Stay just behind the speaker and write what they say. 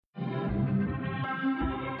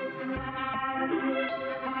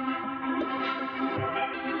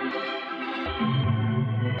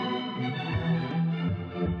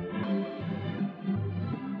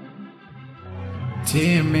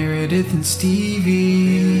Tim, Meredith, and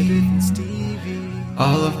Stevie.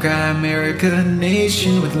 All of Grimerica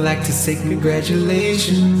Nation would like to say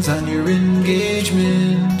congratulations on your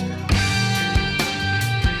engagement.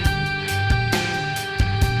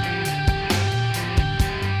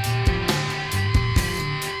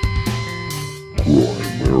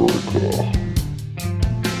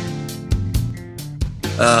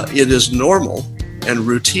 It is normal and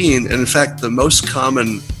routine, and in fact, the most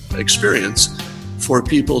common experience for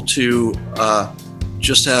people to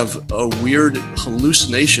just have a weird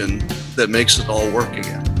hallucination that makes it all work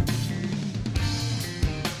again.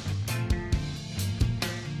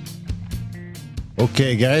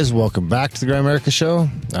 Okay, guys, welcome back to the Grimerica Show.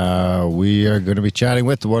 We are going to be chatting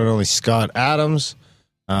with the one and only Scott Adams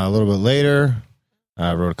a little bit later.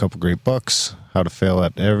 Wrote a couple great books, How to Fail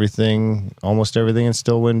at Everything, Almost Everything, and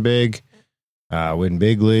Still Win Big, Win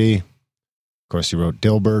Bigly. Of course, he wrote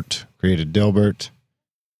Dilbert, created Dilbert.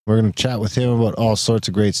 We're going to chat with him about all sorts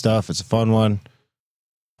of great stuff. It's a fun one.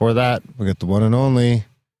 For that, we got the one and only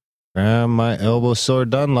Graham, my elbow sore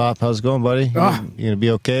Dunlop. How's it going, buddy? You going to be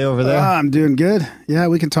okay over there? I'm doing good. Yeah,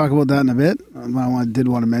 we can talk about that in a bit. I did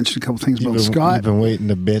want to mention a couple things about Scott. You've been waiting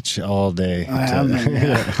to bitch all day. I have been,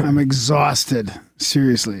 yeah. I'm exhausted.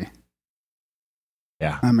 Seriously.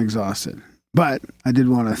 Yeah. I'm exhausted. But I did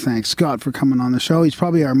want to thank Scott for coming on the show. He's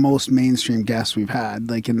probably our most mainstream guest we've had,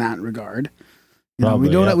 like in that regard. You know, we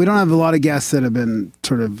don't have a lot of guests that have been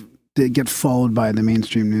sort of that get followed by the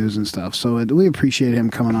mainstream news and stuff. So we appreciate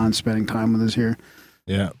him coming on, spending time with us here.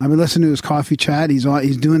 Yeah. I've been listening to his coffee chat. He's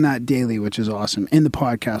doing that daily, which is awesome, in the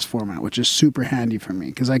podcast format, which is super handy for me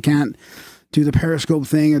because I can't do the Periscope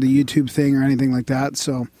thing or the YouTube thing or anything like that.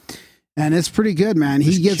 So, and it's pretty good, man.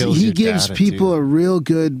 He gives people a real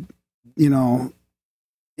good,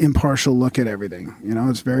 impartial look at everything.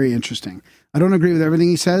 It's very interesting. I don't agree with everything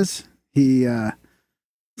he says.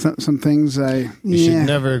 Some things you should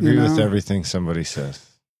never agree with everything somebody says.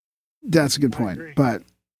 That's a good point. But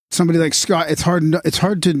somebody like Scott, it's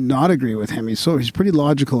hard to not agree with him. He's pretty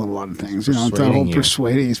logical in a lot of things. It's that whole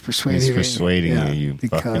persuading. He's persuading you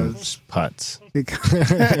fucking putts.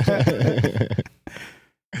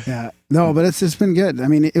 Yeah. No, but it's been good. I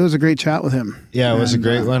mean, it was a great chat with him. Yeah, it was a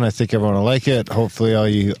great one. I think everyone will like it. Hopefully all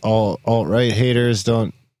you alt-right haters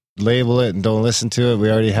don't label it and don't listen to it.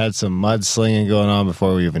 We already had some mudslinging going on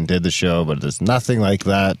before we even did the show, but there's nothing like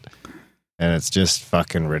that. And it's just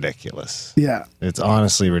fucking ridiculous. Yeah. It's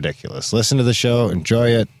honestly ridiculous. Listen to the show,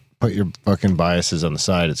 enjoy it, put your fucking biases on the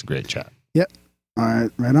side. It's a great chat. Yep. All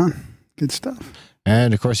right, right on. Good stuff.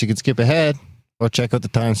 And of course, you can skip ahead or check out the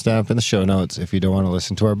timestamp in the show notes if you don't want to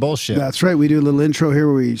listen to our bullshit. That's right. We do a little intro here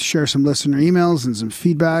where we share some listener emails and some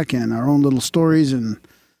feedback and our own little stories and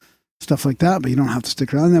stuff like that, but you don't have to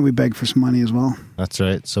stick around. And then we beg for some money as well. That's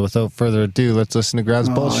right. So without further ado, let's listen to Graham's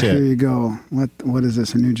bullshit. Here you go. What is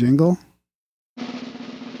this? A new jingle? What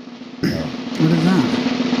is that?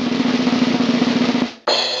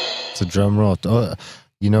 It's a drum roll. Oh,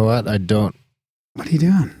 you know what? I don't. What are you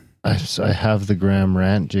doing? I have the Graham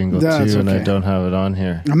rant jingle too, and I don't have it on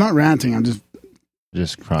here. I'm not ranting. I'm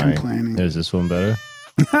just crying. Complaining. Is this one better?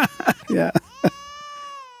 Yeah.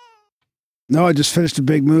 No, I just finished a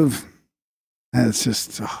big move. And it's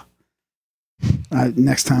just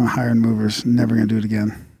next time hiring movers, never gonna do it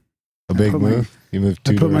again. A big move? You moved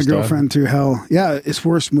 2 doors down? I put my girlfriend through hell. Yeah, it's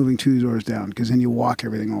worse moving 2 doors down because then you walk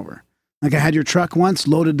everything over. Like I had your truck once,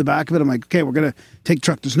 loaded the back of it. I'm like, okay, we're gonna take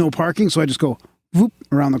truck. There's no parking, so I just go whoop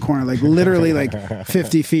around the corner, like literally like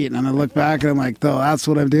 50 feet. And I look back and I'm like, oh, that's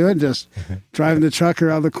what I'm doing. Just driving the truck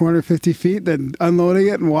around the corner 50 feet, then unloading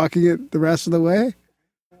it and walking it the rest of the way.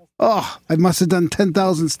 Oh, I must have done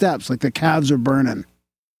 10,000 steps. Like the calves are burning.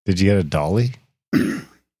 Did you get a dolly? You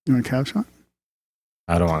want a calf shot?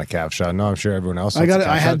 I don't want a calf shot. No, I'm sure everyone else. I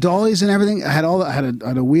had dollies and everything. I had all that. I had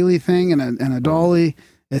a wheelie thing and a dolly.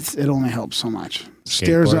 It only helps so much.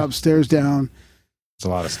 Stairs up, stairs down. It's a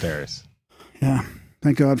lot of stairs. Yeah.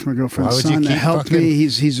 Thank God for my girlfriend's son that helped me.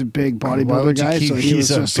 He's a big bodybuilder guy. So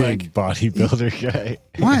he's a big bodybuilder guy.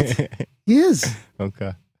 What? He is.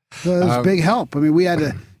 Okay. So it was a big help. I mean, we had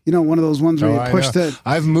to, one of those ones where you push the...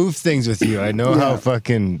 I've moved things with you. I know how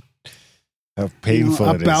painful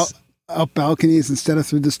it is. Up balconies instead of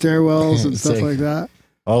through the stairwells and stuff like that.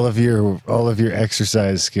 All of your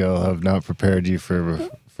exercise skill have not prepared you for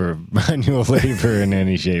manual labor in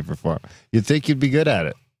any shape or form. You'd think you'd be good at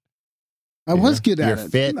it. I was good at it.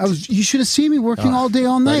 Fit. You should have seen me working all day,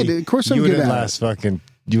 all night. Of course I'm good at it.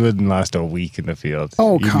 You wouldn't last a week in the field.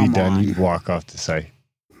 Oh, You'd be done. You'd walk off the site.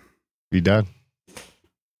 Be done.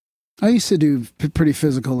 I used to do pretty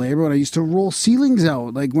physical labor when I used to roll ceilings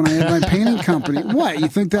out, like when I had my painting company. What? You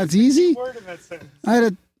think that's easy? Word in that sentence. I had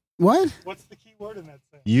a what? What's the key word in that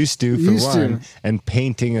sentence? Used to, for Used one, to. And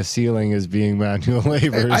painting a ceiling as being manual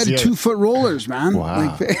labor. I had 2-foot rollers, man.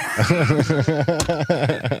 Wow. Like,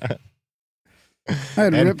 I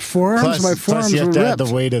had ripped forearms. My forearms plus you have were to add ripped.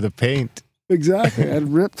 the weight of the paint. Exactly. I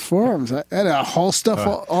had ripped forearms. I had to haul stuff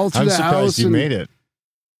all through I'm the house. surprised you and made it.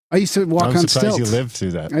 I used to walk I'm on surprised stilts. you lived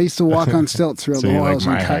through that. I used to walk on stilts throughout So the you're whole like house.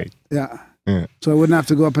 my and height. Yeah. Yeah. So I wouldn't have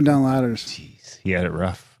to go up and down ladders. Jeez, he had it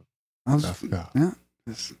rough. I was, Rough go. yeah.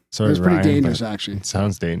 It Sorry, was pretty Ryan, dangerous, but actually. It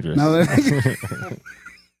sounds dangerous. Now that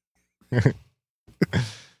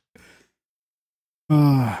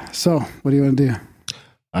so, what do you want to do?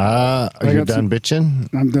 Are you got done bitching?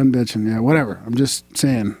 I'm done bitching. Yeah, whatever. I'm just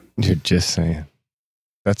saying. You're just saying.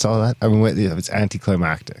 That's all that? I mean, wait, it's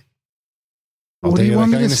anticlimactic. What do you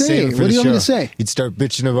want me to say? What do you want me to say? You'd start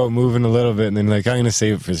bitching about moving a little bit and then like, I'm going to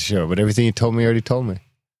save it for the show. But everything you told me, you already told me.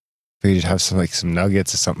 Figured you'd have some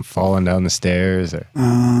nuggets or something falling down the stairs or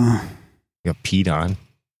you got peed on.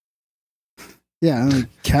 Yeah, a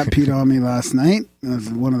cat peed on me last night. It was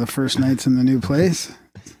one of the first nights in the new place.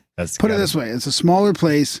 Put it this way, it's a smaller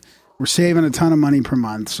place. We're saving a ton of money per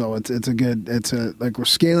month, so we're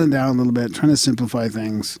scaling down a little bit, trying to simplify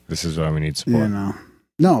things. This is why we need support. You know.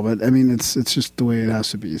 No, but I mean it's just the way it has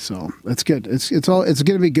to be. So that's good. It's going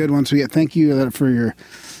to be good once we get. Thank you for your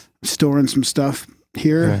storing some stuff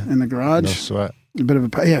here in the garage. No sweat. A bit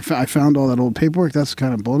of I found all that old paperwork. That's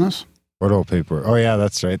kind of bonus. What old paper? Oh yeah,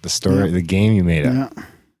 that's right. The story, the game you made up. Yeah.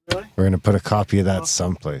 Really? We're gonna put a copy of that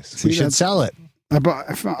someplace. We should sell it.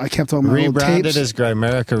 I kept all my old Rebranded tapes. as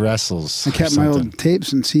Grimerica Wrestles. I kept my old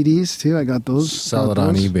tapes and CDs too. I got those. Sell it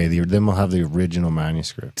on eBay. Then we'll have the original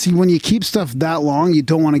manuscript. See, when you keep stuff that long, you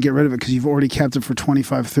don't want to get rid of it because you've already kept it for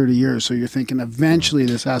 25, 30 years. So you're thinking eventually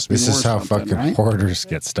this has to be This is how fucking right? hoarders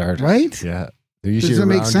get started. Right? Yeah. They're usually Does that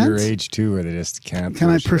make around your sense? age too, where they just can't. Can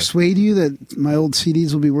I push it. persuade you that my old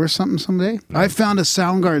CDs will be worth something someday? No. I found a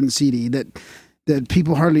Soundgarden CD that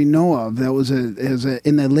people hardly know of. That was in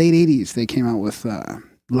the late 80s. They came out with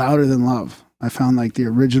Louder Than Love. I found like the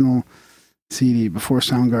original CD before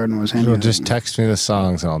Soundgarden was anything. So just text me the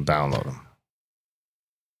songs and I'll download them.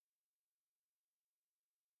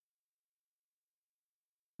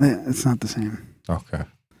 Yeah, it's not the same. Okay.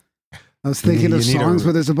 I was thinking of songs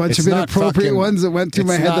where there's a bunch of inappropriate ones that went through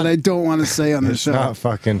my head that I don't want to say on the show. It's not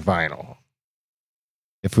fucking vinyl.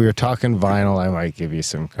 If we were talking vinyl, I might give you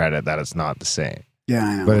some credit that it's not the same. Yeah,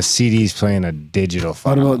 I know. But a CD's playing a digital What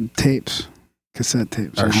file. about tapes? Cassette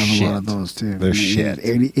tapes. Are I have shit. a lot of those too. They're shit.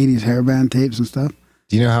 80s hairband tapes and stuff.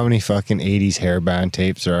 Do you know how many fucking 80s hairband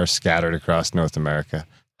tapes there are scattered across North America?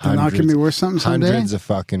 They're not going to be worth something someday? Hundreds of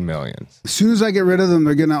fucking millions. As soon as I get rid of them,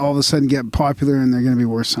 they're going to all of a sudden get popular and they're going to be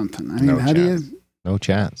worth something. I mean, No how chance. do you... No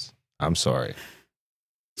chance. I'm sorry.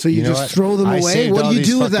 So you know just what? throw them I away? saved What all do you these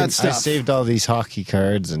do with fucking- that stuff? I saved all these hockey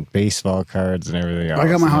cards and baseball cards and everything else. I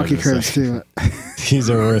got my and hockey just cards like, too. These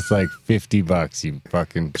are worth like $50, you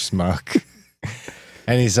fucking schmuck.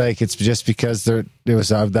 And he's like, it's just because it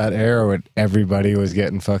was of that era when everybody was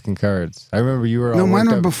getting fucking cards. I remember you were all No, mine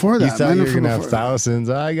worked were up. before You that. thought Mine you were were from going to have before. thousands.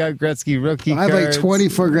 I got Gretzky rookie I have cards. like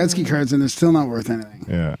 24 Gretzky cards and they're still not worth anything.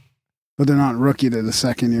 Yeah. But they're not rookie. They're the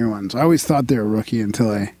second year ones. I always thought they were rookie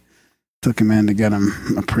until I took them in to get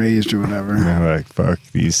them appraised or whatever. And I'm like, fuck,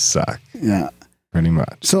 these suck. Yeah. Pretty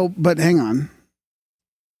much. So, but hang on.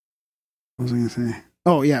 What was I going to say?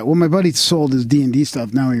 Oh yeah, well my buddy sold his D&D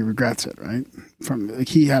stuff. Now he regrets it, right?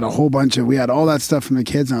 He had a whole bunch of, we had all that stuff from the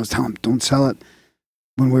kids and I was telling him, don't sell it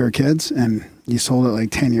when we were kids. And he sold it like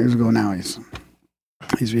 10 years ago. Now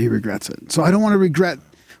he regrets it. So I don't want to regret.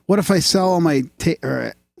 What if I sell all my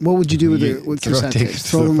what would you do with cassette tapes?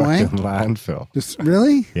 Throw them away? Landfill. Just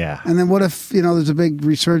really? Yeah. And then what if, there's a big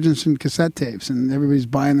resurgence in cassette tapes and everybody's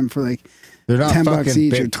buying them for like They're not $10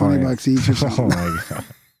 each or Bitcoin. $20 each or something. Oh my God.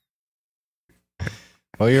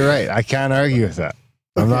 Well, you're right. I can't argue with that.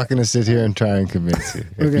 I'm not going to sit here and try and convince you.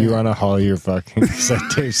 If Okay. you want to haul your fucking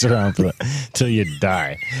cassette tapes around for that till you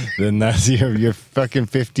die, then that's you're fucking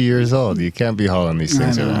 50 years old. You can't be hauling these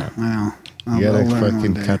things around. I know. You I'll gotta learn one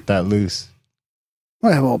fucking day. cut that loose.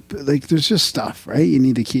 Well, there's just stuff, right? You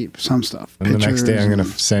need to keep some stuff. And the next day, I'm going to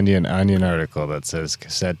Pictures send you an Onion article that says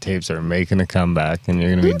cassette tapes are making a comeback, and you're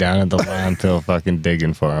going to be down at the landfill fucking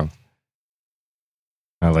digging for them.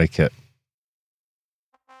 I like it.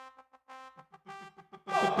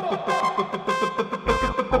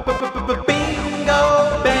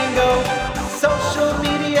 Bingo, bango, social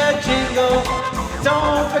media jingle.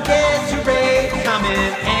 Don't forget to rate,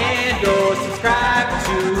 comment, and or subscribe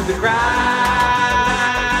to the Grimerica.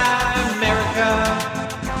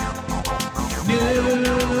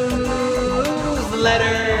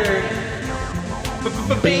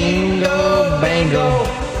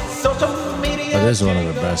 That is one of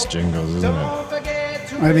the best jingles, isn't it?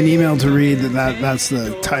 I have an email to read that's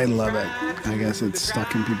the title of it. I guess it's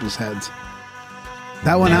stuck in people's heads.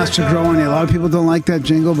 That one has to grow on you. A lot of people don't like that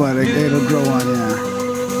jingle, but it'll grow on you.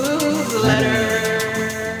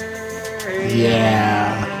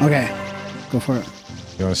 Yeah. Okay. Go for it.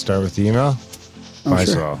 You want to start with the email? Oh, Might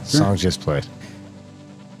as sure. well. Song just played.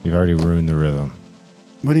 You've already ruined the rhythm.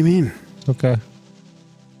 What do you mean? Okay.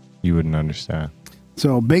 You wouldn't understand.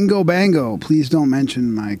 So, bingo bango, please don't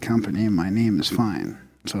mention my company. My name is fine.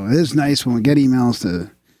 So, it is nice when we get emails to, if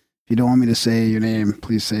you don't want me to say your name,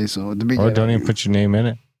 please say so at the beginning. Or don't even put your name in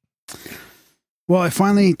it. Well, I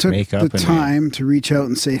finally took Make up the a time to reach out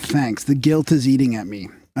and say thanks. The guilt is eating at me.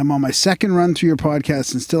 I'm on my second run through your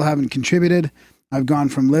podcast and still haven't contributed. I've gone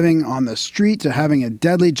from living on the street to having a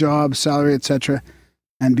deadly job, salary, etc.,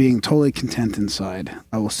 and being totally content inside.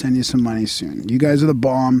 I will send you some money soon. You guys are the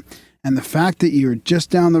bomb, and the fact that you're just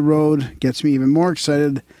down the road gets me even more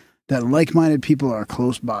excited that like-minded people are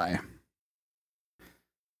close by.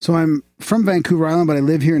 So I'm from Vancouver Island, but I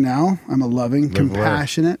live here now. I'm a loving,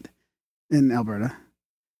 compassionate in Alberta.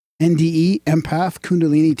 NDE, empath,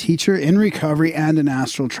 Kundalini teacher in recovery, and an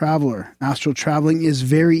astral traveler. Astral traveling is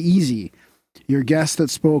very easy. Your guest that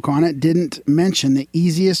spoke on it didn't mention the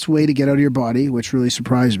easiest way to get out of your body, which really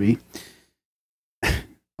surprised me.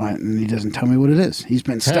 And he doesn't tell me what it is. He's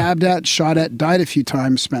been stabbed at, shot at, died a few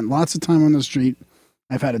times, spent lots of time on the street.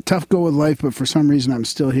 I've had a tough go with life, but for some reason I'm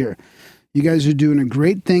still here. You guys are doing a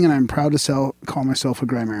great thing, and I'm proud to call myself a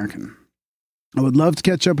Grimerican. I would love to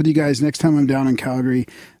catch up with you guys next time I'm down in Calgary.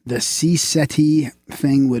 The Sea-Seti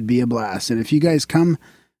thing would be a blast. And if you guys come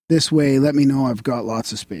this way, let me know. I've got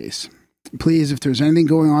lots of space. Please, if there's anything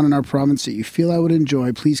going on in our province that you feel I would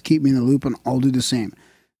enjoy, please keep me in the loop and I'll do the same.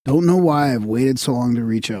 Don't know why I've waited so long to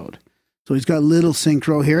reach out. So he's got a little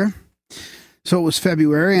synchro here. So it was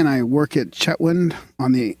February and I work at Chetwynd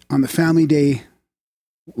on the Family Day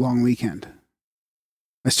long weekend.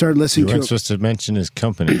 I started listening You to weren't supposed to mention his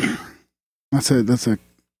company. That's a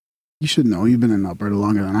you should know. You've been in Alberta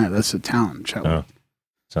longer than I have. That's a town, Chetwynd. Oh.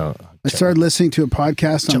 So I started listening to a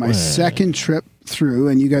podcast on my Chetwynd. second trip through,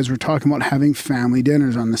 and you guys were talking about having family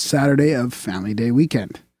dinners on the Saturday of Family Day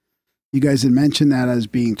weekend. You guys had mentioned that as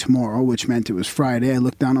being tomorrow, which meant it was Friday. I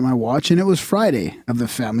looked down at my watch, and it was Friday of the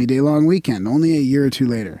Family Day long weekend, only a year or two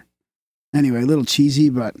later. Anyway, a little cheesy,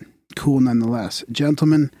 but cool nonetheless.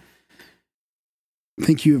 Gentlemen, I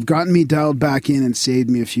think you have gotten me dialed back in and saved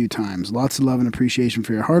me a few times. Lots of love and appreciation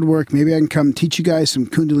for your hard work. Maybe I can come teach you guys some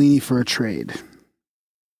Kundalini for a trade.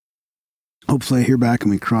 Hopefully I hear back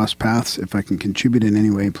and we cross paths. If I can contribute in any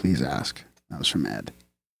way, please ask. That was from Ed.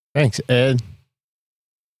 thanks, Ed.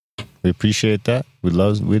 We appreciate that. We'd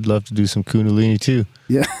love to do some Kundalini too.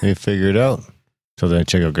 Yeah. We figure it out. Till then,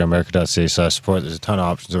 check out grimerica.ca/support. There's a ton of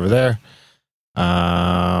options over there. Is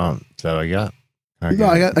that what I got? No,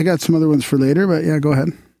 I got some other ones for later, but yeah, go ahead.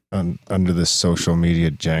 Under the social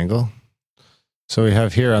media jangle. So we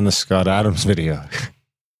have here on the Scott Adams video.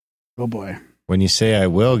 Oh boy. When you say I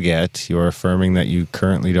will get, you're affirming that you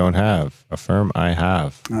currently don't have. Affirm I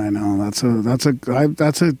have. I know that's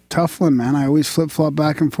a tough one, man. I always flip flop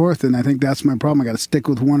back and forth, and I think that's my problem. I got to stick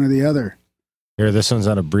with one or the other. Here, this one's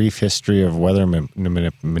on a brief history of weather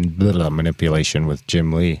manipulation with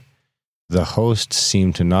Jim Lee. The host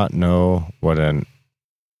seemed to not know what an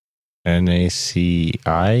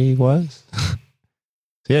NACI was. So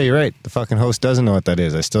yeah, you're right. The fucking host doesn't know what that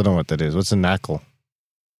is. I still don't know what that is. What's a knackle?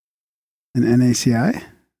 An NACI?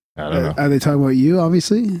 I don't know. Are they talking about you,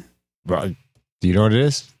 obviously? Well, do you know what it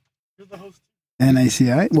is? You're the host.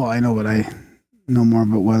 NACI? Well, I know, but I know more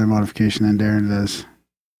about weather modification than Darren does.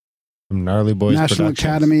 From Gnarly Boys National Productions.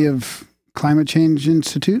 Academy of Climate Change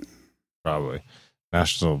Institute? Probably.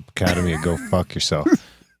 National Academy of Go Fuck Yourself.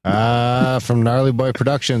 From Gnarly Boy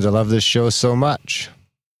Productions. I love this show so much.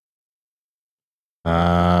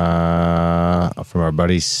 From our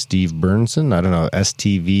buddy Steve Burnson. I don't know.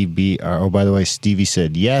 STVBR. Oh, by the way, Stevie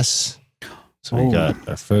said yes. So we got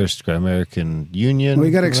our first Grimerican Union. Well,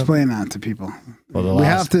 we got to explain that to people. Well, we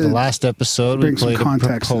have to the last episode, we bring some played a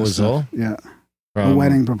context to this proposal. stuff. Yeah. From, A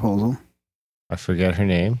wedding proposal. I forget her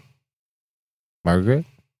name. Margaret?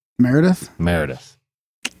 Meredith? Meredith.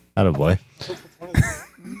 Attaboy.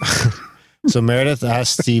 So Meredith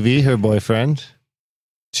asked Stevie, her boyfriend,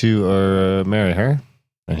 to marry her,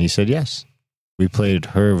 and he said yes. We played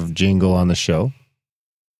her jingle on the show,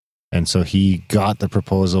 and so he got the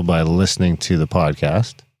proposal by listening to the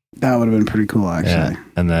podcast. That would have been pretty cool, actually. Yeah.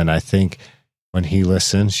 And then I think when he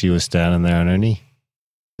listened, she was standing there on her knee.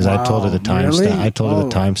 Because I told her the timestamp. really? I told her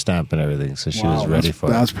the timestamp and everything, so she was ready for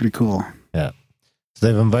it. That's pretty cool. Yeah. So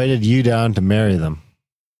they've invited you down to marry them.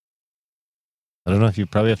 I don't know if you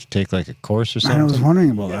probably have to take like a course or I was something.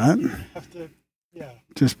 wondering about that. Have to, yeah.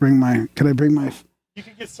 Just bring my. Could I bring my? You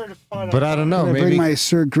can get certified. But I don't know. Could I Maybe bring my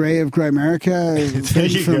Sir Grey of Grimerica There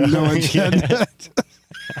you from go. No Agenda?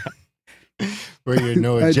 where you're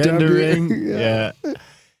no I agenda W, ring. yeah.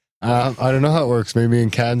 Yeah. I don't know how it works. Maybe in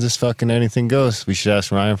Kansas, fucking anything goes. We should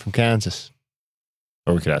ask Ryan from Kansas,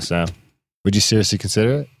 or we could ask Sam. Would you seriously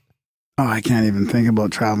consider it? Oh, I can't even think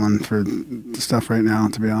about traveling for stuff right now,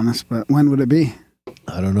 to be honest. But when would it be?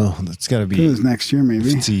 I don't know. It's got to It be. was next year, If maybe.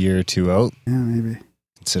 it's a year or two out. Yeah, maybe.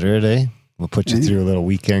 Consider it, eh? We'll put you Yeah. through a little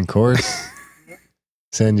weekend course.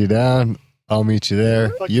 Send you down. I'll meet you there.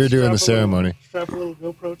 Fucking You're doing the strap a little- ceremony. Strap a little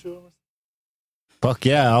GoPro to him. Fuck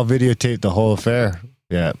yeah! I'll videotape the whole affair.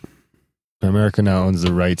 Yeah. America now owns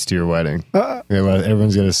the rights to your wedding. Yeah, well,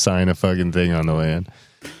 everyone's got to sign a fucking thing on the way in.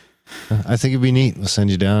 I think it'd be neat. We'll send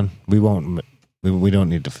you down. We won't. We don't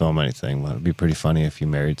need to film anything, but it'd be pretty funny if you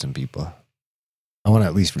married some people. I want to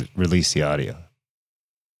at least release the audio.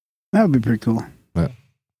 That would be pretty cool.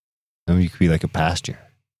 Then you could be like a pastor.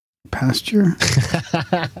 Pasture?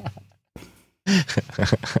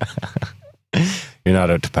 You're not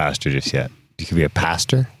out to pasture just yet. You could be a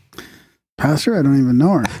pastor. Pastor? I don't even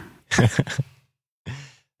know her.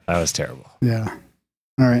 That was terrible. Yeah.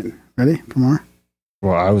 All right. Ready for more?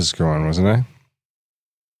 Well, I was going, wasn't I?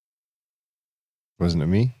 Wasn't it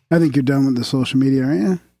me? I think you're done with the social media, aren't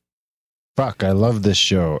you? Fuck, I love this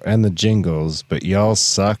show and the jingles, but y'all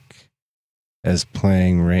suck at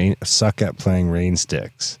playing rain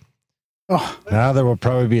sticks. Oh, Now there will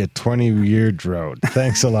probably be a 20-year drought.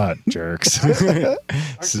 Thanks a lot, jerks.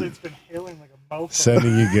 Actually, it's been hailing like a mouth.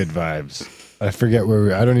 Sending you good vibes. I forget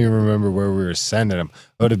where I don't even remember where we were sending them.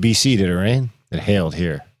 Oh, to BC, did it rain? It hailed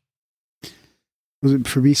here. was it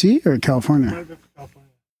for BC or California?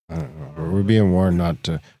 I don't know. But we're being warned not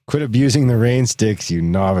to quit abusing the rain sticks, you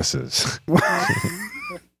novices.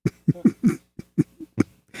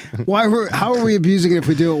 How are we abusing it if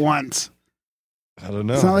we do it once? I don't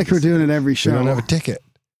know. It's not like we're doing it every We show. don't have a ticket.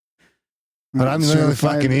 But I'm the only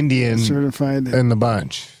fucking Indian certified. in the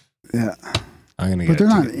bunch. Yeah. I'm gonna But get they're a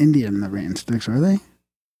not ticket. Indian, the rain sticks, are they? I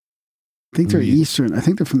think they're Yeah. Eastern. I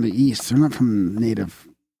think they're from the East. They're not from native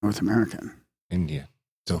North American. Indian.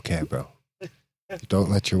 It's okay, bro. Don't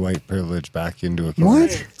let your white privilege back into a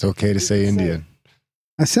What? It's okay to say Indian.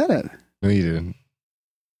 I said it. No, you didn't.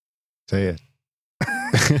 Say it.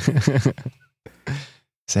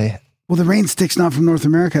 Say it. Well, the rain stick's not from North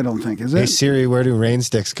America, I don't think, is Hey it? Siri, where do rain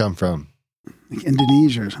sticks come from? Like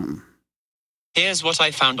Indonesia or something. Here's what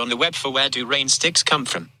I found on the web for where do rain sticks come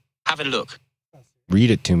from. Have a look.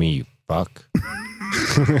 Read it to me, you fuck.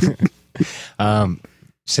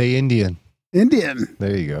 Say Indian. Indian.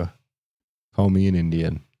 There you go. Call me an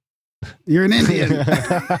Indian. You're an Indian.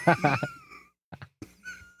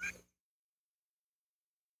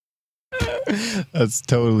 That's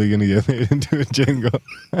totally going to get made into a jingle.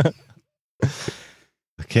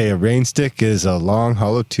 Okay, a rain stick is a long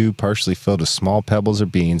hollow tube partially filled with small pebbles or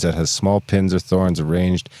beans that has small pins or thorns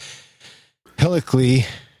arranged helically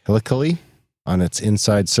on its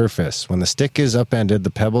inside surface. When the stick is upended,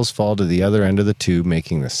 the pebbles fall to the other end of the tube,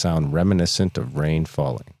 making the sound reminiscent of rain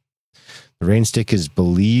falling. The rain stick is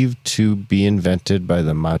believed to be invented by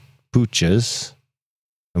the Mapuches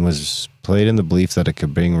and was played in the belief that it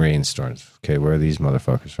could bring rainstorms. Okay, where are these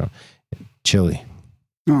motherfuckers from? Chile,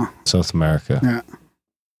 Oh, South America. yeah.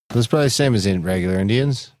 It's probably the same as in regular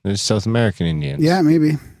Indians. There's South American Indians. Yeah,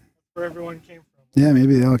 maybe. Where everyone came from. Yeah,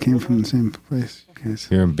 maybe they all came from the same place. Guys.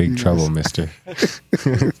 You're in big You trouble, guys. mister.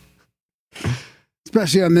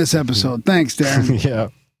 Especially on this episode. Thanks, Darren. Yeah.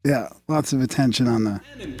 Yeah, lots of attention on the...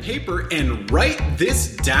 Pen and paper and write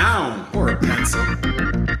this down. Or a pencil.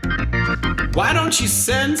 Why don't you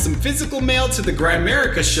send some physical mail to the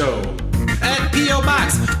Grimerica show? At P.O.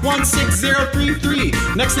 Box 16033.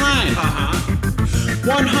 Next line.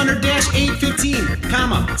 100-815,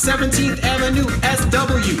 comma, 17th Avenue,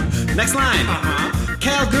 SW. Next line.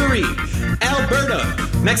 Calgary, Alberta.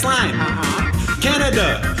 Next line.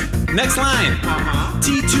 Canada. Next line.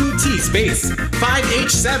 T2T space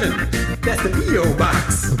 5H7. That's the P.O.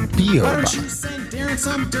 Box. P.O. Why don't box. you send Darren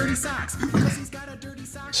some dirty socks? Because he's got a dirty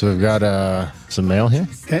sock. So we've got some mail here.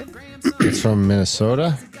 Okay. It's from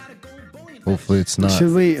Minnesota. Hopefully it's not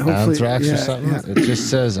Should we- hopefully- anthrax or yeah, something. yeah. It just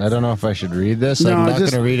says, I don't know if I should read this. No, I'm not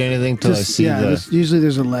just- going to read anything till I see the... usually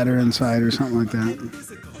there's a letter inside or something like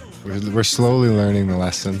that. We're slowly learning the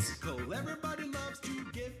lesson. Everybody loves to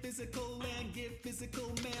get physical and get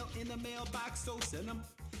physical mail in the mailbox. So send them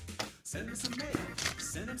some mail.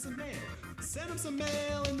 Send them some mail. Send them some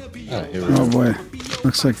mail in the P.O. Oh, here we Oh go. boy,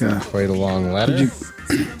 looks like a... Quite a long letter. Did you-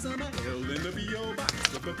 Send them some mail in the P.O. Box.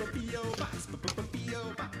 The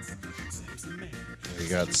We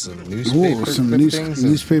got some newspaper clippings.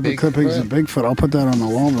 Newspaper clippings of Bigfoot. I'll put that on the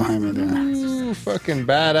wall behind me there. Ooh, fucking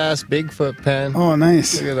badass Bigfoot pen. Oh,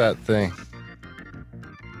 nice. Look at that thing.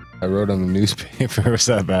 I wrote on the newspaper. Was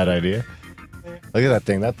that a bad idea? Look at that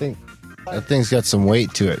thing. That thing's got some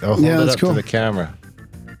weight to it. Oh, hold it up to the camera.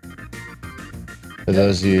 For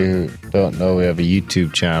those of you who don't know, we have a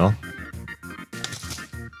YouTube channel.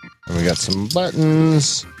 And we got some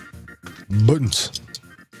buttons. Buttons.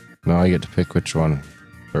 Now I get to pick which one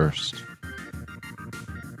first.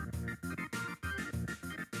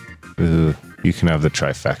 Ooh, you can have the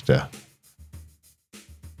trifecta.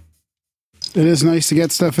 It is nice to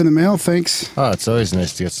get stuff in the mail. Thanks. Oh, it's always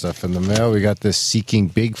nice to get stuff in the mail. We got this Seeking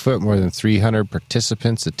Bigfoot. More than 300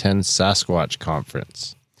 participants attend Sasquatch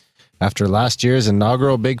conference. After last year's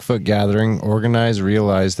inaugural Bigfoot gathering, organizers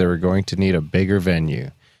realized they were going to need a bigger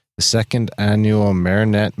venue. The second annual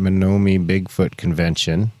Marinette Menominee Bigfoot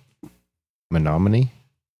Convention,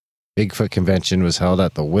 Bigfoot Convention was held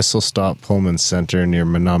at the Whistle Stop Pullman Center near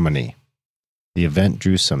Menominee. The event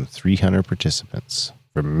drew some 300 participants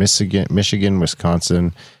from Michigan,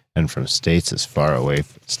 Wisconsin, and from states as far away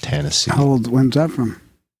as Tennessee. How old? When's that from?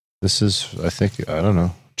 This is, I don't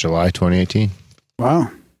know, July 2018.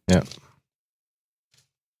 Wow. Yeah.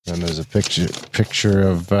 And there's a picture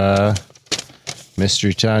of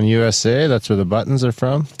Mystery Town, USA. That's where the buttons are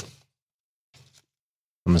from.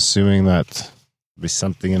 I'm assuming that will be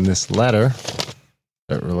something in this letter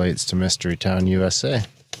that relates to Mystery Town, USA.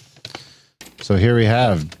 So here we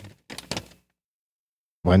have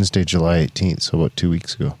Wednesday, July 18th, so about 2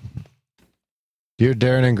 weeks ago. Dear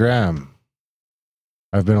Darren and Graham,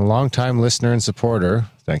 I've been a long-time listener and supporter.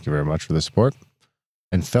 Thank you very much for the support.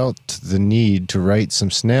 And felt the need to write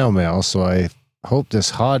some snail mail, so I hope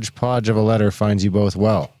this hodgepodge of a letter finds you both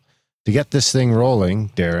well. To get this thing rolling,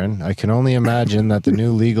 Darren, I can only imagine that the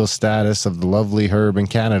new legal status of the lovely herb in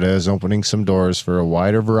Canada is opening some doors for a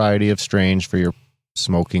wider variety of strains for your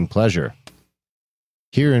smoking pleasure.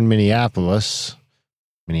 Here in Minneapolis,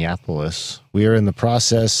 we are in the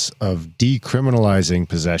process of decriminalizing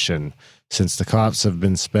possession, since the cops have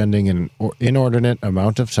been spending an inordinate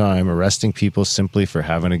amount of time arresting people simply for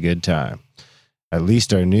having a good time. At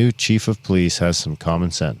least our new chief of police has some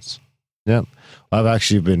common sense. Yep. I've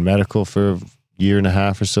actually been medical for a year and a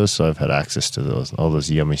half or so I've had access to all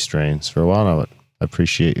those yummy strains for a while now. I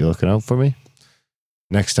appreciate you looking out for me.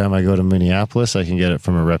 Next time I go to Minneapolis, I can get it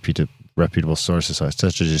from a reputable sources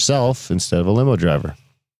such as yourself instead of a limo driver.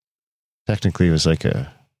 Technically, it was like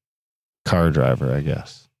a car driver, I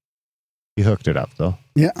guess. He hooked it up, though.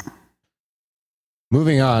 Yeah.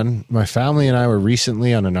 Moving on, my family and I were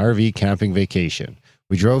recently on an RV camping vacation.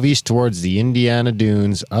 We drove east towards the Indiana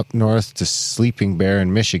Dunes, up north to Sleeping Bear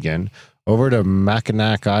in Michigan, over to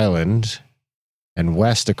Mackinac Island, and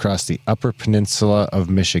west across the Upper Peninsula of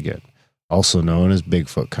Michigan, also known as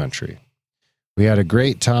Bigfoot Country. We had a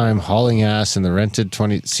great time hauling ass in the rented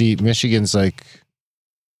 20... See, Michigan's like...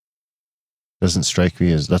 Doesn't strike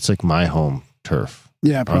me as... That's like my home turf.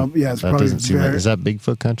 Yeah, probably. Yeah, it's probably... Is that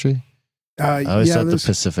Bigfoot Country? I always thought the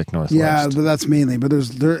Pacific Northwest. Yeah, but that's mainly. But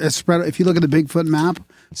it's spread. If you look at the Bigfoot map,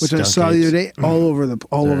 which I saw the other day, all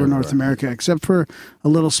over North America, except for a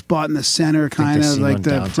little spot in the center, kind of like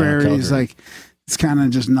the prairies. Calgary. Like it's kind of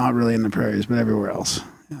just not really in the prairies, but everywhere else.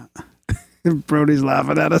 Yeah. Brody's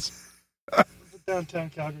laughing at us. Downtown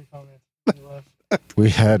Calgary comment. We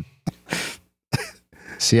had.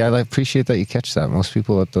 See, I appreciate that you catch that. Most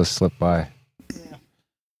people let those slip by. Yeah.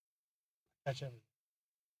 Catch everything.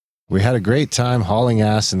 We had a great time hauling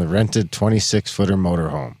ass in the rented 26-footer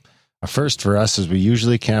motorhome. A first for us, as we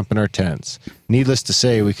usually camp in our tents. Needless to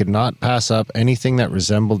say, we could not pass up anything that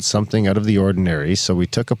resembled something out of the ordinary, so we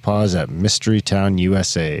took a pause at Mystery Town,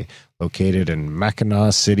 USA, located in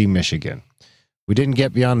Mackinac City, Michigan. We didn't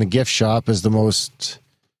get beyond the gift shop as most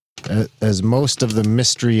of the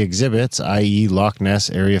mystery exhibits, i.e. Loch Ness,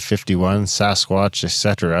 Area 51, Sasquatch,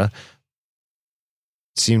 etc.,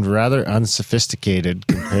 seemed rather unsophisticated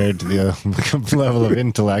compared to the level of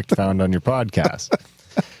intellect found on your podcast.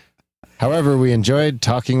 However, we enjoyed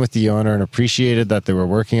talking with the owner and appreciated that they were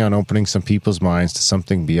working on opening some people's minds to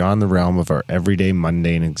something beyond the realm of our everyday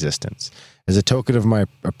mundane existence. As a token of my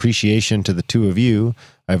appreciation to the two of you,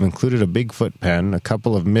 I've included a Bigfoot pen, a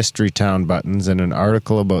couple of Mystery Town buttons, and an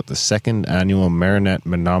article about the second annual Marinette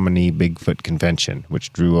Menominee Bigfoot Convention,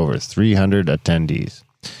 which drew over 300 attendees.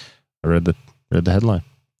 I read the headline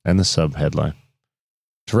and the sub-headline.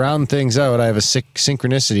 To round things out, I have a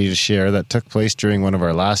synchronicity to share that took place during one of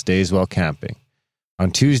our last days while camping. On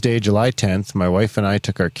Tuesday, July 10th, my wife and I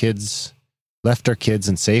took our kids left our kids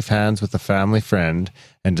in safe hands with a family friend,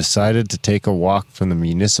 and decided to take a walk from the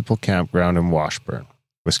municipal campground in Washburn,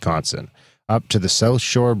 Wisconsin, up to the South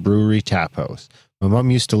Shore Brewery Tap House. My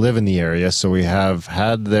mom used to live in the area, so we have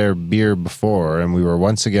had their beer before, and we were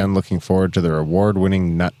once again looking forward to their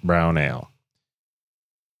award-winning Nut Brown Ale.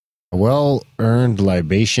 A well-earned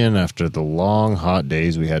libation after the long, hot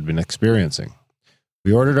days we had been experiencing.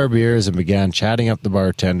 We ordered our beers and began chatting up the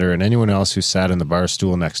bartender and anyone else who sat in the bar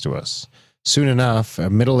stool next to us. Soon enough, a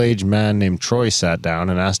middle-aged man named Troy sat down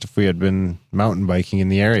and asked if we had been mountain biking in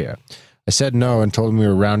the area. I said no and told him we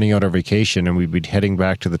were rounding out our vacation and we'd be heading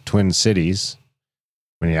back to the Twin Cities,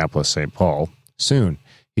 Minneapolis, St. Paul, soon.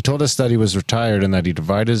 He told us that he was retired and that he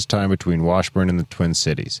divided his time between Washburn and the Twin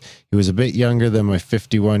Cities. He was a bit younger than my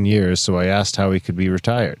 51 years, so I asked how he could be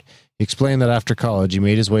retired. He explained that after college, he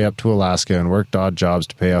made his way up to Alaska and worked odd jobs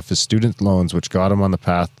to pay off his student loans, which got him on the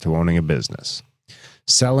path to owning a business.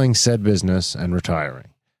 Selling said business and retiring.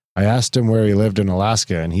 I asked him where he lived in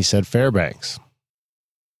Alaska, and he said Fairbanks.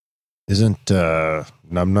 Isn't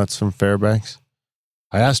Numbnuts from Fairbanks?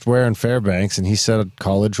 I asked where in Fairbanks, and he said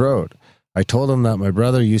College Road. I told him that my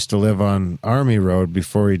brother used to live on Army Road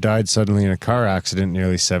before he died suddenly in a car accident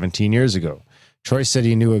nearly 17 years ago. Troy said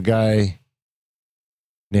he knew a guy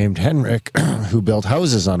named Henrik who built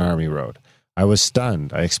houses on Army Road. I was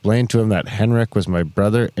stunned. I explained to him that Henrik was my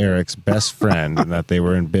brother Eric's best friend and that they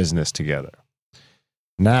were in business together.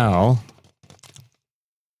 Now,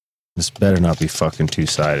 this better not be fucking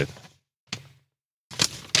two-sided.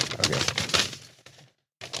 Okay.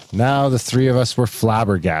 Now the three of us were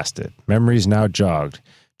flabbergasted. Memories now jogged.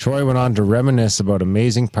 Troy went on to reminisce about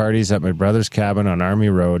amazing parties at my brother's cabin on Army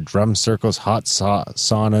Road, drum circles, hot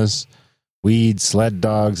saunas, weed, sled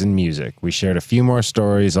dogs, and music. We shared a few more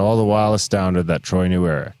stories, all the while astounded that Troy knew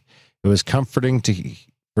Eric. It was comforting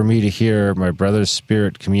for me to hear my brother's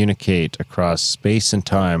spirit communicate across space and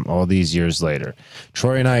time all these years later.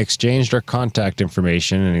 Troy and I exchanged our contact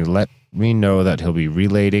information, and he let me know that he'll be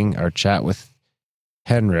relating our chat with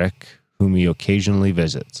Henrik, whom he occasionally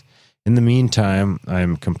visits. In the meantime, I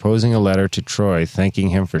am composing a letter to Troy thanking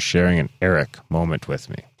him for sharing an Eric moment with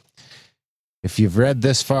me. If you've read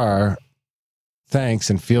this far, thanks,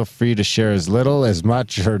 and feel free to share as little, as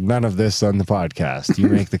much, or none of this on the podcast. You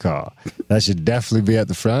make the call. That should definitely be at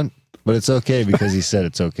the front, but it's okay because he said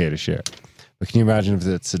it's okay to share. But can you imagine if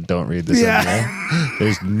it said don't read this anymore?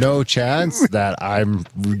 There's no chance that I'm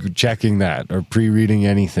checking that or pre-reading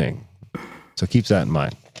anything. So keep that in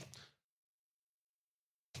mind.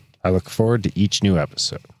 I look forward to each new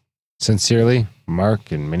episode. Sincerely,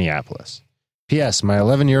 Mark in Minneapolis. P.S. My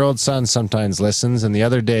 11-year-old son sometimes listens, and the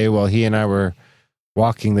other day while he and I were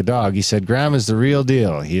walking the dog, he said, Graham is the real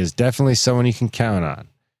deal. He is definitely someone you can count on.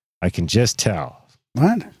 I can just tell.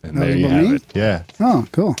 What? And there you have it. Yeah. Oh,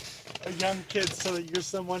 cool. A young kid, so that you're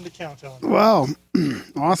someone to count on. Wow.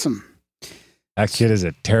 Awesome. That kid is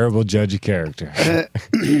a terrible judge of character.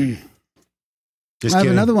 I have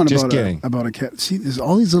another one about a cat. See, there's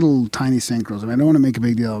all these little tiny synchros. I mean, I don't want to make a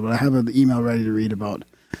big deal, but I have an email ready to read about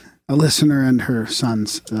a listener and her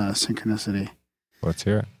son's synchronicity. Let's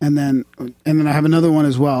hear it. And then I have another one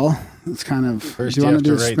as well. It's kind of. First, do you want to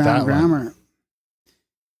do rate that grammar?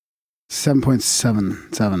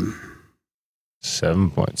 7.77.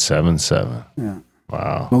 7.77. Yeah.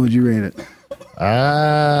 Wow. What would you rate it?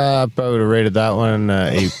 I probably would have rated that one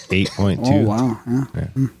 8.2. Oh wow!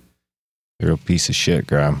 Yeah. You're a piece of shit,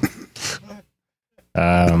 Graham.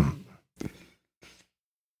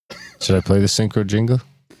 Should I play the synchro jingle?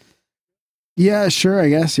 Yeah, sure, I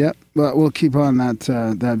guess. Yep. But we'll keep on that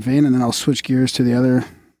vein, and then I'll switch gears to the other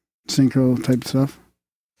synchro type stuff.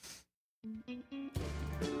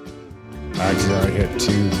 Actually, I hit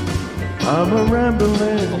two. I'm a rambling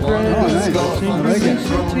Graham. Oh, nice. I like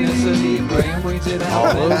it.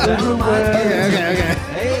 All over the web.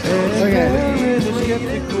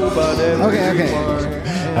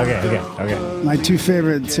 Okay. My two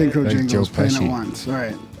favorite synchro Like jingles Joe playing Pesci. at once. All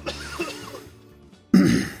right.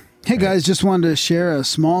 Hey guys, just wanted to share a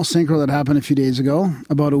small synchro that happened a few days ago.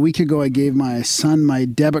 About a week ago, I gave my son my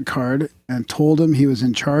debit card and told him he was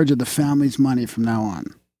in charge of the family's money from now on.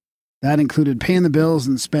 That included paying the bills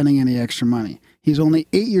and spending any extra money. He's only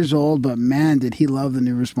 8 years old, but man, did he love the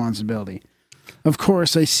new responsibility. Of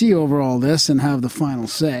course, I see over all this and have the final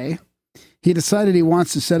say. He decided he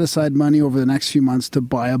wants to set aside money over the next few months to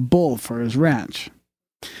buy a bull for his ranch.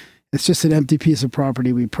 It's just an empty piece of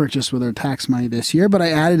property we purchased with our tax money this year, but I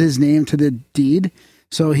added his name to the deed,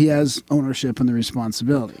 so he has ownership and the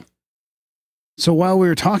responsibility. So while we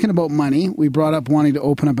were talking about money, we brought up wanting to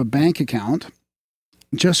open up a bank account.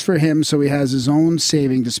 just for him so he has his own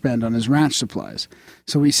saving to spend on his ranch supplies.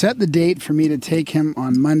 So we set the date for me to take him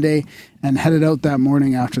on Monday and headed out that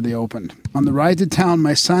morning after they opened. On the ride to town,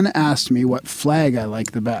 my son asked me what flag I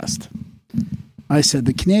like the best. I said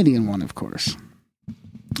the Canadian one, of course.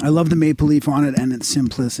 I love the maple leaf on it and its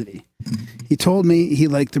simplicity. He told me he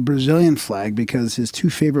liked the Brazilian flag because his two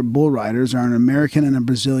favorite bull riders are an American and a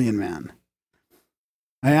Brazilian man.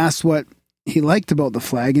 I asked what he liked about the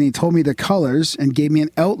flag, and he told me the colors and gave me an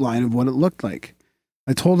outline of what it looked like.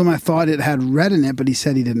 I told him I thought it had red in it, but he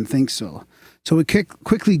said he didn't think so. So we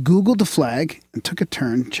quickly Googled the flag and took a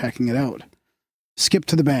turn checking it out. Skipped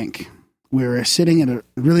to the bank. We were sitting at a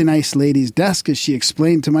really nice lady's desk as she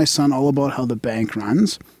explained to my son all about how the bank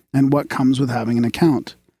runs and what comes with having an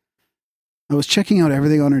account. I was checking out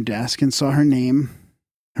everything on her desk and saw her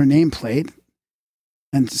nameplate,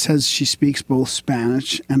 and it says she speaks both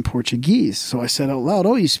Spanish and Portuguese. So I said out loud,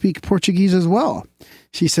 "Oh, you speak Portuguese as well?"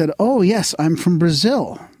 She said, "Oh, yes, I'm from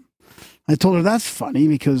Brazil." I told her that's funny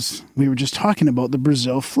because we were just talking about the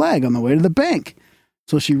Brazil flag on the way to the bank.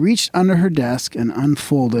 So she reached under her desk and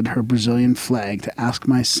unfolded her Brazilian flag to ask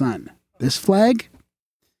my son, "This flag?"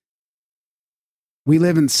 We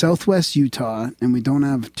live in southwest Utah, and we don't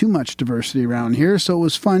have too much diversity around here, so it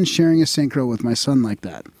was fun sharing a synchro with my son like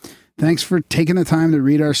that. Thanks for taking the time to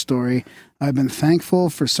read our story. I've been thankful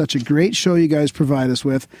for such a great show you guys provide us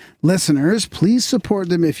with. Listeners, please support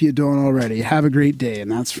them if you don't already. Have a great day.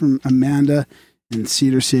 And that's from Amanda in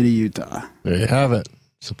Cedar City, Utah. There you have it.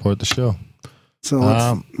 Support the show. So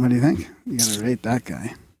what do you think? You got to rate that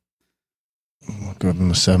guy. I'll give him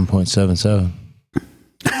a 7.77.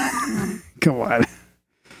 Come on.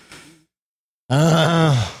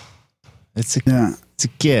 It's a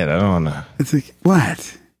kid. I don't know. It's a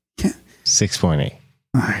what? 6.8.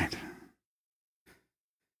 All right.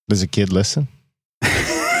 Does a kid listen?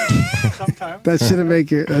 Sometimes. That shouldn't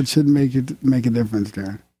make it. That shouldn't make a difference,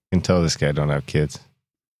 Darren. You can tell this guy don't have kids.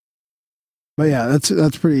 But yeah,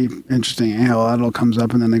 that's pretty interesting. How that all comes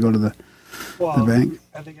up, and then they go to the bank.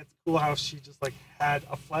 I think it's cool how she just like had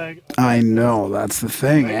a flag. I know, that's the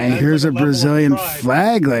thing. Right? Hey, That's here's like a a level of Brazilian pride.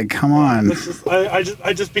 flag. Like, come on. It's just,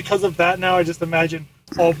 I just because of that now, I just imagine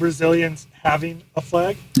all Brazilians having a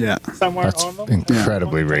flag Yeah. somewhere That's on them.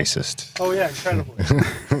 incredibly racist. Oh yeah,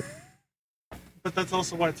 incredibly. But that's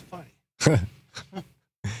also why it's funny.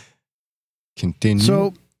 Continue.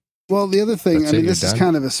 So, well, the other thing, That's I mean, it, this you're is done?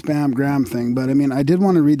 kind of a spam gram thing, but I mean, I did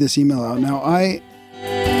want to read this email out. Now, I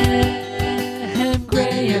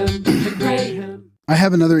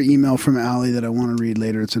have another email from Allie that I want to read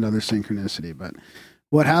later. It's another synchronicity, but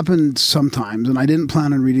what happened sometimes, and I didn't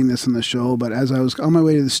plan on reading this on the show, but as I was on my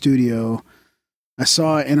way to the studio, I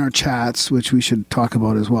saw in our chats, which we should talk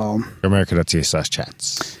about as well,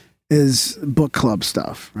 Grimerica.ca/chats. is book club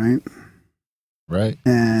stuff, right? Right.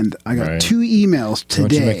 And I got Right. 2 emails Don't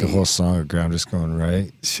today. you make a whole song of Graham just going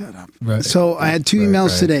right? Shut up. Right. So I had 2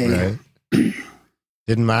 emails today. Right.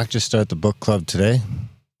 Didn't Mac just start the book club today?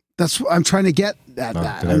 That's what I'm trying to get at. Oh,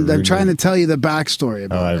 That did I I'm ruin trying it? to tell you the backstory Oh,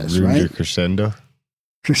 about I this, ruined right? your crescendo?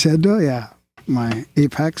 Crescendo, yeah, my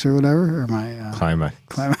apex or whatever, or my Climax.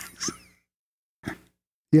 climax.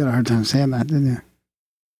 You had a hard time saying that, didn't you?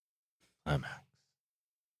 Climax.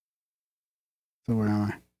 So where am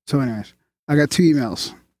I? So, anyways, I got 2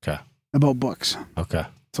 emails. Okay. About books. Okay.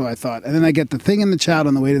 So I thought, and then I get the thing in the chat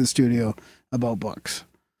on the way to the studio about books.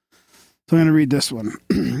 So I'm going to read this one.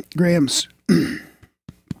 Graham's,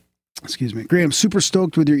 excuse me. Graham, super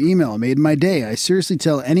stoked with your email. It made my day. I seriously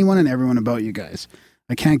tell anyone and everyone about you guys.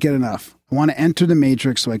 I can't get enough. I want to enter the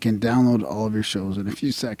Matrix so I can download all of your shows in a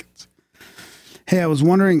few seconds. Hey, I was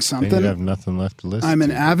wondering Then something. you have nothing left to listen I'm an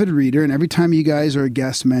to. avid reader, and every time you guys or a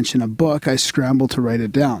guest mention a book, I scramble to write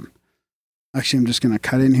it down. Actually, I'm just going to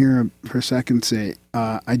cut in here for a second and say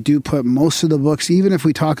I do put most of the books, even if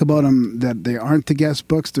we talk about them, that they aren't the guest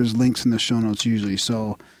books, there's links in the show notes usually.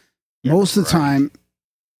 So most of the time,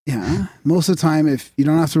 if you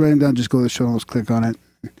don't have to write them down, just go to the show notes, click on it,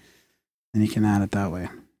 and you can add it that way.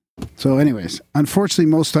 So anyways, unfortunately,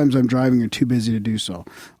 most times I'm driving or too busy to do so.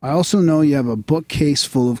 I also know you have a bookcase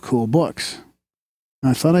full of cool books.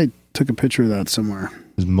 I thought I took a picture of that somewhere.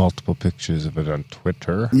 There's multiple pictures of it on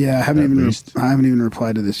Twitter. Yeah, I haven't at even least. I haven't even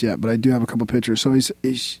replied to this yet, but I do have a couple pictures. So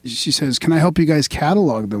she says, "Can I help you guys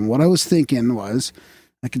catalog them?" What I was thinking was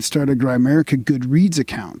I could start a Grimerica Goodreads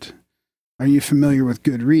account. Are you familiar with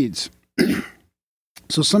Goodreads?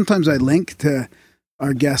 So sometimes I link to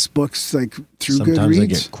our guest books like through Sometimes Goodreads. I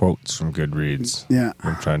get quotes from Goodreads. Yeah.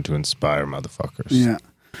 I'm trying to inspire motherfuckers. Yeah.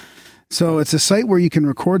 So it's a site where you can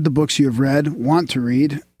record the books you have read, want to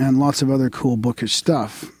read, and lots of other cool bookish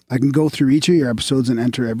stuff. I can go through each of your episodes and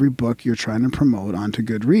enter every book you're trying to promote onto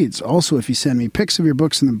Goodreads. Also, if you send me pics of your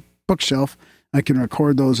books in the bookshelf, I can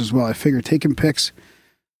record those as well. I figure taking pics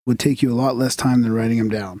would take you a lot less time than writing them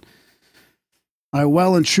down. I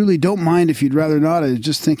well and truly don't mind if you'd rather not. I was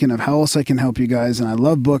just thinking of how else I can help you guys, and I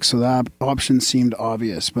love books, so that option seemed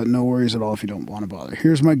obvious, but no worries at all if you don't want to bother.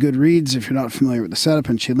 Here's my Goodreads if you're not familiar with the setup,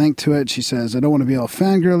 and she linked to it. She says, I don't want to be all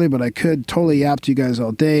fangirly, but I could totally yap to you guys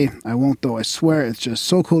all day. I won't, though, I swear. It's just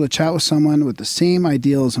so cool to chat with someone with the same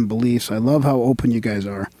ideals and beliefs. I love how open you guys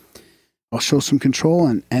are. I'll show some control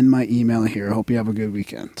and end my email here. I hope you have a good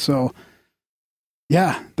weekend. So,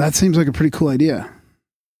 yeah, that seems like a pretty cool idea.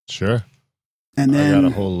 Sure. And then I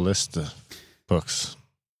got a whole list of books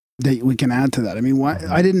that we can add to that. I mean,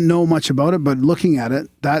 I didn't know much about it, but looking at it,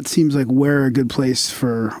 that seems like we're a good place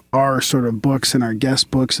for our sort of books and our guest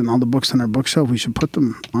books and all the books on our bookshelf. We should put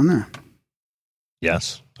them on there.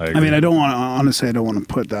 Yes. I mean, I don't want to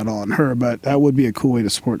put that all on her, but that would be a cool way to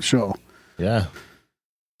support the show. Yeah.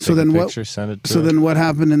 So then what? Send it to so her. then what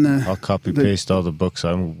happened in the? I'll copy paste all the books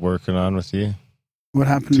I'm working on with you. What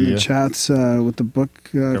happened in the chats with the book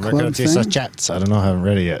club thing? Chats. I don't know. I haven't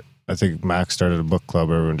read it yet. I think Max started a book club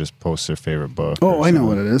where everyone just posts their favorite book. Oh, I know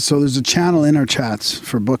what it is. So there's a channel in our chats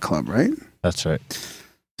for book club, right? That's right.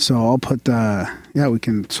 So I'll put, we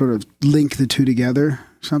can sort of link the two together.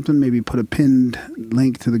 Something, maybe put a pinned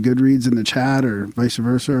link to the Goodreads in the chat or vice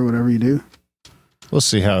versa or whatever you do. We'll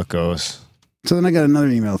see how it goes. So then I got another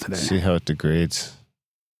email today. See how it degrades.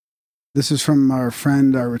 This is from our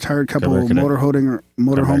friend, our retired couple, motorhoming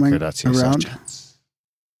around.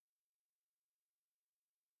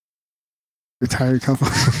 Retired couple,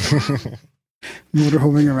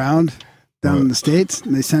 motorhoming around down in the States,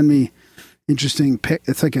 and they send me interesting pic.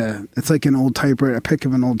 It's like an old typewriter, a pic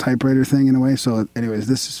of an old typewriter thing in a way. So, anyways,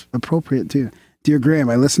 this is appropriate too. Dear Graham,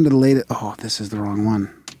 I listened to the latest. Oh, this is the wrong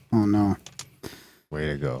one. Oh no. Way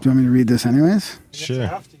to go. Do you want me to read this anyways?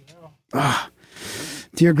 Sure.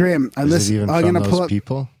 Dear Graham, I'm going to pull up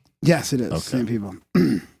people. Yes, it is. Okay. Same people.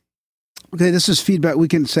 Okay, this is feedback. We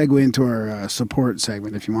can segue into our support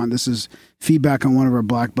segment if you want. This is feedback on one of our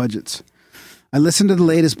black budgets. I listened to the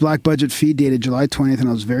latest black budget feed dated July 20th, and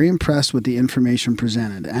I was very impressed with the information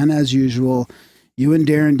presented. And as usual, you and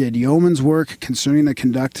Darren did yeoman's work concerning the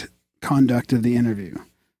conduct of the interview,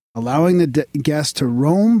 allowing the guests to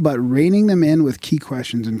roam, but reining them in with key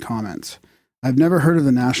questions and comments. I've never heard of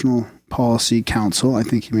the National Policy Council. I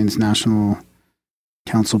think he means National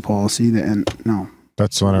Council Policy.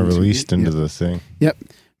 That's the one I released into the thing. Yep.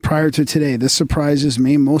 Prior to today, this surprises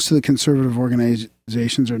me. Most of the conservative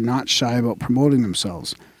organizations are not shy about promoting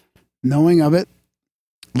themselves. Knowing of it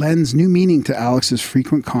lends new meaning to Alex's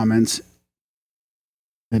frequent comments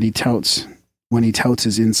that he touts when he touts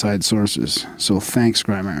his inside sources. So thanks,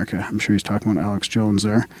 Grimerica. I'm sure he's talking about Alex Jones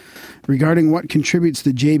there. Regarding what contributes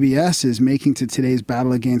the JBS is making to today's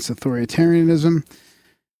battle against authoritarianism,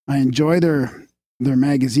 I enjoy their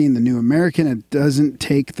magazine, The New American. It doesn't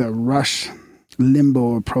take the Rush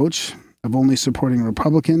Limbaugh approach of only supporting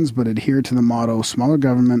Republicans, but adhere to the motto, smaller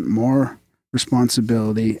government, more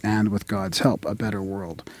responsibility, and with God's help, a better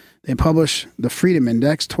world. They publish the Freedom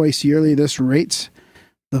Index twice yearly. This rates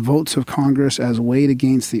the votes of Congress as weighed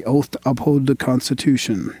against the oath to uphold the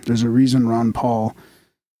Constitution. There's a reason Ron Paul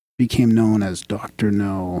became known as Dr.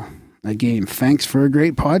 No. Again, thanks for a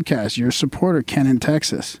great podcast. Your supporter, Ken in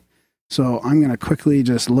Texas. So I'm going to quickly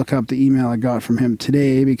just look up the email I got from him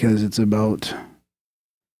today because it's about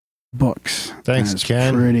books. Thanks,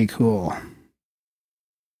 Ken. Pretty cool.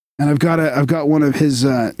 And I've got one of his.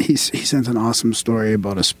 He sent an awesome story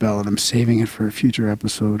about a spell, and I'm saving it for a future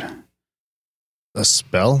episode. A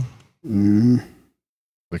spell? Mm-hmm.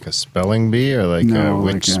 Like a spelling bee, or like a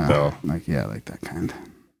witch spell? Like that kind.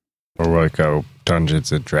 Or like a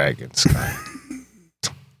Dungeons and Dragons kind.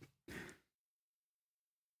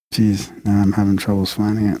 Jeez, now I'm having troubles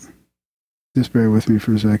finding it. Just bear with me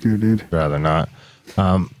for a sec here, dude. Rather not.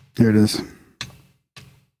 Here it is.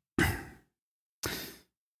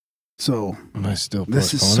 So, am I still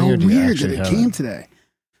this is so weird that it came today.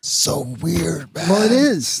 So weird, man. Well, it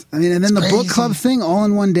is. I mean, and then the book club thing all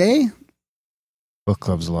in one day. Book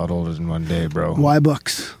club's a lot older than one day, bro. Why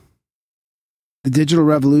books? The digital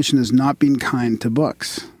revolution has not been kind to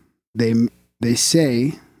books. They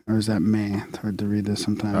say, or is that may? It's hard to read this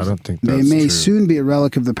sometimes. I don't think that's they may true. soon be a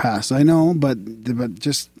relic of the past. I know, but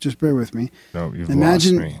just bear with me. No, you've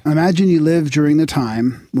lost me. Imagine you lived during the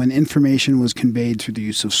time when information was conveyed through the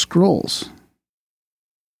use of scrolls.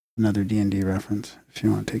 Another D&D reference, if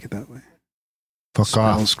you want to take it that way. Fuck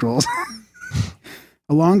off. Scrolls.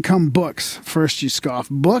 Along come books. First you scoff.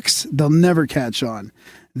 Books, they'll never catch on.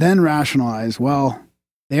 Then rationalize, well,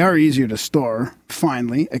 They are easier to store,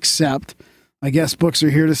 finally, except I guess books are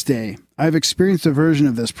here to stay. I've experienced a version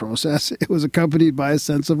of this process. It was accompanied by a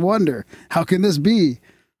sense of wonder. How can this be?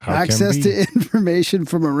 Access to information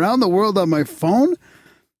from around the world on my phone?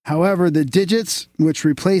 However, the digits which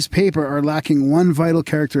replace paper are lacking one vital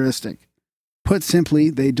characteristic. Put simply,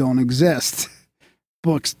 they don't exist.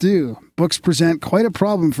 Books do. Books present quite a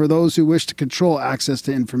problem for those who wish to control access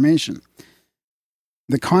to information.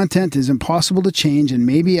 The content is impossible to change and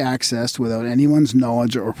may be accessed without anyone's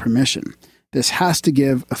knowledge or permission. This has to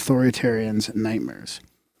give authoritarians nightmares.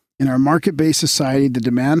 In our market-based society, the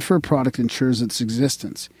demand for a product ensures its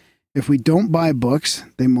existence. If we don't buy books,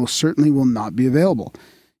 they most certainly will not be available.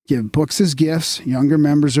 Give books as gifts. Younger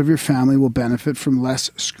members of your family will benefit from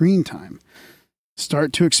less screen time.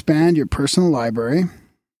 Start to expand your personal library.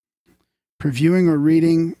 Previewing or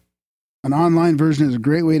reading an online version is a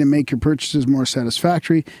great way to make your purchases more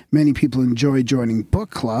satisfactory. Many people enjoy joining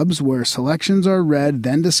book clubs where selections are read,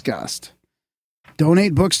 then discussed.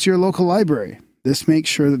 Donate books to your local library. This makes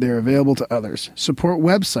sure that they're available to others. Support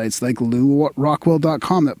websites like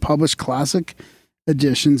LouRockwell.com that publish classic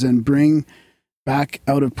editions and bring back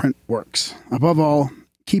out-of-print works. Above all,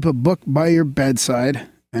 keep a book by your bedside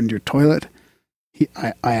and your toilet.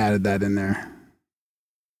 I added that in there.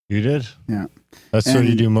 You did? Yeah. That's what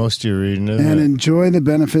you do most of your reading, isn't and it? enjoy the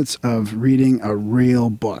benefits of reading a real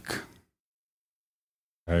book.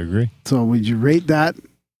 I agree. So would you rate that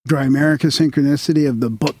Grimerica synchronicity of the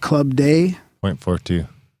book club day? 0.42.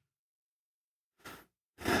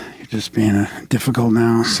 You're just being difficult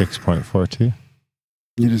now. 6.42.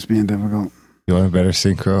 You're just being difficult. You want a better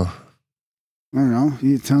synchro? I don't know.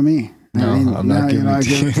 You tell me. No, I'm not giving it to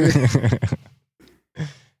you. you.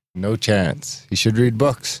 No chance. You should read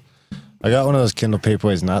books. I got one of those Kindle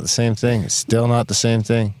Paperweights. Not the same thing. It's still not the same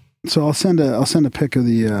thing. So I'll send a pic of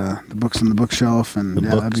the books on the bookshelf, and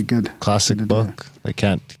that'd be good. Classic book. They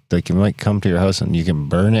can't. Like, you might come to your house and you can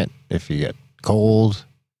burn it if you get cold.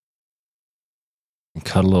 And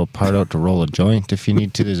cut a little part out to roll a joint if you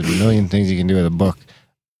need to. There's a million things you can do with a book,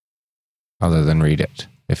 other than read it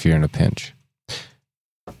if you're in a pinch.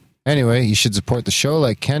 Anyway, you should support the show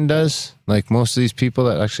like Ken does. Like most of these people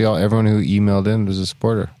that actually everyone who emailed in was a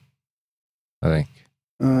supporter. I think.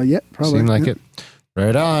 Yeah, probably. Seemed like it.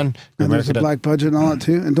 Right on. And there's a black budget and all that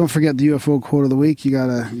too. And don't forget the UFO quote of the week. You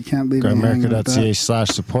can't leave me hanging with that.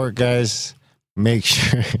 Grimerica.ca/support, guys. Make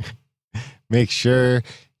sure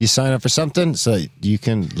you sign up for something so that you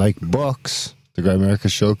can, like books, the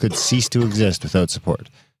Grimerica show could cease to exist without support.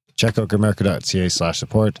 Check out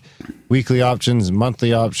Grimerica.ca/support. Weekly options,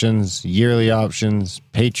 monthly options, yearly options,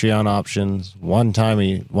 Patreon options,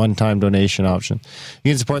 one-time donation option.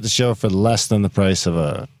 You can support the show for less than the price of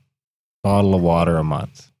a bottle of water a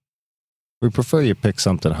month. We prefer you pick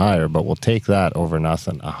something higher, but we'll take that over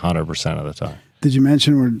nothing 100% of the time. Did you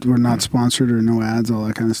mention we're not sponsored or no ads, all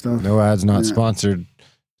that kind of stuff? No ads, not sponsored.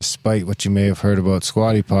 Despite what you may have heard about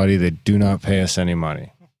Squatty Potty, they do not pay us any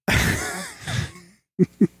money.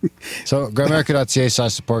 So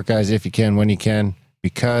Grimerica.ca/support, guys, if you can, when you can,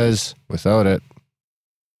 because without it,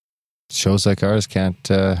 shows like ours can't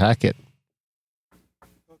hack it.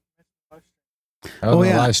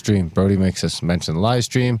 Live stream. Brody makes us mention the live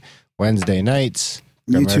stream. Wednesday nights.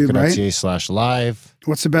 YouTube, right? Grimerica.ca/live.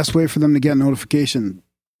 What's the best way for them to get notification?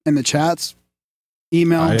 In the chats?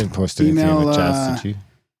 Email? I didn't post anything in the chats, did you?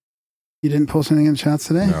 You didn't post anything in the chats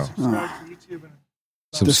today? No.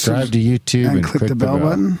 Subscribe to YouTube and click the bell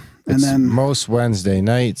button. And then most Wednesday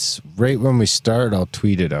nights, right when we start, I'll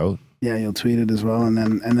tweet it out. Yeah, you'll tweet it as well. And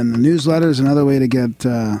then the newsletter is another way to get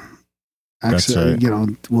access. That's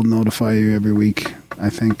right. We'll notify you every week. I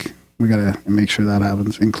think we got to make sure that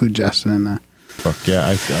happens. Include Justin in that. Fuck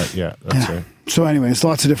yeah, that's right. So anyways,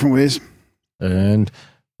 lots of different ways. And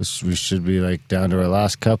we should be like down to our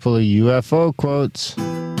last couple of UFO quotes.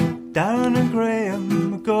 Darren and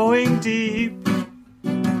Graham going deep.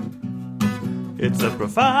 It's a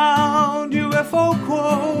profound UFO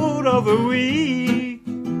quote of the week.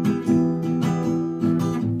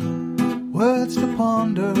 Words to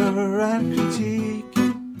ponder and critique.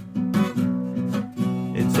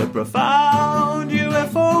 It's a profound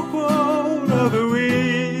UFO quote of the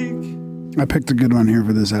week. I picked a good one here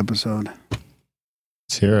for this episode.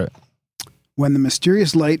 Let's hear it. When the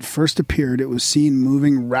mysterious light first appeared, it was seen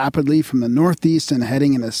moving rapidly from the northeast and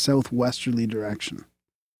heading in a southwesterly direction.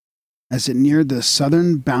 As it neared the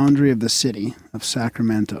southern boundary of the city of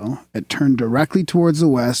Sacramento, it turned directly towards the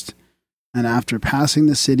west, and after passing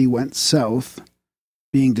the city went south,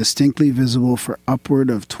 being distinctly visible for upward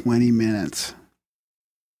of 20 minutes.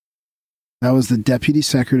 That was the Deputy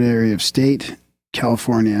Secretary of State,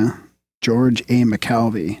 California, George A.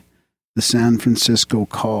 McKelvey, The San Francisco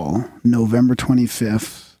Call, November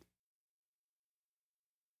 25th.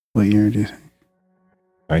 What year do you think?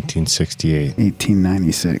 1968.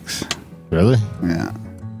 1896. Really? Yeah. It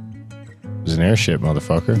was an airship,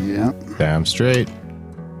 motherfucker. Yeah. Damn straight.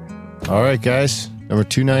 All right, guys. Number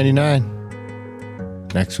 299.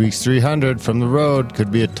 Next week's 300 from the road.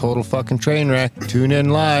 Could be a total fucking train wreck. Tune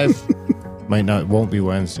in live. Won't be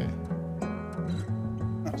Wednesday.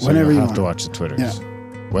 So Whenever you'll you have to want. watch the Twitters. Yeah.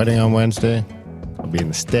 Wedding on Wednesday. I'll be in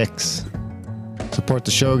the sticks. Support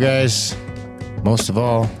the show, guys. Most of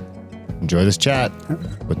all, enjoy this chat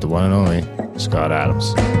with the one and only Scott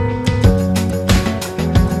Adams.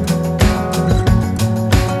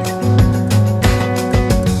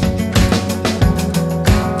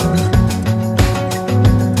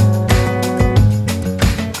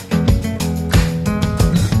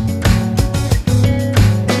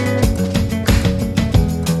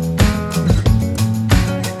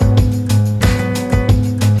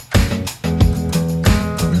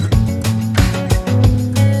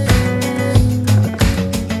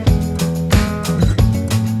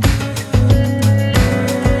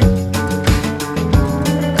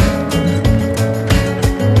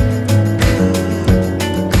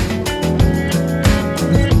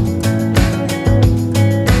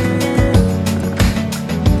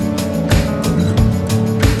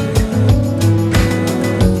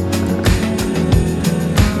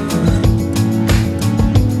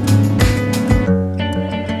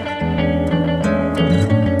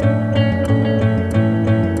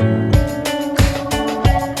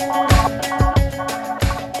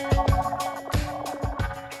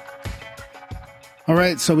 All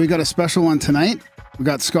right, so we got a special one tonight. We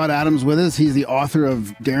got Scott Adams with us. He's the author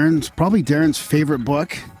of probably Darren's favorite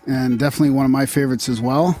book, and definitely one of my favorites as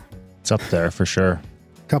well. It's up there for sure.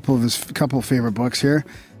 Couple of favorite books here.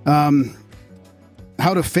 How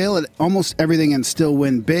to Fail at Almost Everything and Still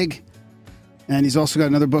Win Big. And he's also got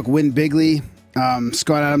another book, Win Bigly.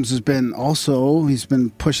 Scott Adams he's been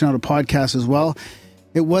pushing out a podcast as well.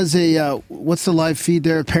 It was what's the live feed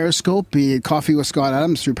there? Periscope. He had Coffee with Scott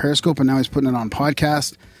Adams through Periscope, and now he's putting it on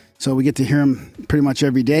podcast. So we get to hear him pretty much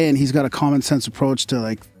every day, and he's got a common sense approach to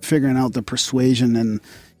like figuring out the persuasion and,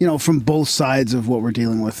 from both sides of what we're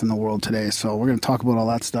dealing with in the world today. So we're going to talk about all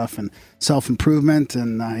that stuff and self-improvement.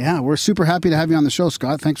 And we're super happy to have you on the show,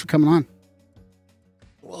 Scott. Thanks for coming on.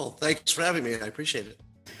 Well, thanks for having me. I appreciate it.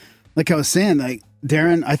 Like I was saying, like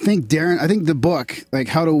Darren, I think the book, like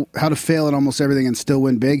how to fail at almost everything and still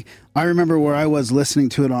win big. I remember where I was listening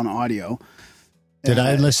to it on audio. Did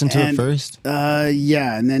I listen to it first?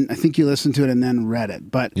 Yeah, and then I think you listened to it and then read it.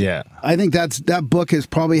 But yeah, I think that book has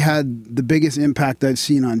probably had the biggest impact I've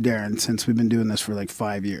seen on Darren since we've been doing this for like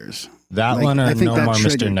 5 years. That like, one or No More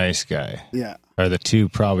triggered. Mr. Nice Guy. Yeah, are the two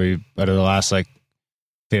probably out of the last like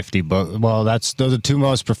 50 books. Well, those are the two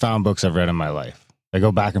most profound books I've read in my life. I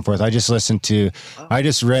go back and forth. I just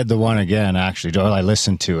read the one again, actually. I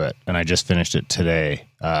listened to it and I just finished it today.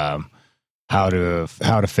 How to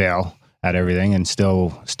Fail at Everything and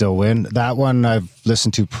Still Win. That one I've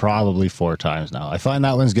listened to probably 4 times now. I find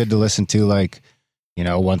that one's good to listen to like,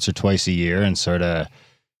 once or twice a year and sort of,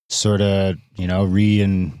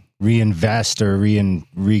 reinvest or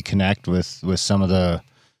reconnect with some of the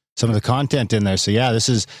content in there. So yeah,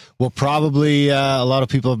 will probably, a lot of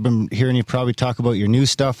people have been hearing you probably talk about your new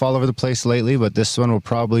stuff all over the place lately, but this one will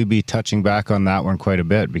probably be touching back on that one quite a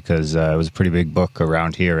bit because it was a pretty big book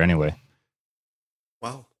around here anyway.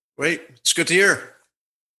 Wow. Great. It's good to hear.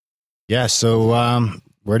 Yeah. So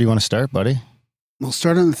where do you want to start, buddy? We'll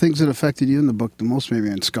start on the things that affected you in the book the most, maybe,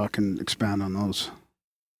 and Scott can expand on those.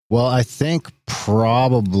 Well, I think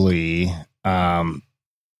probably, now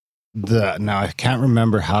I can't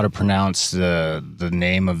remember how to pronounce the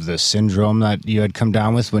name of the syndrome that you had come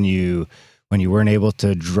down with when you weren't able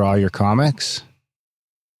to draw your comics.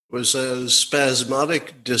 It was a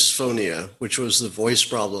spasmodic dysphonia, which was the voice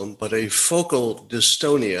problem, but a focal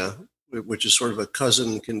dystonia, which is sort of a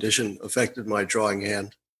cousin condition, affected my drawing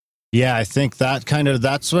hand. Yeah, I think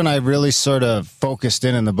that's when I really sort of focused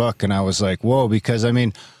in the book, and I was like, whoa, because I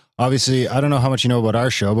mean, obviously, I don't know how much you know about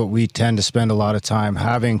our show, but we tend to spend a lot of time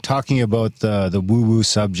talking about the woo-woo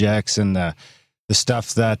subjects and the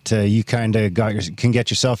stuff that you kind of can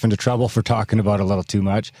get yourself into trouble for talking about a little too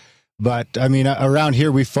much. But I mean, around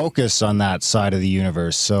here, we focus on that side of the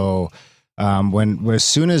universe. So as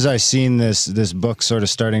soon as I seen this book sort of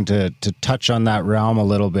starting to touch on that realm a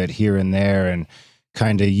little bit here and there and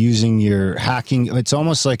kind of using your hacking, it's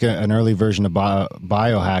almost like an early version of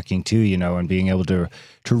biohacking too, and being able to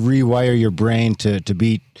rewire your brain to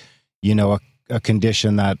beat, a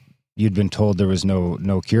condition that you'd been told there was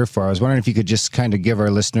no cure for. I was wondering if you could just kind of give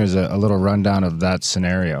our listeners a little rundown of that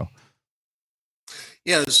scenario.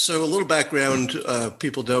 Yeah, so a little background.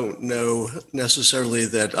 People don't know necessarily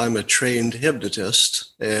that I'm a trained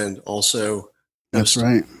hypnotist and also That's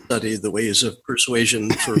right. studied the ways of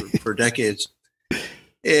persuasion for decades.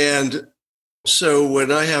 And so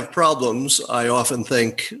when I have problems, I often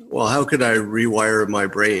think, well, how could I rewire my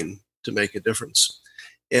brain to make a difference?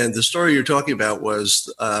 And the story you're talking about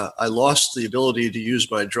was I lost the ability to use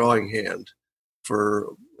my drawing hand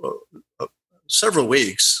for several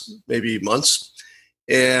weeks, maybe months.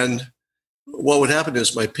 And what would happen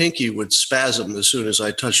is my pinky would spasm as soon as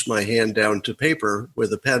I touched my hand down to paper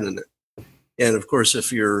with a pen in it. And of course,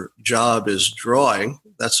 if your job is drawing,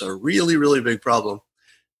 that's a really, really big problem.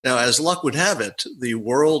 Now, as luck would have it, the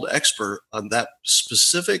world expert on that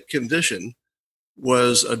specific condition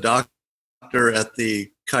was a doctor at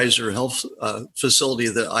the Kaiser Health facility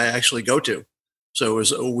that I actually go to. So it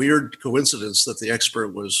was a weird coincidence that the expert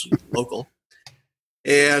was local.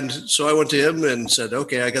 And so I went to him and said,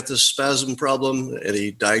 okay, I got this spasm problem. And he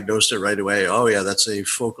diagnosed it right away. Oh, yeah, that's a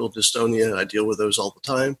focal dystonia. I deal with those all the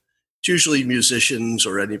time. It's usually musicians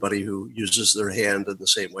or anybody who uses their hand in the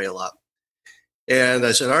same way a lot. And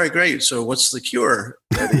I said, all right, great. So what's the cure?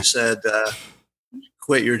 And he said,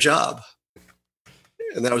 quit your job.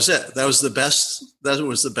 And that was it. That was the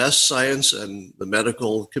best science and the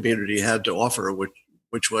medical community had to offer,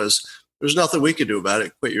 which was there's nothing we could do about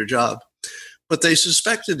it. Quit your job. But they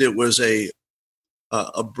suspected it was a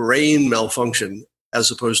brain malfunction as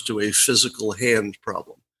opposed to a physical hand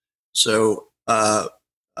problem. So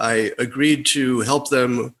I agreed to help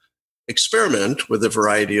them experiment with a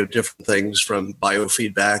variety of different things, from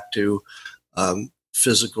biofeedback to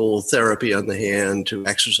physical therapy on the hand to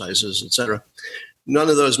exercises, etc. None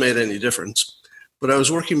of those made any difference. But I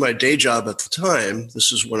was working my day job at the time.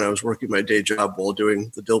 This is when I was working my day job while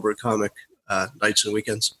doing the Dilbert comic nights and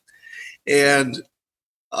weekends. And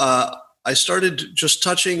I started just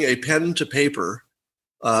touching a pen to paper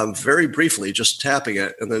very briefly, just tapping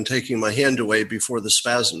it and then taking my hand away before the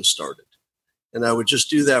spasm started. And I would just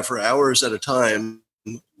do that for hours at a time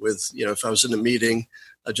with, if I was in a meeting,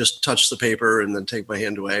 I'd just touch the paper and then take my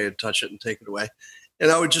hand away and touch it and take it away.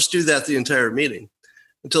 And I would just do that the entire meeting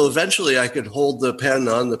until eventually I could hold the pen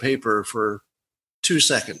on the paper for 2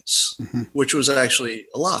 seconds, which was actually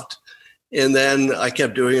a lot. And then I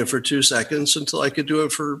kept doing it for 2 seconds until I could do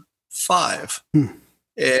it for 5.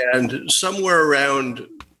 And somewhere around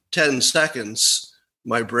 10 seconds,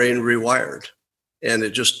 my brain rewired. And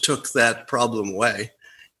it just took that problem away.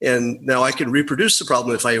 And now I can reproduce the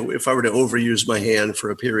problem. If I were to overuse my hand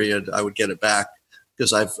for a period, I would get it back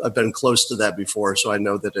because I've been close to that before. So I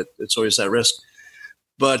know that it's always that risk.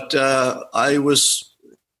 But I was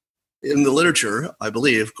in the literature, I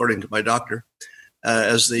believe, according to my doctor,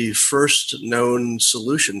 as the first known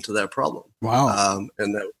solution to that problem. Wow.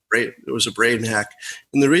 And that it was a brain hack.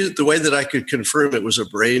 And the way that I could confirm it was a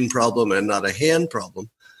brain problem and not a hand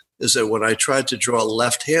problem is that when I tried to draw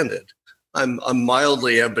left-handed, I'm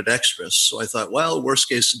mildly ambidextrous. So I thought, well, worst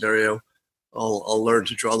case scenario, I'll learn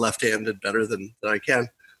to draw left-handed better than I can.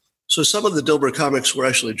 So some of the Dilbert comics were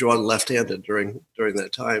actually drawn left-handed during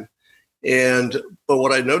that time. But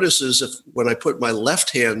what I noticed is when I put my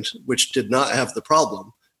left hand, which did not have the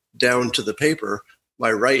problem, down to the paper,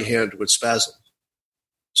 my right hand would spasm.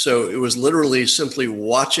 So it was literally simply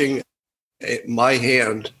watching my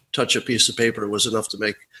hand touch a piece of paper was enough to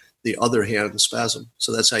make the other hand spasm.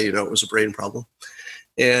 So that's how you know it was a brain problem.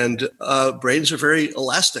 And brains are very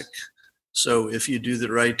elastic. So if you do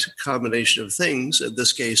the right combination of things, in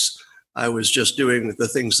this case, I was just doing the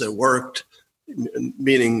things that worked,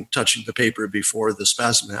 meaning touching the paper before the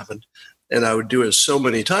spasm happened. And I would do it so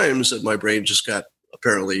many times that my brain just got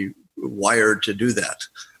apparently wired to do that.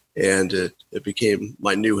 And it became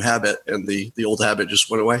my new habit, and the old habit just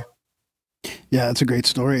went away. Yeah, that's a great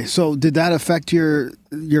story. So did that affect your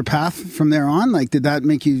path from there on? Like, did that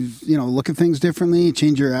make you, look at things differently,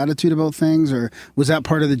 change your attitude about things? Or was that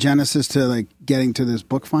part of the genesis to like getting to this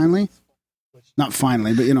book finally? Not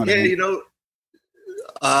finally, but what I mean.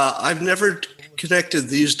 I've never connected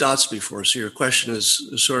these dots before. So your question is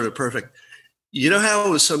sort of perfect. You know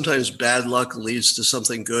how sometimes bad luck leads to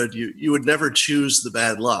something good? You would never choose the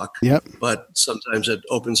bad luck, Yep. But sometimes it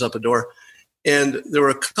opens up a door. And there were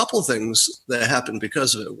a couple things that happened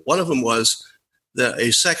because of it. One of them was that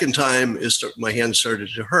a second time my hand started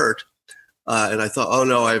to hurt. And I thought, oh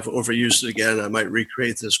no, I've overused it again. I might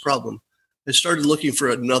recreate this problem. I started looking for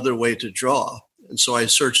another way to draw. And so I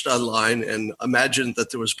searched online and imagined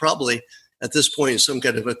that there was probably at this point some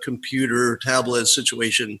kind of a computer tablet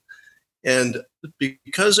situation. And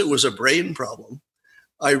because it was a brain problem,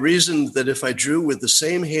 I reasoned that if I drew with the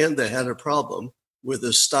same hand that had a problem, with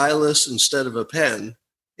a stylus instead of a pen,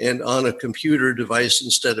 and on a computer device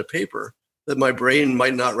instead of paper, that my brain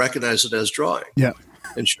might not recognize it as drawing. Yeah.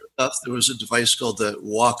 And sure enough, there was a device called the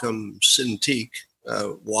Wacom Cintiq.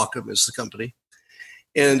 Wacom is the company.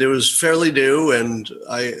 And it was fairly new, and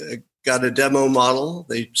I got a demo model.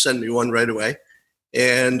 They sent me one right away.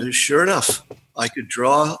 And sure enough, I could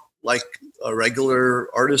draw like a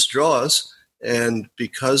regular artist draws. And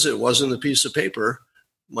because it wasn't a piece of paper,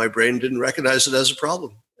 my brain didn't recognize it as a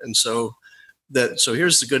problem. And so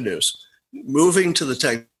here's the good news. Moving to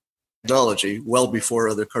the technology well before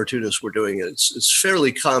other cartoonists were doing it, it's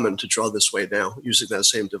fairly common to draw this way now using that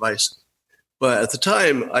same device. But at the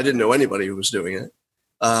time, I didn't know anybody who was doing it.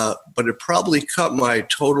 But it probably cut my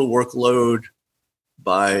total workload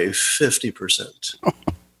by 50%.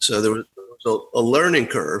 So there was a learning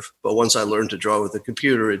curve, but once I learned to draw with a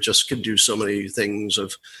computer, it just could do so many things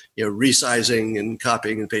of, resizing and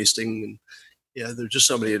copying and pasting. And there's just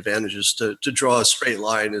so many advantages. To draw a straight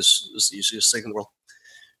line is the easiest thing in the world.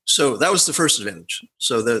 So that was the first advantage.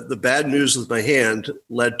 So the bad news with my hand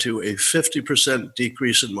led to a 50%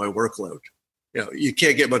 decrease in my workload. You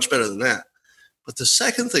can't get much better than that. But the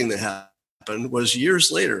second thing that happened was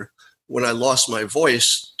years later, when I lost my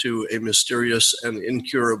voice to a mysterious and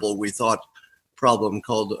incurable, we thought, problem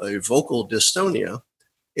called a vocal dystonia.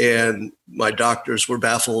 And my doctors were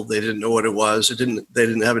baffled. They didn't know what it was. They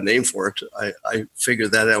didn't have a name for it. I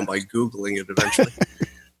figured that out by Googling it eventually.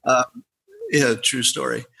 True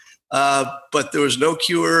story. But there was no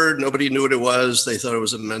cure. Nobody knew what it was. They thought it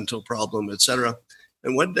was a mental problem, etc.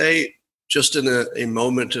 And one day, just in a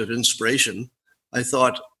moment of inspiration, I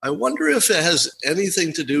thought, I wonder if it has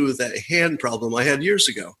anything to do with that hand problem I had years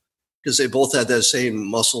ago, because they both had that same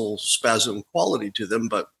muscle spasm quality to them,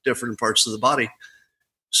 but different parts of the body.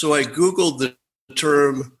 So I Googled the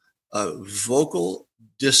term vocal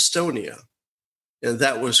dystonia, and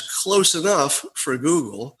that was close enough for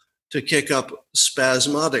Google to kick up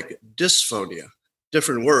spasmodic dysphonia.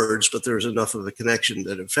 Different words, but there was enough of a connection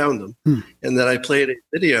that it found them. And then I played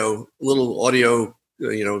a little audio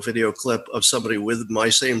video clip of somebody with my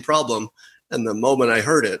same problem. And the moment I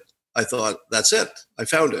heard it, I thought, that's it. I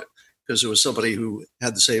found it, because it was somebody who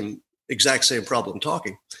had the exact same problem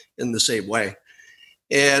talking in the same way.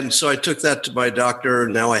 And so I took that to my doctor.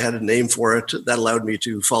 Now I had a name for it. That allowed me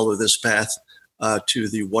to follow this path to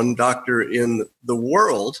the one doctor in the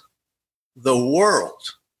world,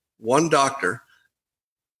 one doctor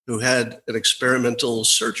who had an experimental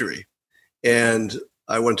surgery. And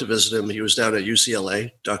I went to visit him. He was down at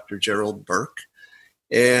UCLA, Dr. Gerald Burke.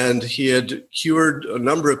 And he had cured a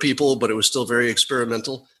number of people, but it was still very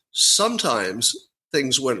experimental. Sometimes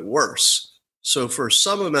things went worse. So for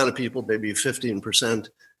some amount of people, maybe 15%,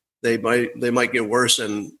 they might get worse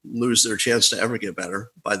and lose their chance to ever get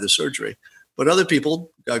better by the surgery. But other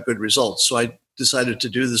people got good results. So I decided to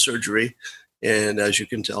do the surgery. And as you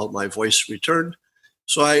can tell, my voice returned.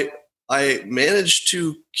 So I managed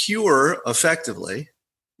to cure effectively,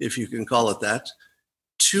 if you can call it that,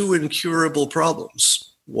 2 incurable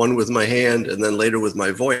problems, one with my hand and then later with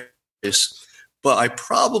my voice. But I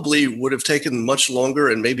probably would have taken much longer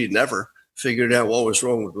and maybe never figured out what was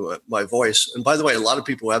wrong with my voice. And by the way, a lot of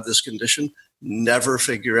people who have this condition never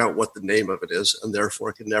figure out what the name of it is and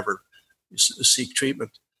therefore can never seek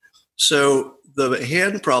treatment. So the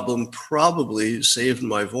hand problem probably saved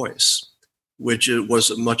my voice, which was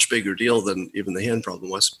a much bigger deal than even the hand problem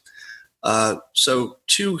was. So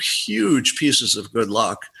 2 huge pieces of good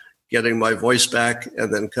luck, getting my voice back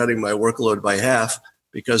and then cutting my workload by half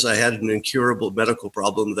because I had an incurable medical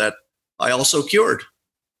problem that I also cured.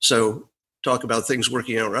 So talk about things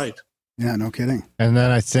working out right. Yeah, no kidding. And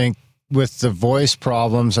then I think with the voice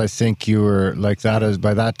problems, I think you were like that as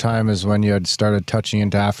by that time is when you had started touching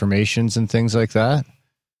into affirmations and things like that.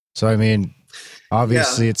 So, I mean,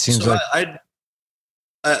 obviously it seems like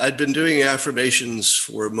I'd been doing affirmations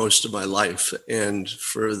for most of my life. And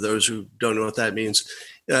for those who don't know what that means,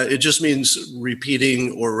 it just means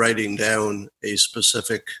repeating or writing down a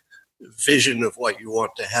specific vision of what you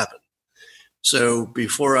want to happen. So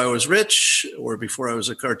before I was rich or before I was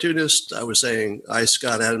a cartoonist, I was saying, I,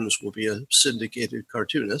 Scott Adams, will be a syndicated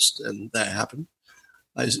cartoonist. And that happened.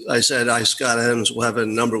 I said, I, Scott Adams, will have a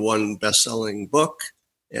 #1 best-selling book.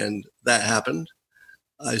 And that happened.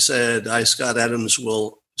 I said, I, Scott Adams,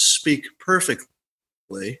 will speak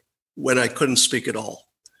perfectly when I couldn't speak at all.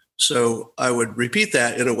 So I would repeat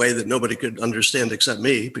that in a way that nobody could understand except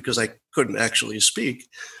me because I couldn't actually speak.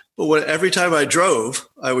 But every time I drove,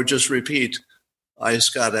 I would just repeat, I,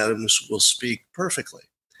 Scott Adams, will speak perfectly.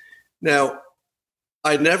 Now,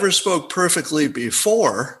 I never spoke perfectly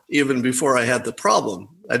before, even before I had the problem.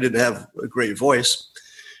 I didn't have a great voice.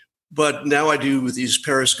 But now I do these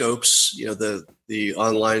periscopes, the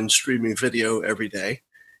online streaming video every day.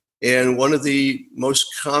 And one of the most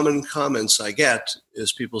common comments I get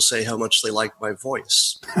is people say how much they like my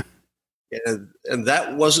voice. and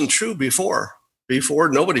that wasn't true before. Before,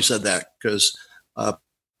 nobody said that, because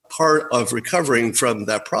part of recovering from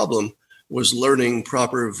that problem was learning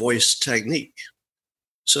proper voice technique.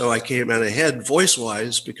 So I came out ahead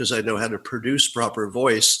voice-wise because I know how to produce proper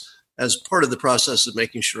voice as part of the process of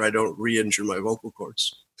making sure I don't re-injure my vocal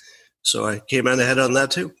cords. So I came out ahead on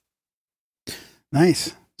that too.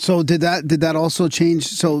 Nice. So did that also change?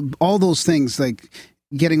 So all those things, like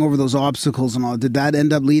getting over those obstacles and all, did that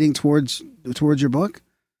end up leading towards your book?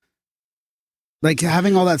 Like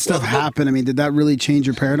having all that stuff happen, I mean, did that really change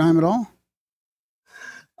your paradigm at all?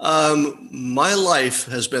 My life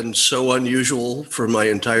has been so unusual for my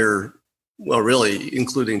entire, well, really,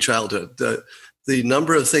 including childhood. The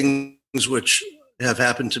number of things which have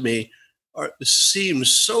happened to me seem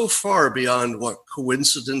so far beyond what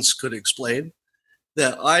coincidence could explain,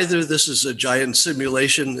 that either this is a giant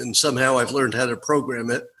simulation and somehow I've learned how to program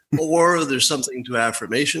it, or there's something to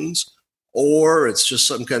affirmations, or it's just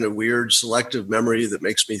some kind of weird selective memory that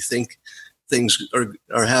makes me think things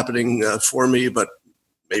are happening for me, but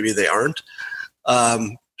maybe they aren't.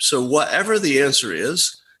 So whatever the answer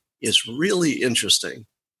is really interesting,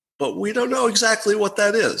 but we don't know exactly what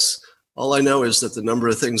that is. All I know is that the number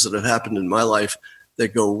of things that have happened in my life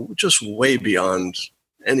that go just way beyond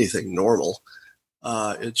anything normal,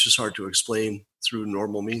 it's just hard to explain through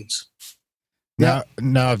normal means. Now,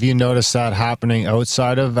 have you noticed that happening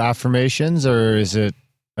outside of affirmations, or is it,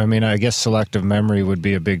 I mean, I guess selective memory would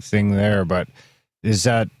be a big thing there, but does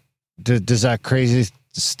that crazy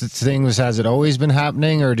things, has it always been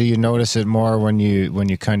happening, or do you notice it more when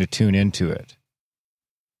you kind of tune into it?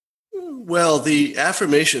 Well, the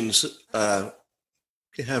affirmations have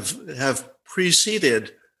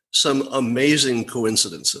preceded some amazing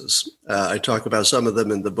coincidences. I talk about some of them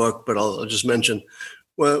in the book, but I'll just mention.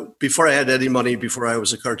 Well, before I had any money, before I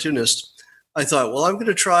was a cartoonist, I thought, well, I'm going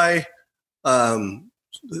to try an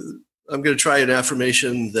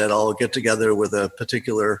affirmation that I'll get together with a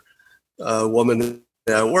particular woman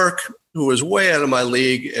at work who was way out of my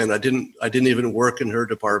league, and I didn't even work in her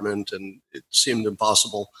department, and it seemed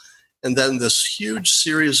impossible. And then this huge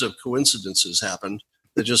series of coincidences happened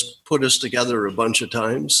that just put us together a bunch of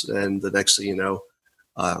times, and the next thing you know,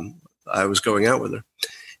 I was going out with her.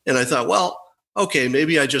 And I thought, well, okay,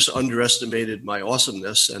 maybe I just underestimated my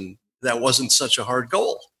awesomeness, and that wasn't such a hard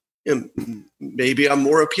goal. And maybe I'm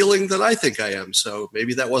more appealing than I think I am, so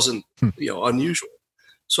maybe that wasn't unusual.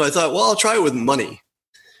 So I thought, well, I'll try it with money.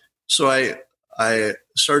 So I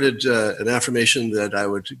started an affirmation that I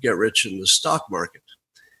would get rich in the stock market.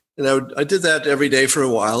 And I did that every day for a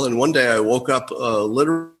while. And one day I woke up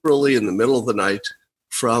literally in the middle of the night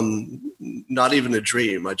from not even a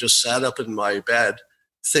dream. I just sat up in my bed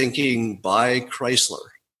thinking, buy Chrysler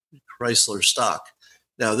stock.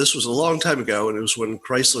 Now, this was a long time ago, and it was when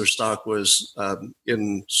Chrysler stock was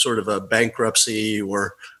in sort of a bankruptcy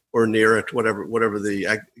or near it, whatever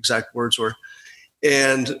the exact words were.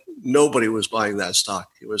 And nobody was buying that stock.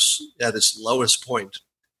 It was at its lowest point.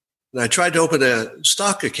 And I tried to open a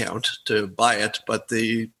stock account to buy it, but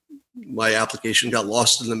my application got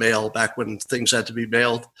lost in the mail back when things had to be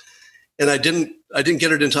mailed. And I didn't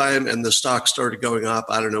get it in time, and the stock started going up.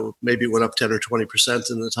 I don't know, maybe it went up 10 or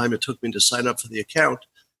 20% in the time it took me to sign up for the account.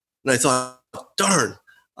 And I thought, darn,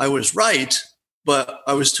 I was right, but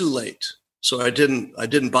I was too late. So I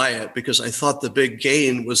didn't buy it because I thought the big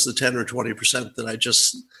gain was the 10 or 20% that I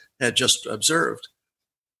had just observed.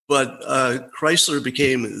 But Chrysler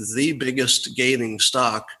became the biggest gaining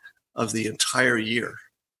stock of the entire year.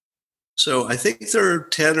 So I think there are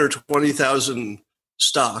 10 or 20,000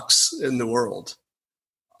 stocks in the world.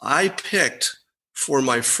 I picked for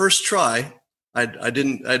my first try.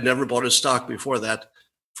 I'd never bought a stock before that.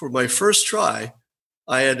 For my first try,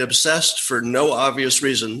 I had obsessed for no obvious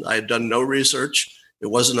reason. I had done no research. It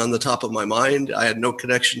wasn't on the top of my mind. I had no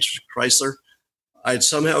connection to Chrysler. I'd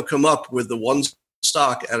somehow come up with the one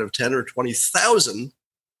stock out of 10 or 20,000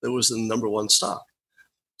 that was the number one stock.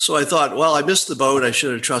 So I thought, well, I missed the boat. I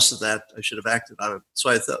should have trusted that. I should have acted on it. So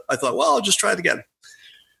I thought, well, I'll just try it again.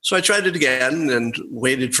 So I tried it again and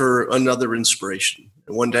waited for another inspiration.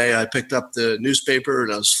 And one day I picked up the newspaper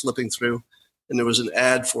and I was flipping through, and there was an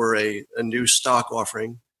ad for a new stock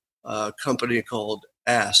offering, a company called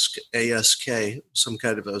Ask, A-S-K, some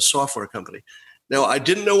kind of a software company. Now, I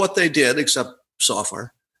didn't know what they did except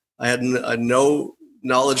software. I had no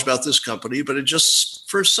knowledge about this company, but it just,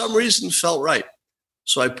 for some reason, felt right.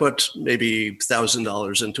 So I put maybe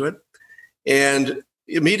 $1,000 into it. And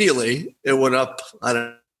immediately it went up, I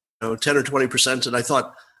don't know, 10 or 20%. And I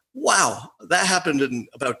thought, wow, that happened in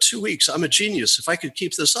about 2 weeks. I'm a genius. If I could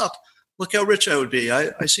keep this up, look how rich I would be.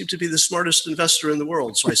 I seem to be the smartest investor in the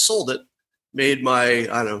world. So I sold it, made my,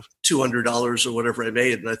 I don't know, $200 or whatever I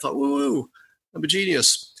made. And I thought, woo, I'm a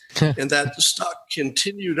genius. And that stock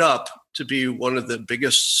continued up to be one of the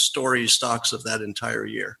biggest story stocks of that entire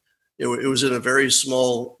year. It was in a very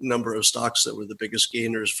small number of stocks that were the biggest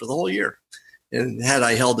gainers for the whole year. And had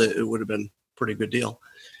I held it, it would have been a pretty good deal.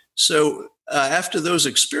 So after those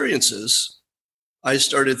experiences, I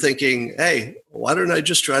started thinking, hey, why don't I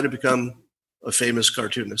just try to become a famous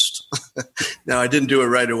cartoonist? Now, I didn't do it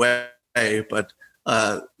right away, but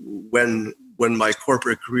when my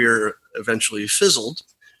corporate career eventually fizzled,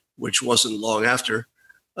 which wasn't long after,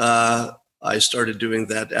 I started doing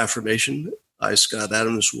that affirmation. I, Scott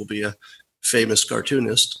Adams, will be a famous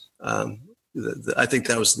cartoonist. I think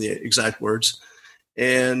that was the exact words.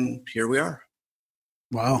 And here we are.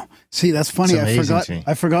 Wow. See, that's funny.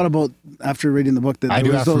 I forgot about, after reading the book, that I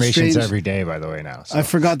do was affirmations every day, by the way, now. So. I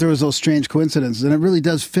forgot there was those strange coincidences. And it really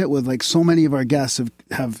does fit with, like, so many of our guests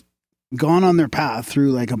have gone on their path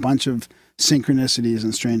through, like, a bunch of synchronicities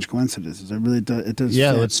and strange coincidences. It really does. It does.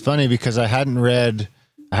 Yeah, fit. it's funny because I hadn't read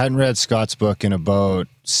Scott's book in about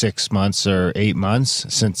 6 months or 8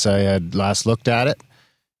 months since I had last looked at it.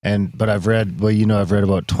 But I've read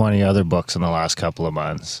about 20 other books in the last couple of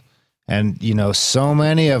months. And, so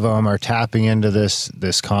many of them are tapping into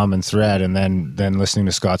this common thread. And then listening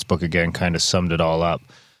to Scott's book again kind of summed it all up.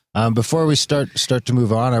 Before we start to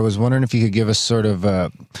move on, I was wondering if you could give us sort of,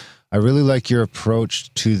 I really like your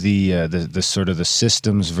approach to the sort of the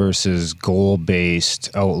systems versus goal-based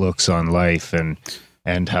outlooks on life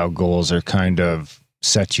and how goals are kind of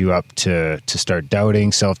set you up to start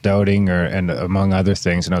doubting, self-doubting, and among other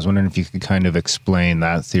things. And I was wondering if you could kind of explain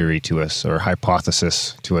that theory to us or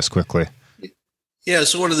hypothesis to us quickly. Yeah,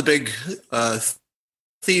 so one of the big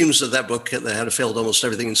themes of that book that had failed almost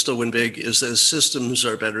everything and still win big is that systems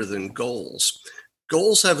are better than goals.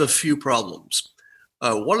 Goals have a few problems.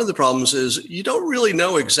 One of the problems is you don't really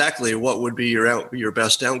know exactly what would be your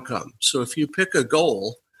best outcome. So if you pick a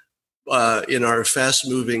goal in our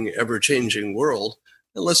fast-moving, ever-changing world,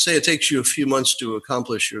 and let's say it takes you a few months to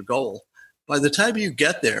accomplish your goal, by the time you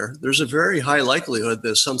get there, there's a very high likelihood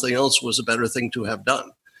that something else was a better thing to have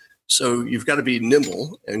done. So you've got to be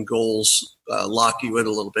nimble, and goals lock you in a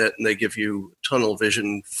little bit, and they give you tunnel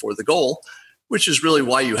vision for the goal, which is really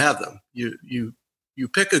why you have them. You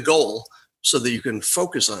pick a goal so that you can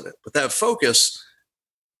focus on it, but that focus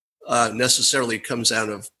necessarily comes out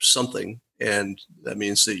of something, and that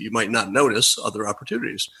means that you might not notice other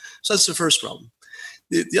opportunities. So that's the first problem.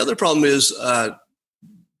 The other problem is that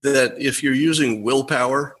if you're using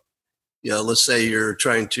willpower, let's say you're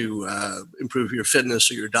trying to improve your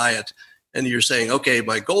fitness or your diet, and you're saying, okay,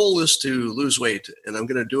 my goal is to lose weight, and I'm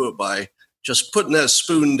going to do it by just putting that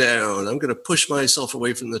spoon down. I'm going to push myself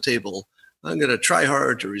away from the table. I'm going to try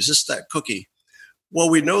hard to resist that cookie. Well,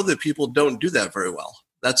 we know that people don't do that very well.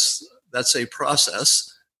 That's a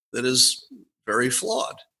process that is very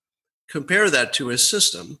flawed. Compare that to a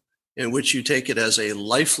system in which you take it as a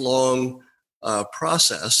lifelong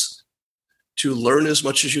process to learn as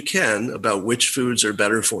much as you can about which foods are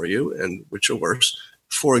better for you and which are worse.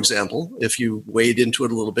 For example, if you wade into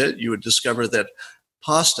it a little bit, you would discover that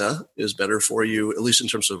pasta is better for you, at least in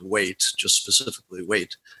terms of weight, just specifically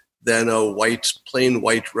weight, than a plain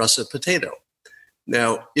white russet potato.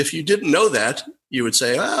 Now, if you didn't know that, you would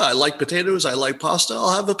say, I like potatoes, I like pasta,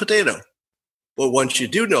 I'll have a potato. But once you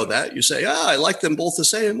do know that, you say, I like them both the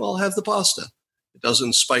same, I'll have the pasta. It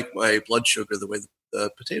doesn't spike my blood sugar the way the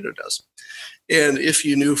potato does. And if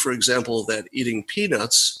you knew, for example, that eating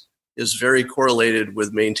peanuts is very correlated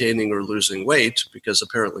with maintaining or losing weight, because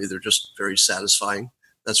apparently they're just very satisfying.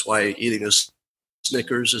 That's why eating a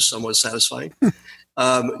Snickers is somewhat satisfying.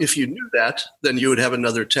 If you knew that, then you would have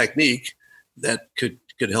another technique that could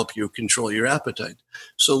help you control your appetite.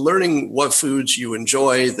 So learning what foods you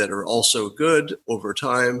enjoy that are also good over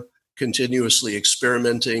time, continuously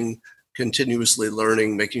experimenting, continuously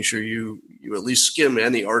learning, making sure you at least skim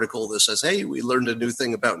any article that says, hey, we learned a new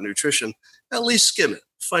thing about nutrition, at least skim it,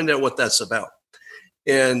 find out what that's about.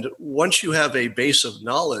 And once you have a base of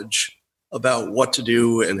knowledge about what to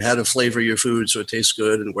do and how to flavor your food so it tastes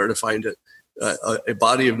good and where to find it, a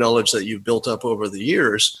body of knowledge that you've built up over the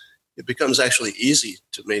years, it becomes actually easy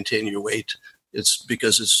to maintain your weight. It's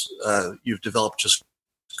because you've developed just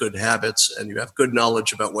good habits and you have good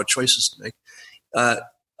knowledge about what choices to make.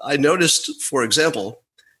 I noticed, for example,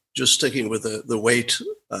 just sticking with the weight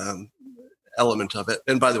element of it,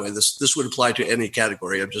 and by the way, this would apply to any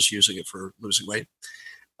category. I'm just using it for losing weight.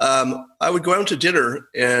 I would go out to dinner,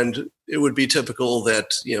 and it would be typical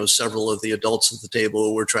that, several of the adults at the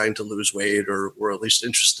table were trying to lose weight or were at least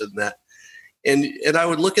interested in that. And I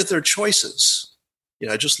would look at their choices.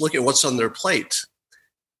 Just look at what's on their plate.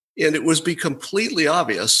 And it would be completely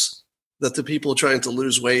obvious that the people trying to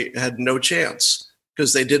lose weight had no chance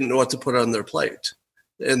because they didn't know what to put on their plate.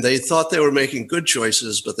 And they thought they were making good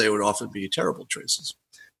choices, but they would often be terrible choices.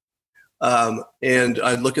 And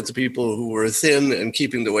I'd look at the people who were thin and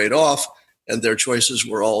keeping the weight off, and their choices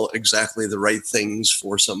were all exactly the right things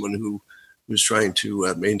for someone who's trying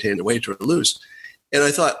to maintain the weight or lose. And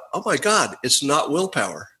I thought, oh my God, it's not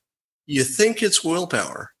willpower. You think it's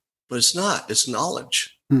willpower, but it's not. It's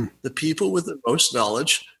knowledge. The people with the most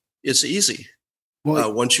knowledge, it's easy.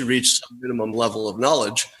 Well, once you reach some minimum level of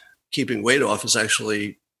knowledge, keeping weight off is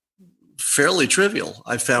actually fairly trivial.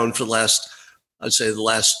 I found for the last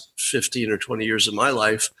 15 or 20 years of my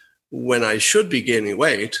life, when I should be gaining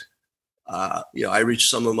weight, I reached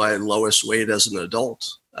some of my lowest weight as an adult,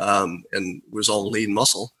 and it was all lean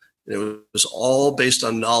muscle. And it was all based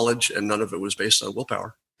on knowledge, and none of it was based on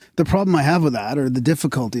willpower. The problem I have with that, or the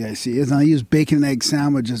difficulty I see, is, and I use bacon and egg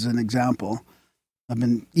sandwich as an example. I've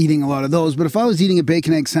been eating a lot of those, but if I was eating a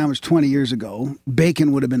bacon egg sandwich 20 years ago,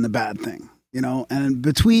 bacon would have been the bad thing, and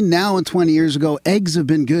between now and 20 years ago, eggs have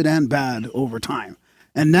been good and bad over time.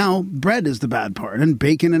 And now bread is the bad part and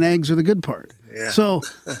bacon and eggs are the good part. Yeah. So,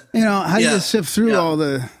 how do you sift through all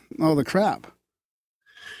the crap?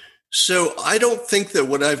 So I don't think that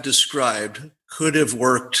what I've described could have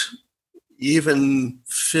worked even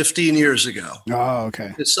 15 years ago. Oh,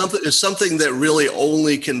 okay. It's something that really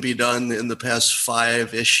only can be done in the past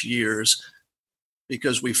 5-ish years,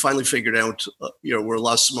 because we finally figured out, we're a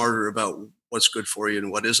lot smarter about what's good for you and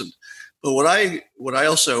what isn't. But what I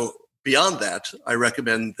also, beyond that, I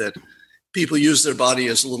recommend that people use their body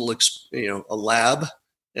as a little, a lab,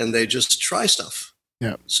 and they just try stuff.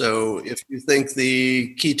 Yeah. So if you think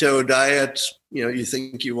the keto diet, you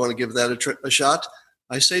think you want to give that a shot,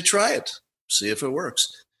 I say try it, see if it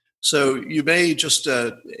works. So you may just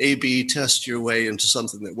A/B test your way into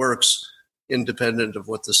something that works, independent of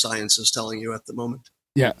what the science is telling you at the moment.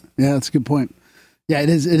 Yeah, that's a good point. Yeah, it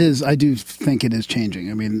is. I do think it is changing.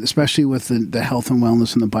 I mean, especially with the health and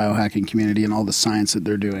wellness and the biohacking community and all the science that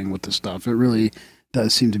they're doing with the stuff. It really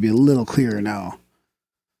does seem to be a little clearer now.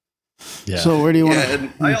 Yeah. So where do you want to...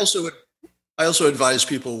 And I also advise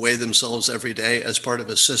people weigh themselves every day as part of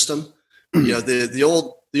a system. The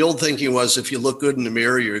old thinking was, if you look good in the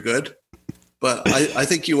mirror, you're good. But I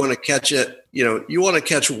think you want to catch it. You want to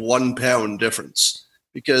catch 1 pound difference,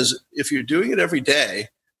 because if you're doing it every day,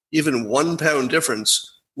 even 1 pound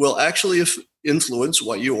difference will actually influence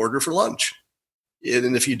what you order for lunch.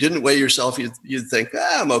 And if you didn't weigh yourself, you'd think,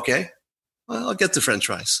 I'm okay. Well, I'll get the French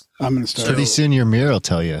fries. I'm going to start. Pretty soon your mirror will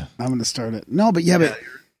tell you. I'm going to start it. No, but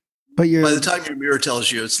but you're... By the time your mirror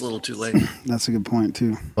tells you, it's a little too late. That's a good point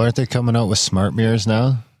too. Aren't they coming out with smart mirrors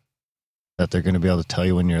now that they're going to be able to tell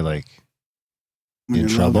you when you're like in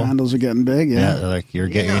trouble? Handles are getting big. Yeah, like you're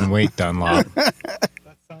getting weight done lot.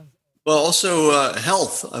 Well, also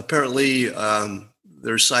health. Apparently,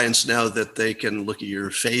 there's science now that they can look at your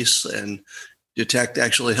face and detect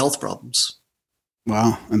actually health problems.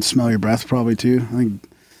 Wow, and smell your breath probably too. I think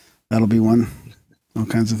that'll be one. All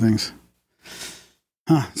kinds of things.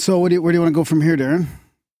 So where do you want to go from here, Darren?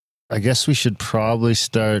 I guess we should probably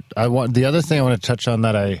start. The other thing I want to touch on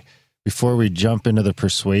before we jump into the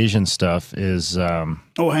persuasion stuff is. Hang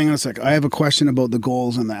on a sec. I have a question about the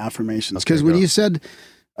goals and the affirmations, because when you said,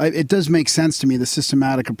 it does make sense to me, the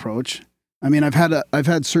systematic approach. I mean, I've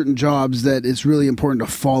had certain jobs that it's really important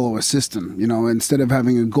to follow a system, instead of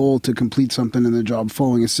having a goal to complete something in the job,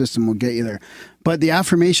 following a system will get you there. But the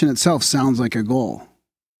affirmation itself sounds like a goal.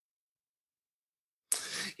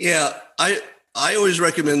 Yeah, I always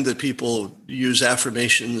recommend that people use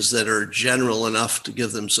affirmations that are general enough to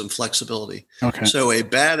give them some flexibility. Okay. So a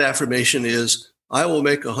bad affirmation is, I will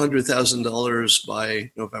make $100,000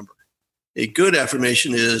 by November. A good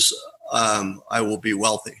affirmation is, I will be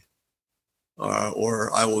wealthy.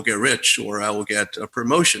 Or I will get rich, or I will get a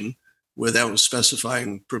promotion without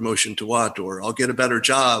specifying promotion to what, or I'll get a better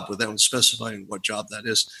job without specifying what job that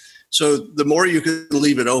is. So the more you can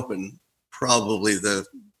leave it open, probably the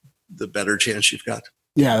better chance you've got.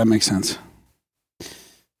 Yeah, that makes sense.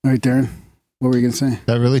 All right, Darren, what were you going to say?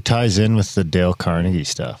 That really ties in with the Dale Carnegie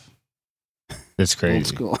stuff. That's crazy. Old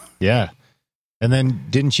school. Yeah. And then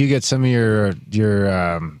didn't you get some of your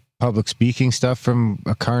public speaking stuff from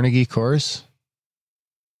a Carnegie course?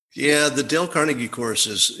 Yeah, the Dale Carnegie course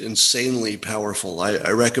is insanely powerful.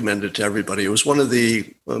 I recommend it to everybody. It was one of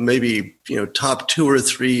the maybe top 2 or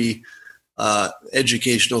 3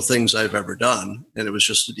 educational things I've ever done, and it was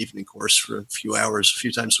just an evening course for a few hours, a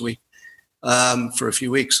few times a week, for a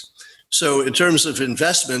few weeks. So in terms of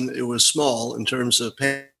investment, it was small. In terms of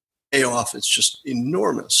payoff, it's just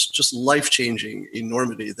enormous, just life-changing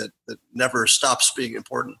enormity that never stops being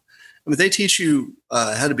important. I mean, they teach you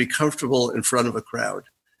how to be comfortable in front of a crowd.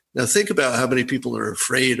 Now, think about how many people are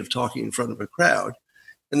afraid of talking in front of a crowd.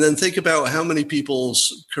 And then think about how many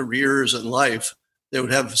people's careers and life, they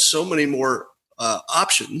would have so many more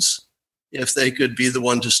options if they could be the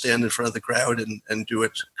one to stand in front of the crowd and do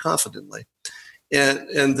it confidently.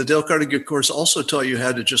 And the Dale Carnegie course also taught you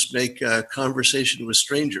how to just make conversation with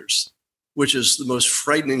strangers, which is the most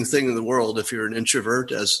frightening thing in the world if you're an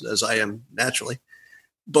introvert, as I am naturally.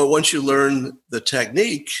 But once you learn the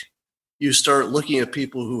technique, you start looking at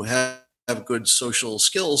people who have good social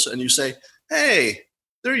skills and you say, hey,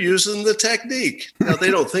 they're using the technique. Now,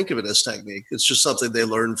 they don't think of it as technique. It's just something they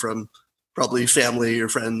learn from probably family or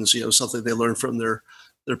friends, something they learn from their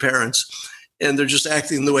parents. And they're just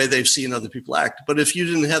acting the way they've seen other people act. But if you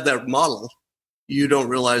didn't have that model, you don't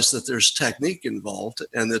realize that there's technique involved,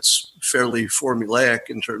 and it's fairly formulaic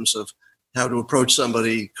in terms of how to approach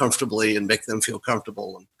somebody comfortably and make them feel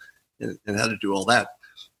comfortable and how to do all that.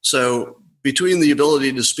 So between the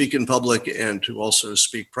ability to speak in public and to also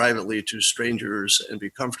speak privately to strangers and be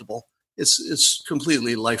comfortable, it's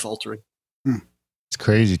completely life-altering. It's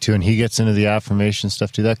crazy, too. And he gets into the affirmation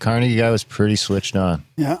stuff, too. That Carnegie guy was pretty switched on.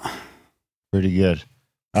 Yeah. Pretty good.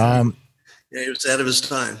 Yeah, he was ahead of his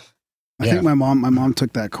time. I think my mom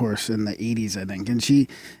took that course in the 80s, I think.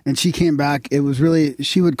 And she came back. It was really,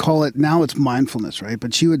 she would call it, now it's mindfulness, right?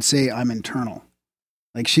 But she would say, I'm internal.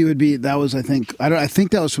 Like she would be, that was, I think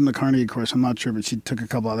that was from the Carnegie course. I'm not sure, but she took a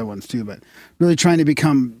couple other ones too, but really trying to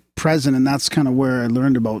become present. And that's kind of where I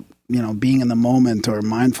learned about, being in the moment or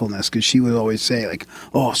mindfulness. Cause she would always say like,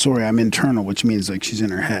 oh, sorry, I'm internal, which means like she's in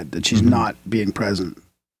her head, that she's not being present.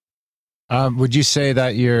 Would you say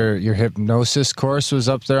that your hypnosis course was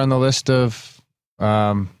up there on the list of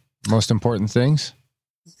most important things?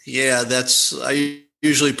 Yeah, I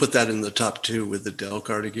usually put that in the top 2 with the Dale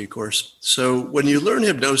Carnegie course. So when you learn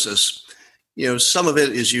hypnosis, some of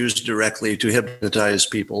it is used directly to hypnotize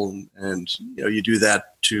people, and you do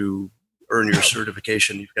that to earn your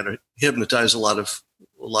certification. You've got to hypnotize a lot of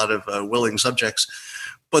willing subjects.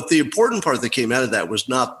 But the important part that came out of that was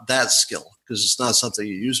not that skill, because it's not something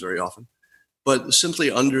you use very often, but simply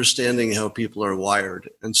understanding how people are wired,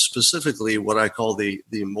 and specifically what I call the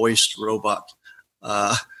moist robot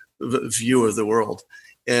view of the world.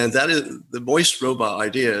 And that is the moist robot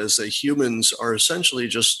idea, is that humans are essentially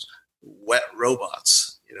just wet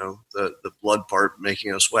robots, the blood part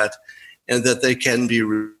making us wet, and that they can be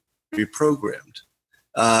reprogrammed.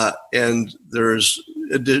 And there's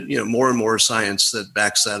more and more science that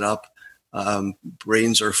backs that up.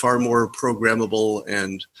 Brains are far more programmable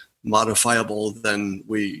and modifiable than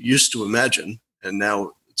we used to imagine, and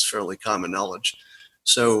now it's fairly common knowledge.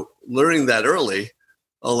 So learning that early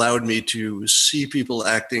allowed me to see people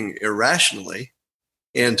acting irrationally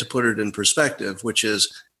and to put it in perspective, which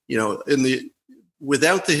is,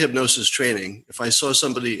 without the hypnosis training, if I saw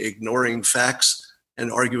somebody ignoring facts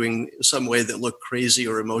and arguing some way that looked crazy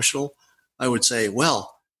or emotional, I would say,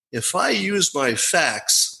 well, if I use my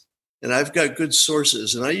facts and I've got good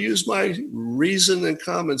sources and I use my reason and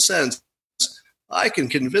common sense, I can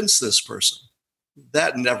convince this person.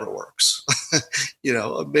 That never works.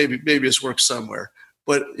 Maybe it's worked somewhere,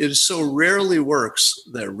 but it so rarely works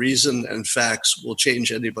that reason and facts will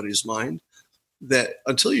change anybody's mind, that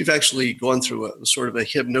until you've actually gone through a sort of a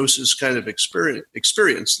hypnosis kind of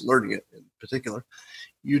experience, learning it in particular,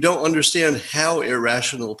 you don't understand how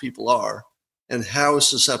irrational people are and how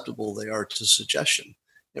susceptible they are to suggestion.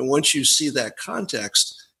 And once you see that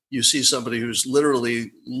context, you see somebody who's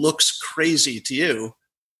literally looks crazy to you,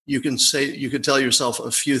 you can tell yourself a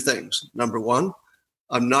few things. Number one,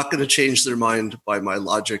 I'm not going to change their mind by my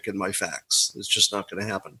logic and my facts. It's just not going to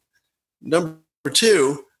happen. Number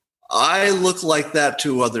two, I look like that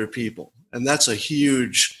to other people. And that's a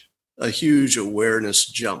huge awareness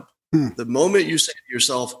jump. The moment you say to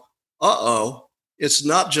yourself, it's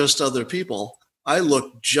not just other people. I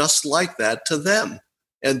look just like that to them.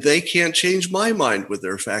 And they can't change my mind with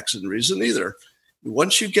their facts and reason either.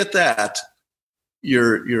 Once you get that,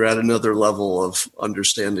 you're at another level of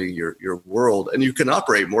understanding your world, and you can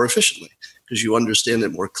operate more efficiently because you understand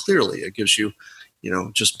it more clearly. It gives you,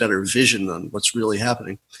 just better vision on what's really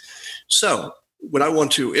happening. So when I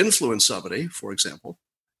want to influence somebody, for example,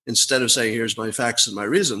 instead of saying, here's my facts and my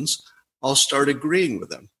reasons, I'll start agreeing with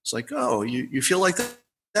them. It's like, oh, you feel like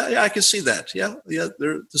that? Yeah, I can see that. Yeah,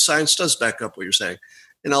 the science does back up what you're saying.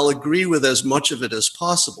 And I'll agree with as much of it as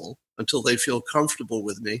possible until they feel comfortable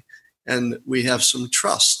with me and we have some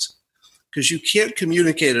trust. Because you can't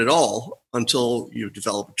communicate at all until you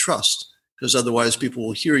develop trust. Because otherwise people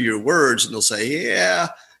will hear your words and they'll say, yeah,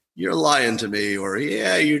 you're lying to me, or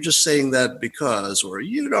yeah, you're just saying that because, or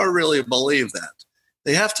you don't really believe that.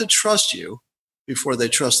 They have to trust you before they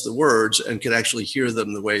trust the words and can actually hear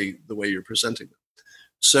them the way you're presenting them.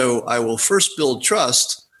 So I will first build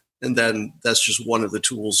trust, and then that's just one of the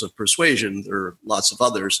tools of persuasion. There are lots of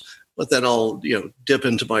others, but then I'll dip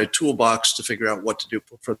into my toolbox to figure out what to do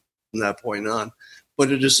from that point on.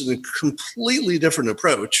 But it is a completely different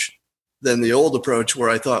approach than the old approach where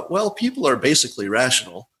I thought, well, people are basically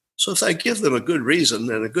rational. So if I give them a good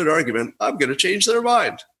reason and a good argument, I'm going to change their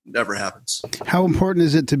mind. Never happens. How important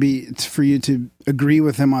is it for you to agree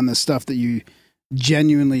with him on the stuff that you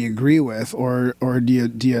genuinely agree with, or do you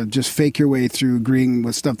just fake your way through agreeing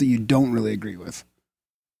with stuff that you don't really agree with?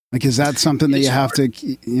 Like, is that something that you have to,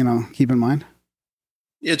 keep in mind?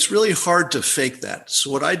 It's really hard to fake that.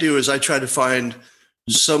 So what I do is I try to find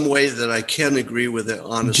some way that I can agree with it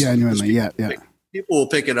honestly. Genuinely, yeah. People will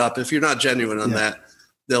pick it up. If you're not genuine on that,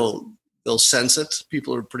 they'll sense it.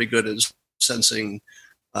 People are pretty good at sensing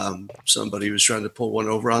somebody who's trying to pull one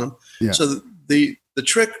over on them. Yeah. So the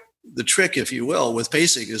trick, if you will, with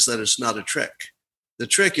pacing is that it's not a trick. The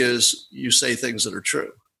trick is you say things that are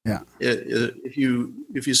true. Yeah. If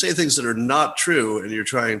you say things that are not true and you're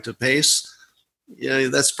trying to pace,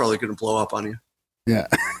 that's probably going to blow up on you. Yeah,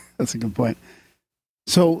 that's a good point.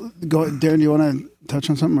 So, Darren, do you want to touch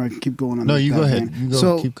on something, or I can keep going on? No, you go ahead.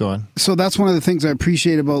 Keep going. So that's one of the things I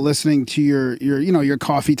appreciate about listening to your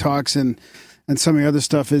coffee talks and some of your other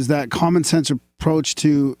stuff is that common sense approach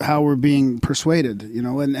to how we're being persuaded,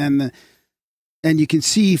 and you can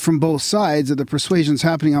see from both sides that the persuasion's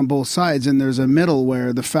happening on both sides, and there's a middle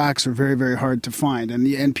where the facts are very, very hard to find,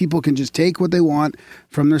 and people can just take what they want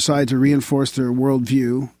from their side to reinforce their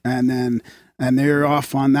worldview, and they're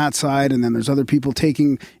off on that side, and then there's other people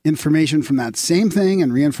taking information from that same thing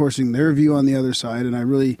and reinforcing their view on the other side. And I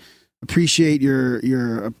really appreciate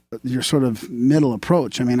your sort of middle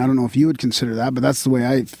approach. I mean, I don't know if you would consider that, but that's the way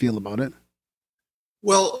I feel about it.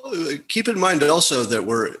 Well, keep in mind also that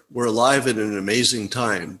we're alive in an amazing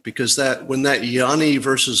time, because when that Yanni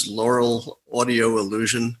versus Laurel audio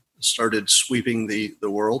illusion started sweeping the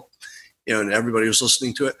world, and everybody was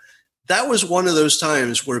listening to it, that was one of those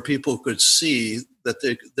times where people could see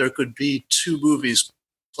that there could be two movies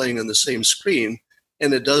playing on the same screen,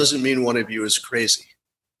 and it doesn't mean one of you is crazy.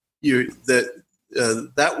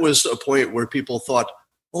 That was a point where people thought,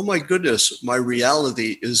 oh my goodness, my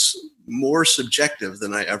reality is more subjective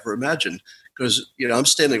than I ever imagined, because I'm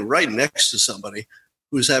standing right next to somebody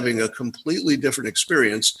who's having a completely different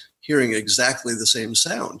experience, hearing exactly the same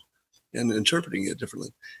sound and interpreting it differently.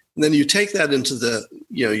 And then you take that into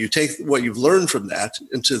you take what you've learned from that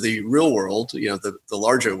into the real world, the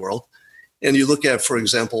larger world, and you look at, for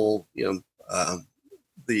example, the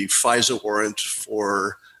FISA warrant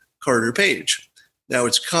for Carter Page. Now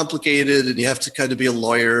it's complicated, and you have to kind of be a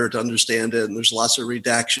lawyer to understand it, and there's lots of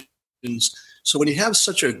redactions. So when you have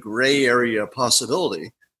such a gray area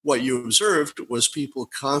possibility, what you observed was people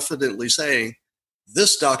confidently saying,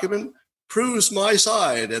 this document proves my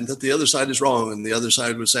side and that the other side is wrong. And the other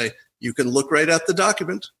side would say, you can look right at the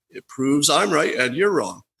document. It proves I'm right and you're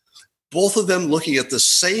wrong. Both of them looking at the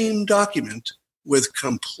same document with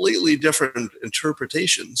completely different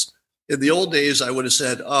interpretations. In the old days, I would have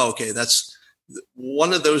said, oh, okay, that's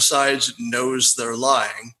one of those sides knows they're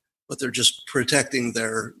lying, but they're just protecting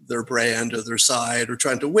their brand or their side or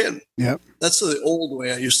trying to win. Yep. That's the old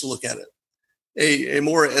way I used to look at it. A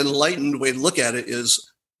more enlightened way to look at it is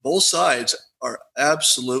both sides are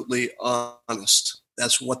absolutely honest.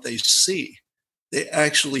 That's what they see. They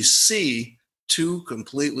actually see two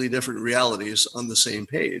completely different realities on the same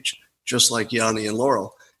page, just like Yanni and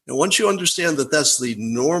Laurel. And once you understand that that's the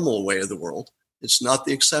normal way of the world, it's not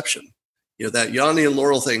the exception. That Yanni and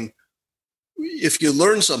Laurel thing, if you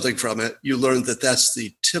learn something from it, you learn that that's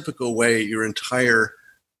the typical way your entire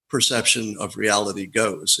perception of reality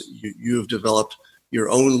goes. You have developed your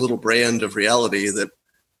own little brand of reality that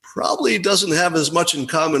probably doesn't have as much in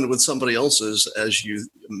common with somebody else's as you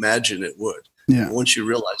imagine it would. Yeah. And once you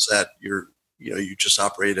realize that, you just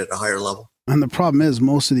operate at a higher level. And the problem is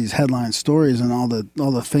most of these headline stories and all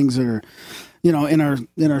the things that are,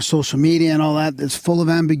 in our social media and all that, is full of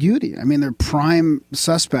ambiguity. I mean, they're prime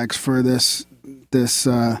suspects for this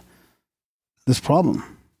problem.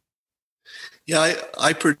 Yeah,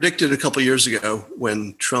 I predicted a couple of years ago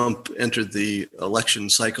when Trump entered the election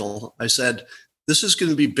cycle, I said, this is going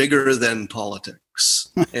to be bigger than politics.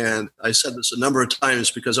 And I said this a number of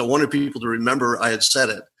times because I wanted people to remember I had said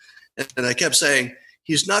it. And I kept saying,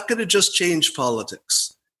 he's not going to just change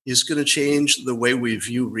politics. He's going to change the way we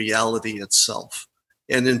view reality itself.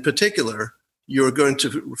 And in particular, you're going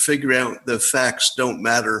to figure out the facts don't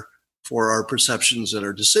matter for our perceptions and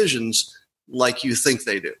our decisions like you think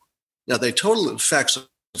they do. Now, facts, of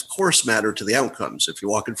course, matter to the outcomes. If you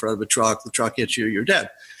walk in front of a truck, the truck hits you, you're dead.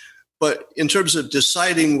 But in terms of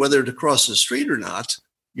deciding whether to cross the street or not,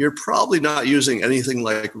 you're probably not using anything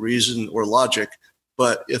like reason or logic.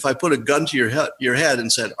 But if I put a gun to your head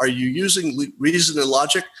and said, are you using reason and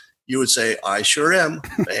logic? You would say, I sure am.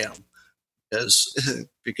 Bam.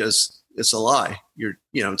 Because it's a lie.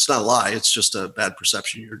 It's not a lie. It's just a bad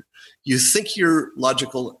perception. You think you're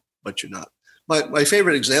logical, but you're not. My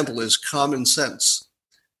favorite example is common sense.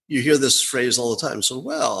 You hear this phrase all the time.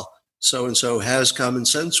 So-and-so has common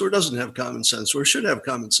sense or doesn't have common sense or should have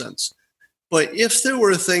common sense. But if there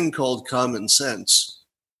were a thing called common sense,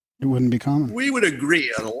 it wouldn't be common. We would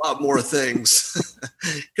agree on a lot more things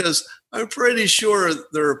because I'm pretty sure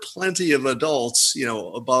there are plenty of adults,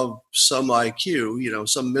 above some IQ,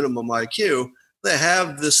 some minimum IQ that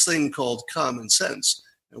have this thing called common sense.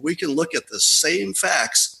 And we can look at the same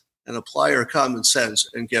facts and apply our common sense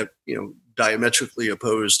and get, diametrically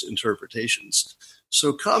opposed interpretations.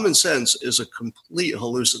 So common sense is a complete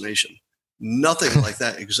hallucination. Nothing like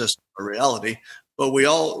that exists in reality. But we're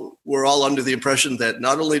all under the impression that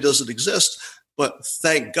not only does it exist, but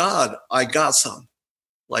thank God I got some.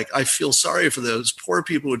 Like, I feel sorry for those poor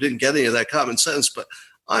people who didn't get any of that common sense, but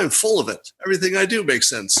I'm full of it. Everything I do makes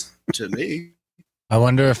sense to me. I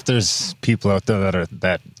wonder if there's people out there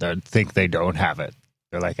that think they don't have it.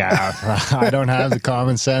 They're like, I don't have the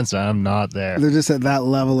common sense. I'm not there. They're just at that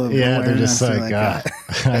level of awareness. They're just like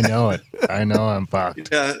I know it. I know I'm fucked.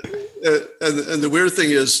 Yeah, and the weird thing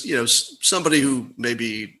is, somebody who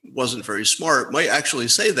maybe wasn't very smart might actually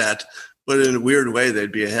say that, but in a weird way,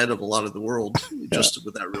 they'd be ahead of a lot of the world just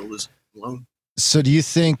with that realism alone. So do you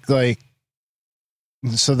think that's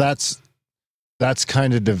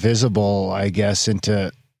kind of divisible, I guess,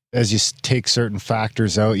 into, as you take certain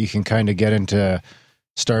factors out, you can kind of get into,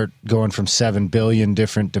 start going from 7 billion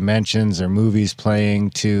different dimensions or movies playing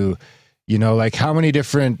to, how many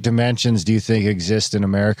different dimensions do you think exist in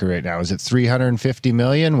America right now? Is it 350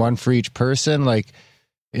 million, one for each person? Like,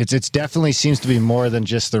 it's definitely seems to be more than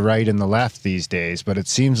just the right and the left these days, but it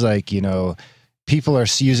seems like, people are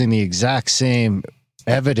using the exact same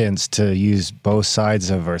evidence to use both sides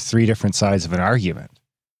or three different sides of an argument.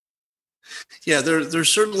 Yeah,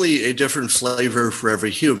 there's certainly a different flavor for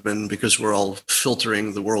every human because we're all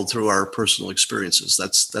filtering the world through our personal experiences.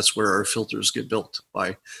 That's where our filters get built,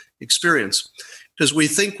 by experience. Because we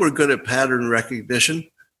think we're good at pattern recognition,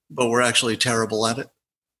 but we're actually terrible at it.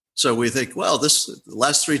 So we think, well, the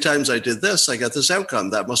last 3 times I did this, I got this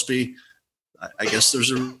outcome. That must be, I guess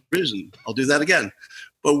there's a reason. I'll do that again.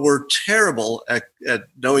 But we're terrible at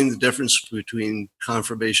knowing the difference between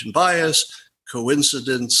confirmation bias,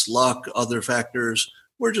 coincidence, luck, other factors.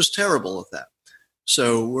 We're just terrible at that.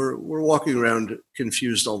 So we're walking around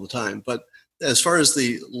confused all the time. But as far as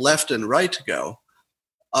the left and right go,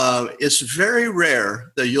 it's very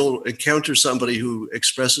rare that you'll encounter somebody who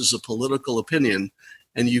expresses a political opinion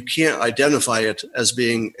and you can't identify it as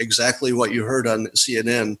being exactly what you heard on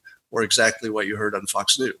CNN or exactly what you heard on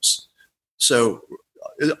Fox News. So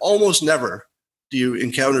almost never do you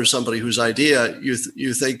encounter somebody whose idea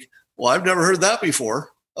you think, well, I've never heard that before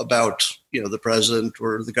about, the president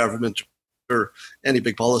or the government or any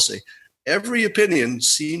big policy. Every opinion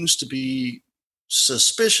seems to be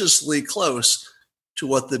suspiciously close to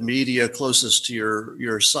what the media closest to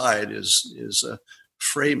your side is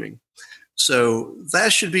framing. So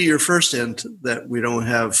that should be your first hint that we don't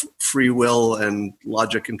have free will and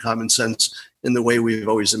logic and common sense in the way we've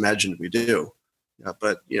always imagined we do.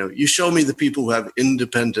 But, you show me the people who have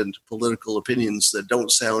independent political opinions that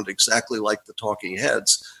don't sound exactly like the talking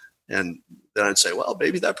heads. And then I'd say, well,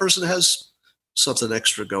 maybe that person has something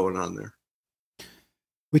extra going on there.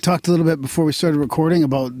 We talked a little bit before we started recording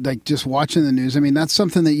about just watching the news. I mean, that's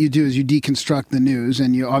something that you do, is you deconstruct the news,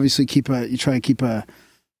 and you obviously you try to keep a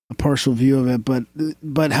partial view of it.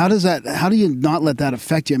 But how do you not let that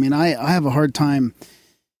affect you? I mean, I have a hard time.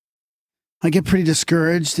 I get pretty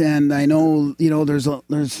discouraged, and I know,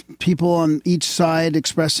 there's people on each side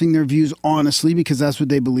expressing their views honestly because that's what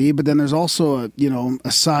they believe. But then there's also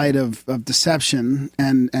a side of deception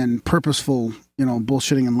and purposeful,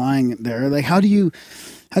 bullshitting and lying there. Like, how do you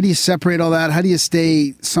separate all that? How do you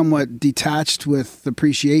stay somewhat detached with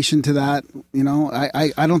appreciation to that?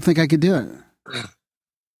 I don't think I could do it.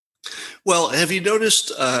 Well, have you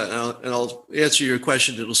noticed, and I'll answer your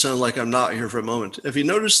question, it'll sound like I'm not here for a moment. Have you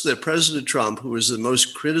noticed that President Trump, who is the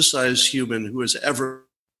most criticized human who has ever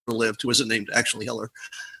lived, who isn't named actually Hitler,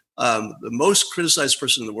 the most criticized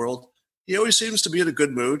person in the world, he always seems to be in a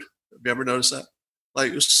good mood. Have you ever noticed that?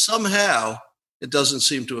 Like, somehow it doesn't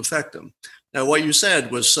seem to affect him. Now, what you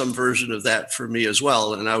said was some version of that for me as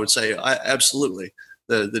well. And I would say, absolutely.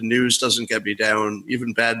 The news doesn't get me down.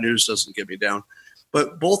 Even bad news doesn't get me down.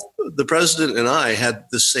 But both the president and I had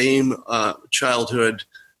the same childhood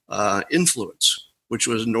influence, which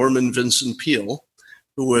was Norman Vincent Peale,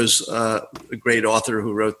 who was a great author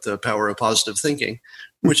who wrote The Power of Positive Thinking,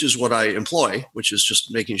 which is what I employ, which is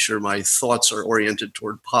just making sure my thoughts are oriented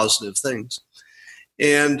toward positive things.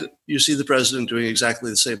 And you see the president doing exactly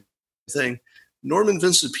the same thing. Norman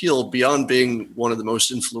Vincent Peale, beyond being one of the most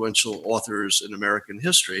influential authors in American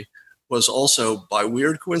history, was also, by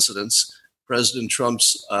weird coincidence, President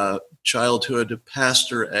Trump's childhood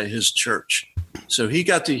pastor at his church. So he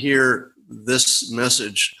got to hear this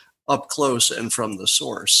message up close and from the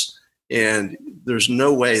source. And there's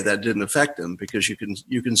no way that didn't affect him, because you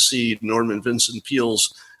can see Norman Vincent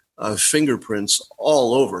Peale's fingerprints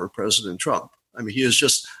all over President Trump. I mean, he is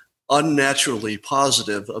just unnaturally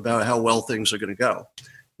positive about how well things are going to go.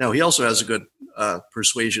 Now, he also has a good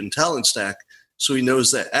persuasion talent stack, so he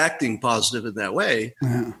knows that acting positive in that way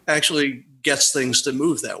actually gets things to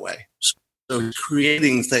move that way. So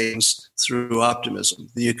creating things through optimism.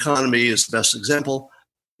 The economy is the best example.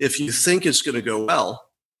 If you think it's going to go well,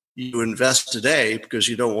 you invest today because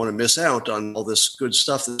you don't want to miss out on all this good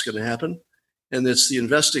stuff that's going to happen. And it's the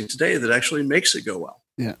investing today that actually makes it go well.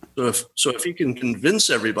 Yeah. So if he can convince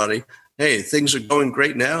everybody, hey, things are going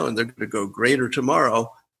great now and they're going to go greater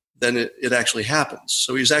tomorrow, then it actually happens.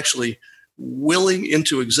 So he's actually willing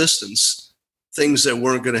into existence things that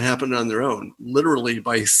weren't going to happen on their own, literally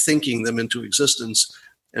by thinking them into existence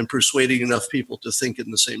and persuading enough people to think in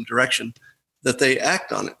the same direction that they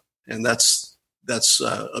act on it. And that's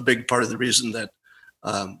a big part of the reason that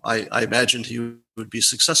I imagined he would be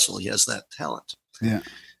successful. He has that talent. Yeah.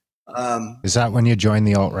 Is that when you join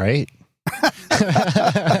the alt-right?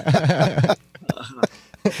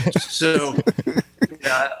 So,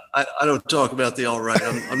 yeah, I don't talk about the alt-right.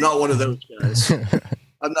 I'm not one of those guys.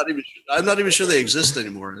 I'm not even sure they exist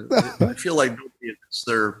anymore. I feel like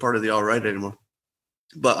they're part of the alt-right anymore.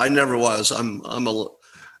 But I never was. I'm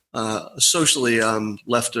socially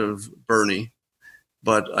left of Bernie,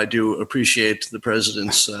 but I do appreciate the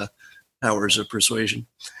president's powers of persuasion.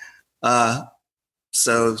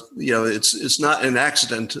 So, it's not an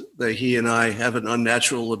accident that he and I have an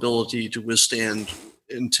unnatural ability to withstand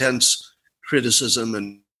intense criticism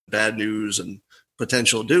and bad news and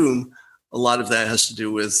potential doom. A lot of that has to do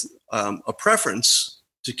with a preference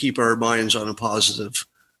to keep our minds on a positive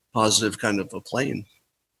kind of a plane.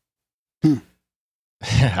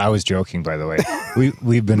 I was joking, by the way.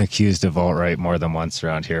 We've been accused of alt-right more than once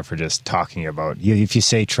around here for just talking about, if you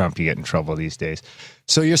say Trump, you get in trouble these days.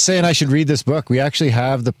 So you're saying I should read this book? We actually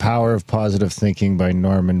have The Power of Positive Thinking by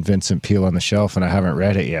Norman Vincent Peale on the shelf, and I haven't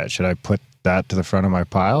read it yet. Should I put that to the front of my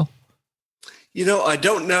pile? I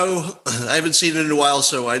don't know. I haven't seen it in a while,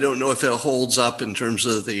 so I don't know if it holds up in terms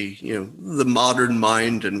of the modern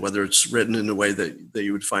mind and whether it's written in a way that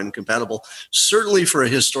you would find compatible. Certainly for a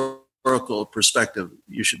historical perspective,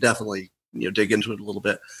 you should definitely, dig into it a little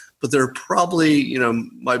bit. But there are probably,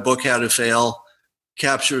 my book, How to Fail,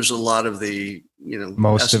 captures a lot of the,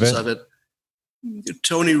 most essence of it.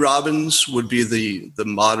 Tony Robbins would be the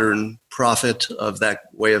modern prophet of that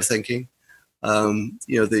way of thinking.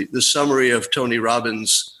 The summary of Tony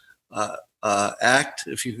Robbins' act,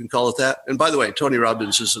 if you can call it that. And by the way, Tony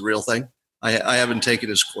Robbins is the real thing. I haven't taken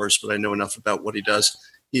his course, but I know enough about what he does.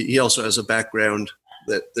 He also has a background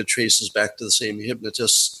that traces back to the same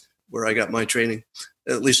hypnotists where I got my training,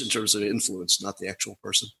 at least in terms of influence, not the actual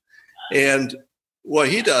person. And what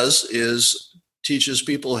he does is teaches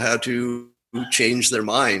people how to change their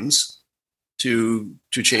minds to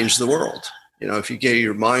change the world. If you get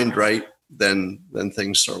your mind right, then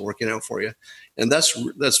things start working out for you. And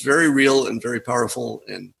that's very real and very powerful.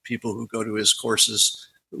 And people who go to his courses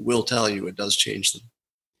will tell you it does change them.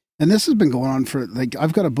 And this has been going on for,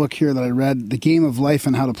 I've got a book here that I read, The Game of Life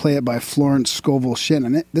and How to Play It by Florence Scovel Shinn.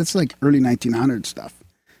 And that's like early 1900s stuff.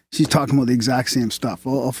 she's talking about the exact same stuff.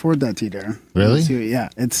 I'll forward that to you, Darren. Really? Yeah,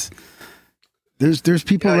 it's there's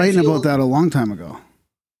people writing about that a long time ago.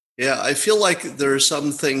 Yeah, I feel like there are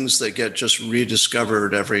some things that get just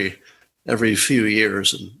rediscovered every few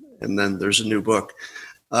years, and then there's a new book.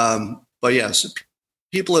 But yes,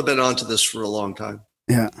 people have been onto this for a long time.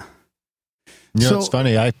 Yeah. It's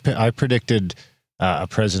funny. I predicted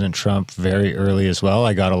President Trump very early as well.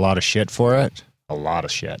 I got a lot of shit for it, a lot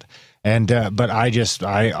of shit. And but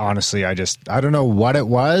I honestly don't know what it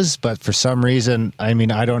was, but for some reason, I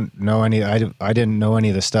mean, I don't know any. I didn't know any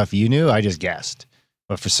of the stuff you knew. I just guessed.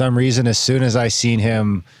 But for some reason, as soon as I seen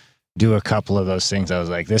him do a couple of those things, I was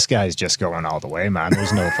like, this guy's just going all the way, man.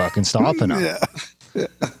 There's no fucking stopping him. Yeah.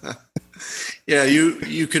 Yeah,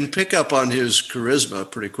 you can pick up on his charisma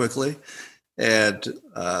pretty quickly, and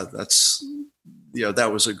that's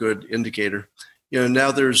that was a good indicator.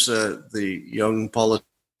 Now there's the young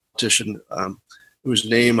politician whose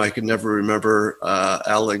name I can never remember,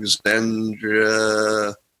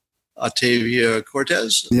 Alexandria Octavia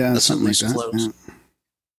Cortez. Yeah, that's something like least that. close. Yeah.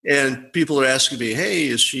 And people are asking me, "Hey,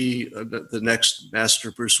 is she the next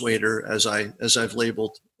master persuader?" As I've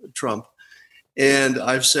labeled Trump. And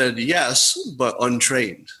I've said yes, but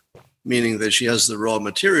untrained, meaning that she has the raw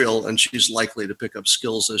material and she's likely to pick up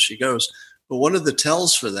skills as she goes. But one of the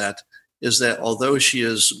tells for that is that although she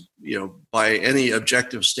is, by any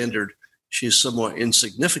objective standard, she's somewhat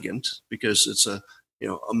insignificant because it's a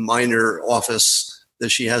minor office that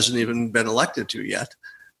she hasn't even been elected to yet.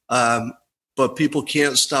 But people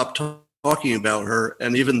can't stop talking about her,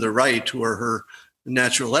 and even the right, who are her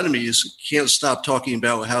natural enemies, can't stop talking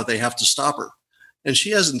about how they have to stop her. And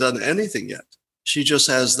she hasn't done anything yet. She just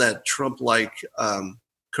has that Trump-like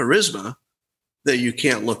charisma that you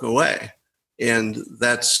can't look away. And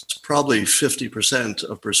that's probably 50%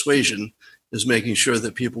 of persuasion, is making sure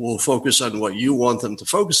that people will focus on what you want them to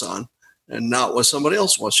focus on and not what somebody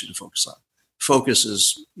else wants you to focus on. Focus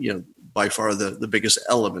is, by far the biggest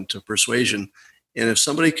element of persuasion. And if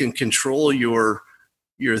somebody can control your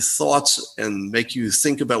thoughts and make you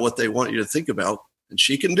think about what they want you to think about, and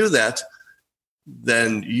she can do that,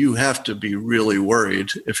 then you have to be really worried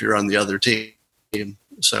if you're on the other team.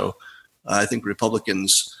 So I think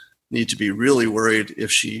Republicans need to be really worried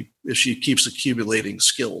if she keeps accumulating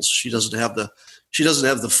skills. She doesn't have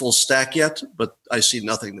the full stack yet, but I see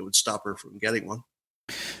nothing that would stop her from getting one.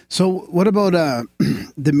 So what about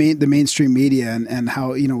the mainstream media and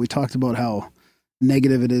how, we talked about how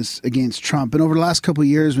negative it is against Trump. And over the last couple of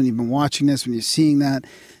years, when you've been watching this, when you're seeing that,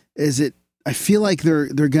 I feel like they're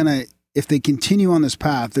going to, if they continue on this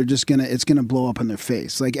path, it's going to blow up in their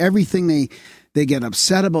face. Like everything they get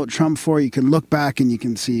upset about Trump for, you can look back and you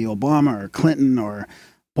can see Obama or Clinton or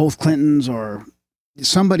both Clintons or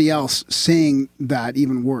somebody else saying that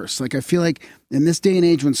even worse. Like I feel like in this day and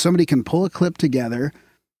age, when somebody can pull a clip together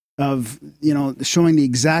of, showing the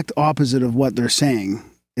exact opposite of what they're saying,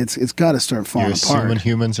 it's got to start falling apart. You're assuming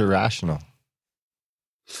humans are rational.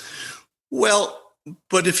 Well,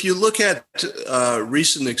 but if you look at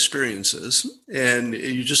recent experiences and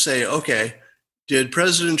you just say, okay, did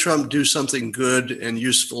President Trump do something good and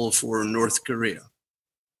useful for North Korea?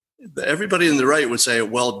 Everybody in the right would say,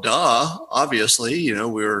 well, duh, obviously,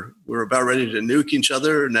 we're about ready to nuke each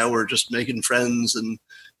other. Now we're just making friends and,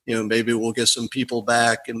 maybe we'll get some people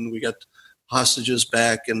back and we got hostages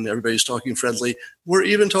back and everybody's talking friendly. We're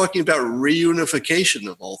even talking about reunification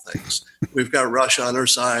of all things. We've got Russia on our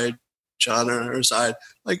side, China on our side.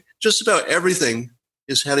 Like just about everything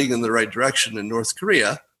is heading in the right direction in North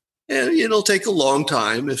Korea. And it'll take a long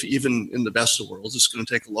time, if even in the best of worlds, it's going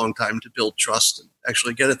to take a long time to build trust and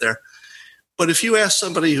actually get it there. But if you ask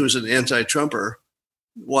somebody who's an anti-Trumper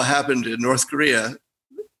what happened in North Korea,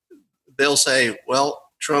 they'll say, well,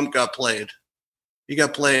 Trump got played. He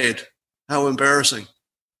got played. How embarrassing.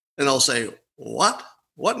 And I'll say, what?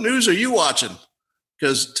 What news are you watching?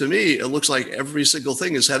 Because to me, it looks like every single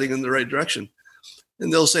thing is heading in the right direction.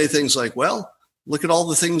 And they'll say things like, well, look at all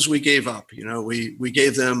the things we gave up. We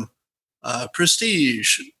gave them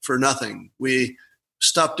prestige for nothing. We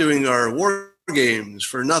stopped doing our war games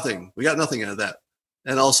for nothing. We got nothing out of that.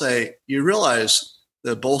 And I'll say, you realize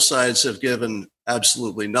that both sides have given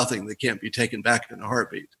absolutely nothing that can't be taken back in a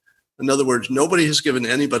heartbeat. In other words, nobody has given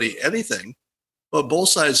anybody anything, but both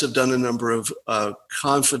sides have done a number of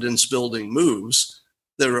confidence-building moves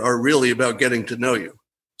that are really about getting to know you.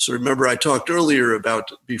 So remember, I talked earlier about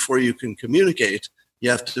before you can communicate, you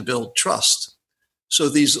have to build trust. So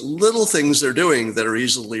these little things they're doing that are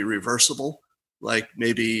easily reversible, like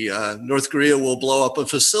maybe North Korea will blow up a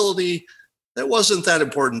facility that wasn't that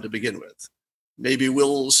important to begin with. Maybe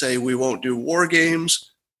we'll say we won't do war games.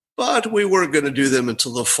 but we weren't going to do them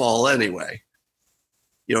until the fall anyway.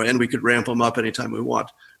 And we could ramp them up anytime we want.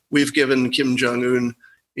 We've given Kim Jong-un,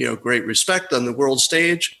 great respect on the world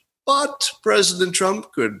stage, but President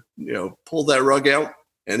Trump could, pull that rug out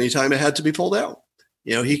anytime it had to be pulled out.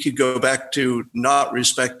 He could go back to not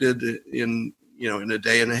respected in a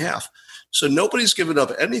day and a half. So nobody's given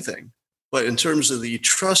up anything. But in terms of the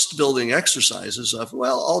trust building exercises of,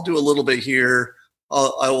 well, I'll do a little bit here.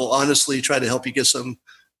 I will honestly try to help you get some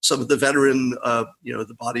of the veteran,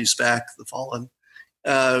 the bodies back, the fallen.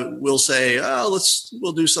 We'll say,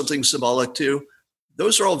 we'll do something symbolic too.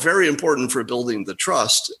 Those are all very important for building the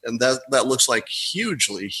trust. And that looks like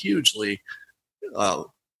hugely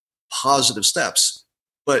positive steps.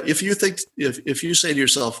 But if you think, if you say to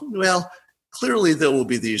yourself, well, clearly there will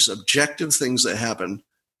be these objective things that happen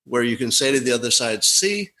where you can say to the other side,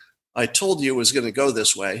 see, I told you it was going to go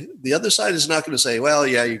this way. The other side is not going to say, well,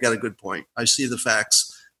 yeah, you got a good point. I see the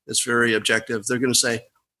facts. It's very objective. They're going to say,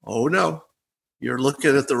 oh, no, you're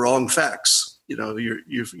looking at the wrong facts.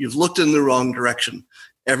 You've looked in the wrong direction.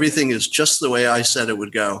 Everything is just the way I said it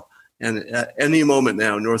would go. And at any moment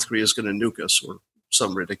now, North Korea is going to nuke us or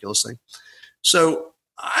some ridiculous thing. So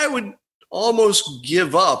I would almost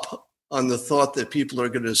give up on the thought that people are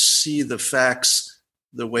going to see the facts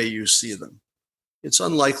the way you see them. It's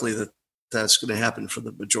unlikely that that's going to happen for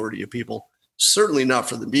the majority of people. Certainly not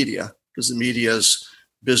for the media, because the media's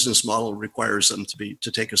business model requires them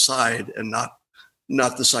to take a side and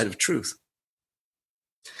not the side of truth.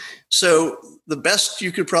 So the best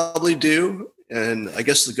you could probably do, and I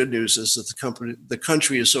guess the good news is that the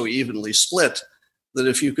country is so evenly split that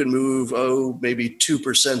if you can move, maybe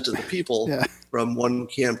 2% of the people from one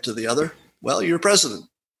camp to the other, well, you're president.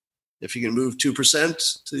 If you can move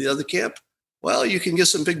 2% to the other camp, well, you can get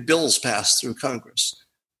some big bills passed through Congress.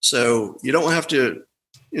 So you don't have to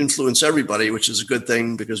influence everybody, which is a good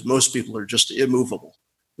thing because most people are just immovable.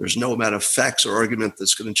 There's no amount of facts or argument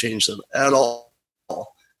that's going to change them at all.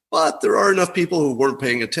 But there are enough people who weren't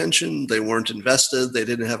paying attention. They weren't invested. They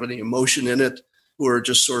didn't have any emotion in it, who are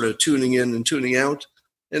just sort of tuning in and tuning out.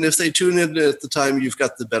 And if they tune in at the time you've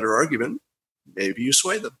got the better argument, maybe you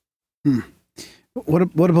sway them.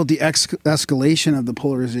 What about the escalation of the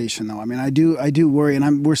polarization, though? I mean, I do worry,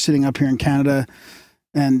 and we're sitting up here in Canada,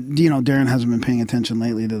 and Darren hasn't been paying attention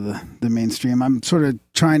lately to the mainstream. I'm sort of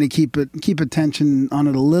trying to keep attention on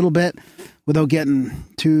it a little bit without getting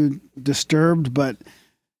too disturbed, but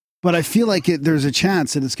I feel like there's a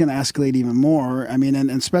chance that it's going to escalate even more. I mean,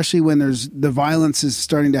 and especially when the violence is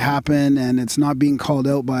starting to happen and it's not being called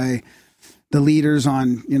out by the leaders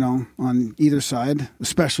on either side,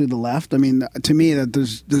 especially the left. I mean, to me, that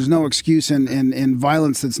there's no excuse in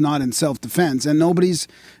violence that's not in self-defense, and nobody's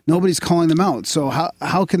calling them out. So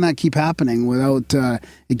how can that keep happening without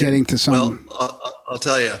it getting to some? Well, I'll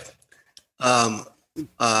tell you,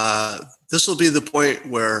 this will be the point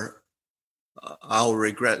where I'll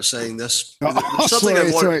regret saying this.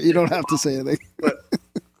 Sorry, you don't have to say anything. But,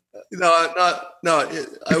 no.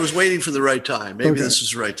 I was waiting for the right time. Maybe this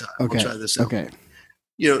is the right time. Okay. We'll try this out. Okay.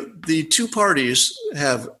 The two parties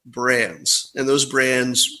have brands, and those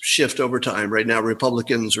brands shift over time. Right now,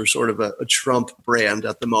 Republicans are sort of a Trump brand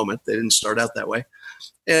at the moment. They didn't start out that way.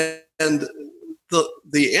 And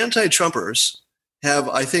the anti-Trumpers have,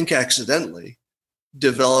 I think accidentally,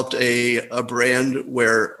 developed a brand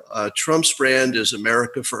where Trump's brand is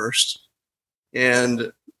America first,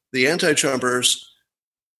 and the anti-Trumpers,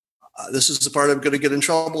 this is the part I'm going to get in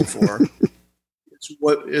trouble for,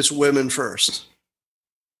 it's women first.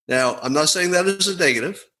 Now, I'm not saying that as a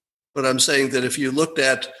negative, but I'm saying that if you looked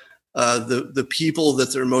at the people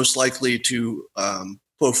that they're most likely to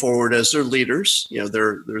put forward as their leaders,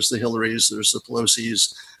 there's the Hillarys, there's the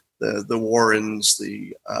Pelosi's, the Warrens,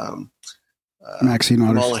 the Maxine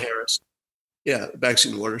Waters. Kamala Harris. Yeah,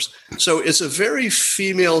 Maxine Waters. So it's a very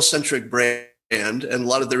female-centric brand, and a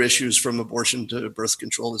lot of their issues from abortion to birth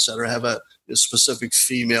control, et cetera, have a specific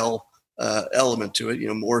female element to it,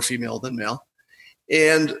 more female than male.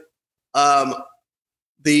 And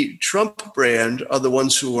the Trump brand are the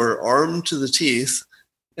ones who are armed to the teeth,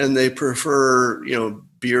 and they prefer,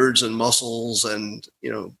 beards and muscles and,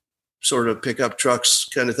 sort of pickup trucks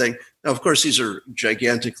kind of thing. Now, of course, these are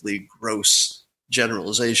gigantically gross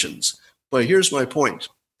generalizations, but here's my point.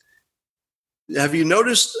 Have you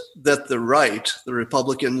noticed that the right, the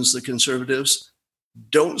Republicans, the conservatives,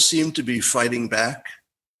 don't seem to be fighting back?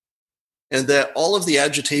 And that all of the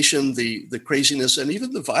agitation, the craziness, and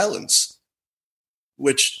even the violence,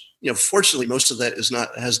 which, fortunately, most of that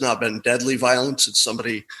has not been deadly violence. It's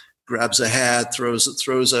somebody grabs a hat, throws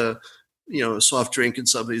a soft drink in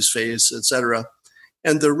somebody's face, etc.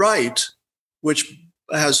 And the right, which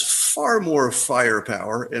has far more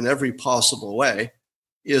firepower in every possible way,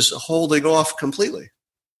 is holding off completely.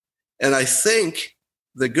 And I think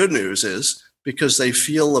the good news is because they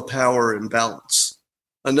feel the power imbalance.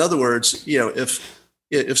 In other words,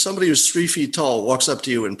 if somebody who's 3 feet tall walks up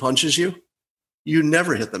to you and punches you, you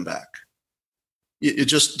never hit them back. It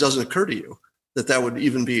just doesn't occur to you that would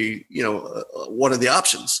even be, one of the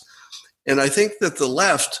options. And I think that the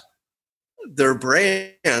left, their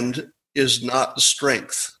brand is not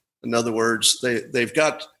strength. In other words, they've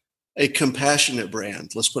got a compassionate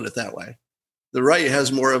brand. Let's put it that way. The right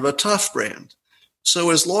has more of a tough brand.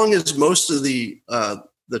 So as long as most of the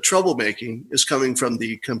troublemaking is coming from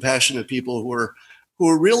the compassionate people who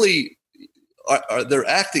are really they're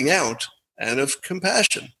acting out out of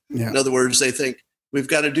compassion. Yeah. In other words, they think we've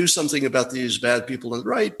got to do something about these bad people on the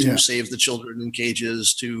right to save the children in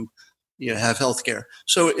cages, to have health care.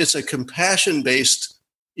 So it's a compassion-based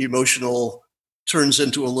emotional, turns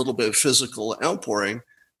into a little bit of physical outpouring.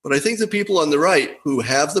 But I think the people on the right who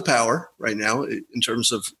have the power right now in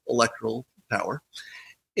terms of electoral power,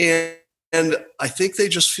 and I think they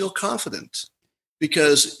just feel confident,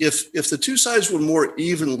 because if the two sides were more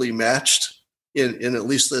evenly matched in at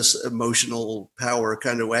least this emotional power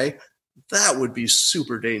kind of way, that would be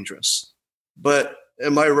super dangerous. But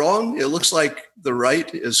am I wrong? It looks like the right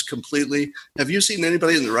is completely. Have you seen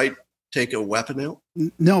anybody in the right take a weapon out?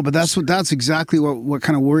 No, but that's exactly what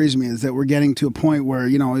kind of worries me, is that we're getting to a point where,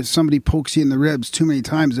 if somebody pokes you in the ribs too many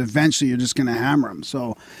times, eventually you're just going to hammer them.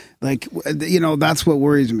 So, that's what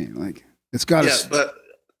worries me. Like, it's got to. Yeah, but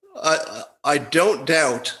I don't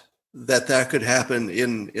doubt that could happen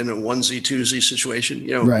in a onesie twosie situation.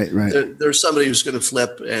 Right. There's somebody who's going to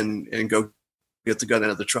flip and go get the gun out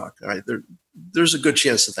of the truck. All right, there's a good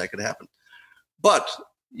chance that could happen, but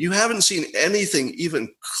you haven't seen anything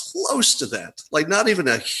even close to that, like not even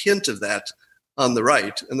a hint of that on the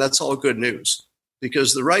right. And that's all good news,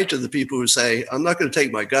 because the right are the people who say, I'm not going to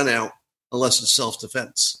take my gun out unless it's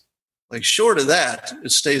self-defense. Like, short of that,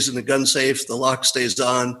 it stays in the gun safe, the lock stays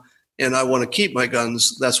on, and I want to keep my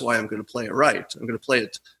guns. That's why I'm going to play it right. I'm going to play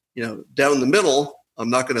it, down the middle. I'm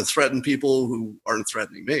not going to threaten people who aren't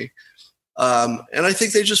threatening me. And I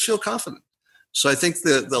think they just feel confident. So I think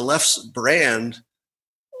the left's brand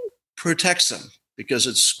protects them because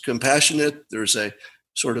it's compassionate. There's a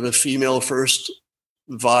sort of a female first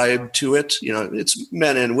vibe to it. It's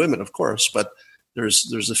men and women, of course, but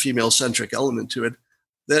there's a female centric element to it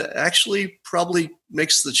that actually probably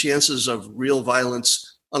makes the chances of real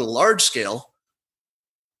violence on a large scale,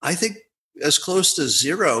 I think, as close to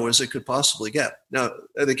zero as it could possibly get. Now,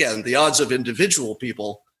 and again, the odds of individual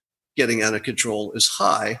people getting out of control is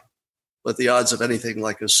high, but the odds of anything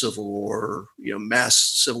like a civil war, mass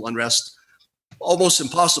civil unrest, almost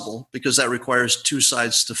impossible, because that requires two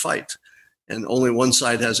sides to fight, and only one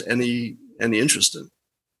side has any interest in.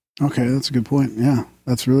 Okay, that's a good point. Yeah,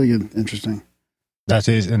 that's really good. Interesting. That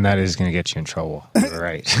is going to get you in trouble.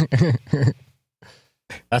 Right.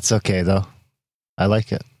 That's okay though. I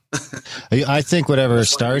like it. I think whatever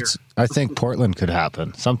starts, I think Portland could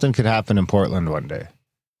happen. Something could happen in Portland one day.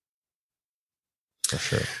 For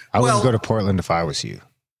sure. I wouldn't go to Portland if I was you.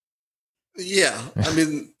 Yeah. I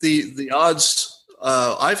mean, the odds,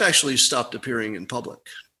 I've actually stopped appearing in public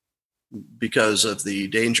because of the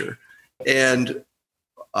danger. And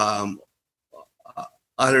I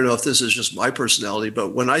don't know if this is just my personality, but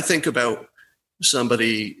when I think about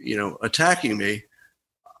somebody, attacking me,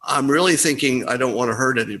 I'm really thinking I don't want to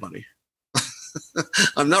hurt anybody.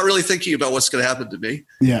 I'm not really thinking about what's going to happen to me,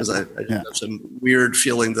 because I have some weird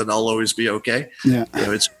feeling that I'll always be okay. Yeah.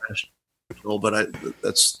 It's rational, but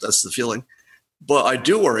that's the feeling. But I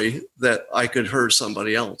do worry that I could hurt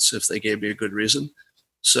somebody else if they gave me a good reason.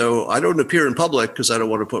 So I don't appear in public because I don't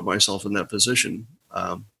want to put myself in that position.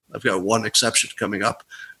 I've got one exception coming up,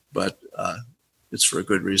 but it's for a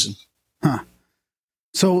good reason. Huh.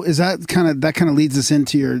 So is that kind of leads us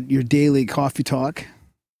into your daily coffee talk,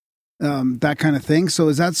 that kind of thing. So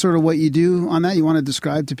is that sort of what you do on that? You want to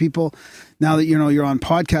describe to people now that you're on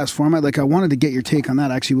podcast format? Like, I wanted to get your take on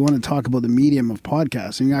that. Actually, we want to talk about the medium of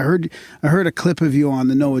podcasting. I heard a clip of you on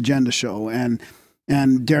the No Agenda show, and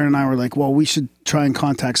Darren and I were like, well, we should try and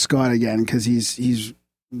contact Scott again, because he's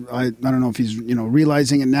I don't know if he's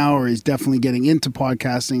realizing it now, or he's definitely getting into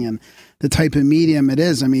podcasting and the type of medium it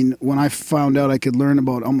is. I mean, when I found out I could learn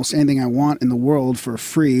about almost anything I want in the world for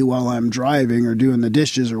free while I'm driving or doing the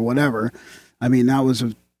dishes or whatever, I mean, that was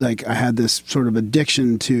I had this sort of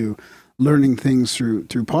addiction to learning things through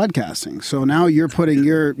podcasting. So now you're putting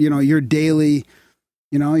your daily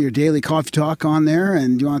your daily coffee talk on there,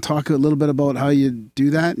 and you want to talk a little bit about how you do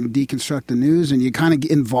that and deconstruct the news, and you kind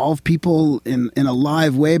of involve people in a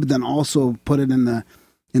live way, but then also put it in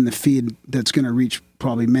the feed that's going to reach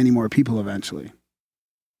probably many more people eventually.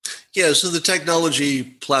 Yeah, so the technology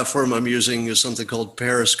platform I'm using is something called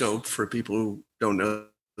Periscope. For people who don't know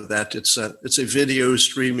that, it's a video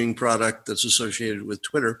streaming product that's associated with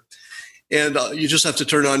Twitter. And you just have to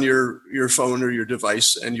turn on your phone or your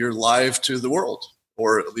device, and you're live to the world,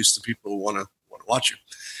 or at least the people who want to watch you.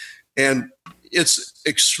 And it's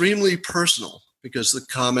extremely personal because the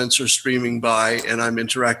comments are streaming by, and I'm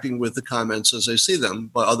interacting with the comments as I see them.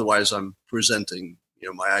 But otherwise, I'm presenting,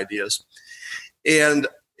 my ideas. And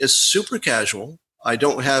it's super casual. I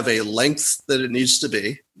don't have a length that it needs to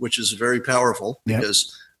be, which is very powerful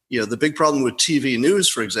because, the big problem with TV news,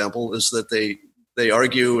 for example, is that they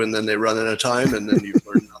argue and then they run out of time and then you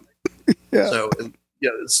learn nothing. So,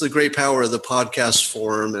 it's the great power of the podcast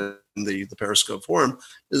forum and the Periscope forum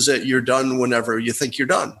is that you're done whenever you think you're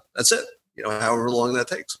done. That's it. However long that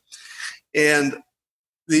takes. And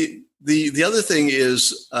the other thing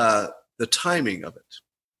is the timing of it.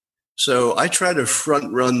 So I try to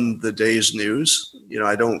front run the day's news.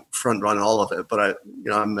 I don't front run all of it, but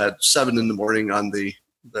I'm at 7 a.m. on the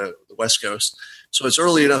West Coast. So it's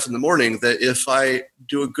early enough in the morning that if I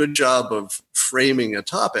do a good job of framing a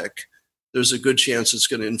topic, there's a good chance it's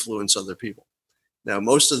going to influence other people. Now,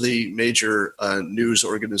 most of the major news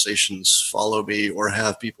organizations follow me or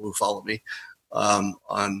have people who follow me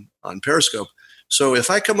on Periscope. So if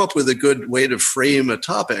I come up with a good way to frame a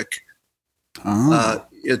topic,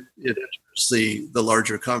 it enters the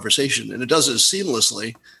larger conversation, and it does it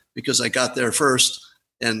seamlessly because I got there first,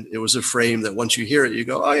 and it was a frame that once you hear it, you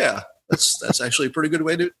go, oh yeah, that's actually a pretty good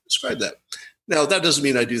way to describe that. Now, that doesn't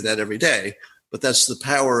mean I do that every day, but that's the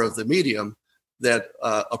power of the medium, that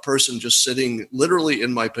a person just sitting literally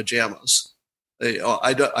in my pajamas.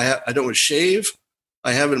 I don't shave.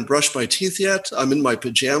 I haven't brushed my teeth yet. I'm in my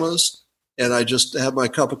pajamas, and I just have my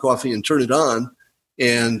cup of coffee and turn it on.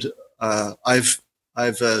 And I've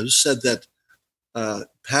said that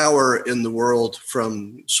power in the world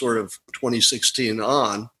from sort of 2016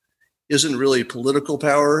 on isn't really political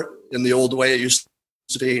power in the old way it used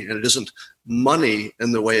to be, and it isn't money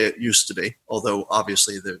in the way it used to be, although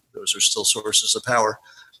obviously those are still sources of power.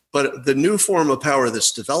 But the new form of power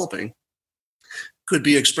that's developing could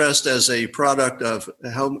be expressed as a product of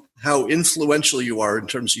how influential you are in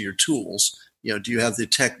terms of your tools. Do you have the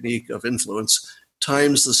technique of influence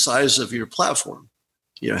times the size of your platform?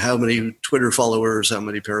 How many Twitter followers, how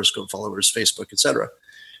many Periscope followers, Facebook, etc.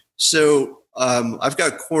 So I've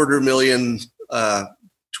got 250,000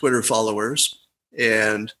 Twitter followers,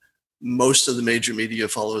 and most of the major media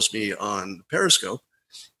follows me on Periscope.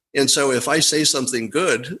 And so if I say something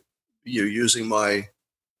good, using my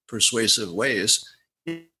persuasive ways,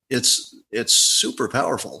 it's super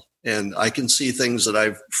powerful. And I can see things that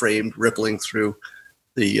I've framed rippling through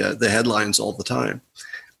the headlines all the time.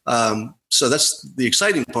 So that's the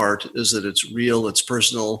exciting part, is that it's real, it's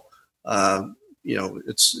personal.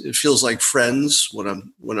 It feels like friends when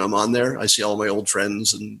I'm on there. I see all my old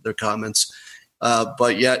friends and their comments,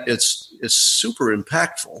 but yet it's super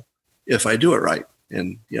impactful if I do it right.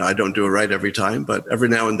 And I don't do it right every time, but every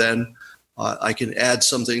now and then I can add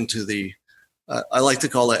something to the. I like to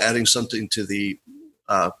call it adding something to the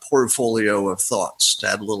portfolio of thoughts, to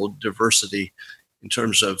add a little diversity in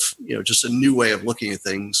terms of just a new way of looking at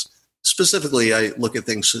things. Specifically, I look at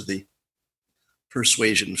things through the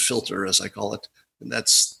persuasion filter, as I call it, and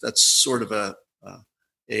that's sort of a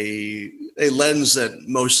lens that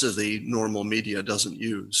most of the normal media doesn't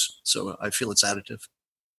use. So I feel it's additive.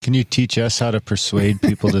 Can you teach us how to persuade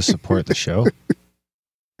people to support the show?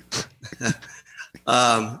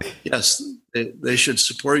 Yes, they should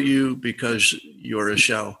support you because you're a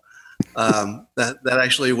show. That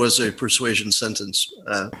actually was a persuasion sentence.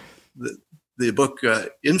 The book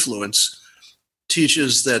Influence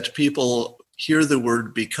teaches that people hear the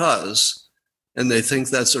word because, and they think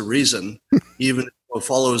that's a reason, even if what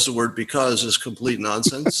follows the word because is complete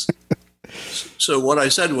nonsense. So what I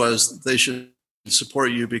said was they should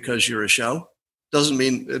support you because you're a show. Doesn't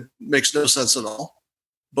mean, it makes no sense at all.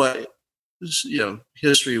 But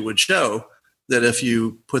history would show that if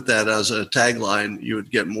you put that as a tagline, you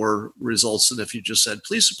would get more results than if you just said,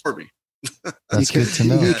 please support me. That's good to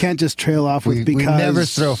know. You can't just trail off with because. We never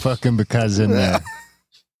throw fucking because in there.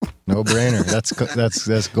 No brainer. That's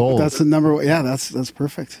gold. That's the number one. Yeah, that's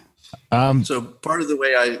perfect. So part of the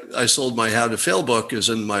way I sold my How to Fail book is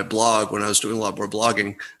in my blog. When I was doing a lot more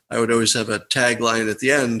blogging, I would always have a tagline at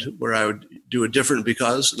the end where I would do a different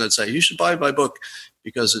because, and I'd say, you should buy my book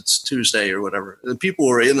because it's Tuesday or whatever. And people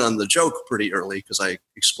were in on the joke pretty early because I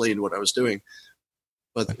explained what I was doing,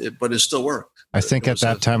 but it still worked. I think at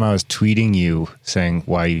that time I was tweeting you saying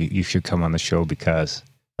why you should come on the show, because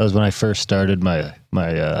that was when I first started my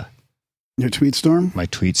your tweet storm? My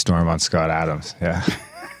tweet storm on Scott Adams. Yeah.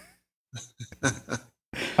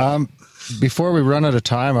 Before we run out of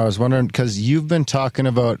time, I was wondering, because you've been talking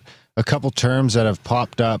about a couple terms that have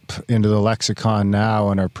popped up into the lexicon now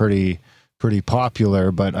and are pretty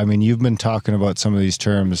popular. But I mean, you've been talking about some of these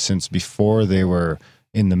terms since before they were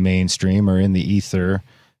in the mainstream or in the ether,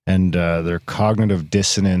 and they're cognitive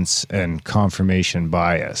dissonance and confirmation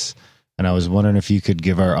bias. And I was wondering if you could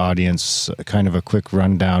give our audience kind of a quick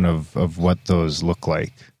rundown of what those look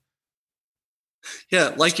like.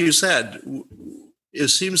 Yeah, like you said, it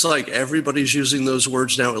seems like everybody's using those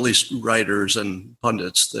words now, at least writers and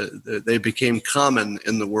pundits. They became common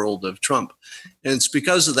in the world of Trump. And it's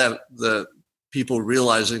because of that, the people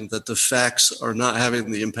realizing that the facts are not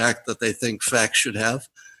having the impact that they think facts should have.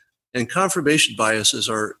 And confirmation biases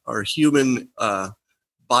are human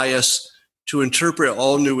bias to interpret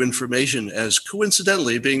all new information as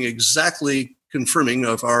coincidentally being exactly confirming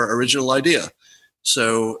of our original idea.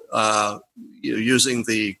 So using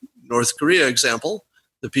the North Korea example,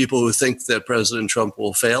 the people who think that President Trump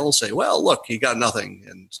will fail say, well, look, he got nothing,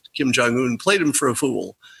 and Kim Jong-un played him for a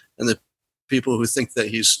fool. And the people who think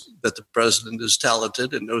that the president is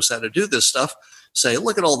talented and knows how to do this stuff say,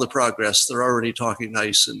 look at all the progress. They're already talking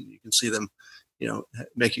nice, and you can see them,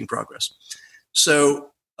 making progress.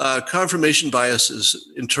 So confirmation bias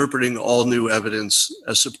is interpreting all new evidence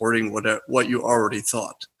as supporting what you already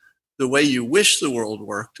thought. The way you wish the world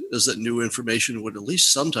worked is that new information would at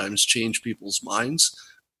least sometimes change people's minds,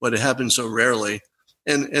 but it happens so rarely.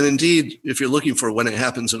 And indeed, if you're looking for when it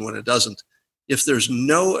happens and when it doesn't, if there's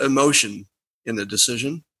no emotion in a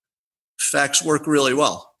decision, facts work really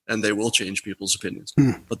well, and they will change people's opinions.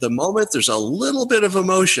 But the moment there's a little bit of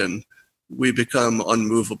emotion, we become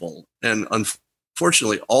unmovable. And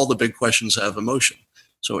unfortunately, all the big questions have emotion.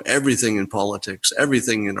 So everything in politics,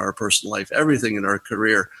 everything in our personal life, everything in our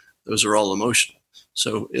career, those are all emotional.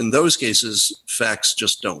 So in those cases, facts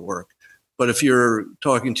just don't work. But if you're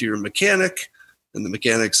talking to your mechanic and the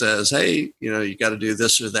mechanic says, hey, you got to do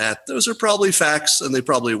this or that, those are probably facts, and they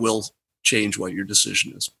probably will change what your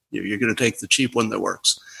decision is. You're going to take the cheap one that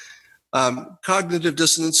works. Cognitive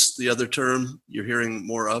dissonance, the other term you're hearing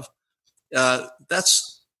more of,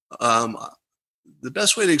 that's the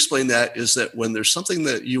best way to explain that is that when there's something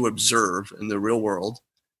that you observe in the real world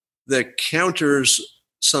that counters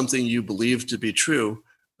something you believe to be true,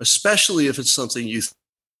 especially if it's something you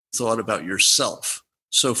thought about yourself.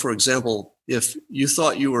 So, for example, if you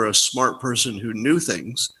thought you were a smart person who knew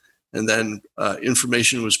things, and then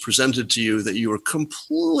information was presented to you that you were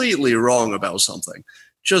completely wrong about something,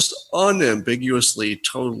 just unambiguously,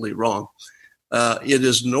 totally wrong, it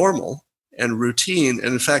is normal and routine,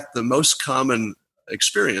 and in fact, the most common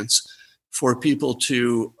experience for people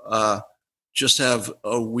to just have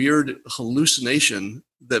a weird hallucination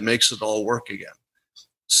that makes it all work again.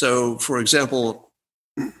 So, for example,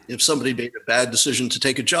 if somebody made a bad decision to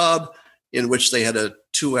take a job in which they had a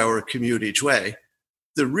 2-hour commute each way,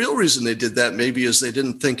 the real reason they did that maybe is they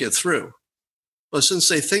didn't think it through. But since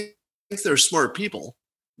they think they're smart people,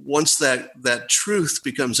 once that truth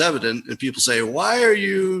becomes evident and people say, why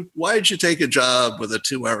did you take a job with a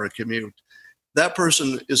 2-hour commute? That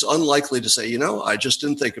person is unlikely to say, I just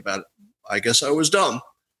didn't think about it. I guess I was dumb,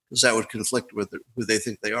 because that would conflict with who they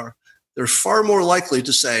think they are. They're far more likely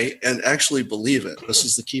to say and actually believe it. This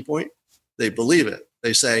is the key point. They believe it.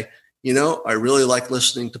 They say, I really like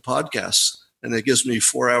listening to podcasts, and it gives me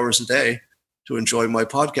 4 hours a day to enjoy my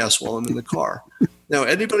podcast while I'm in the car. Now,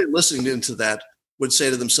 anybody listening into that would say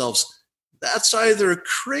to themselves, that's either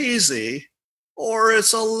crazy or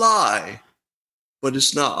it's a lie. But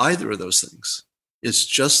it's not either of those things. It's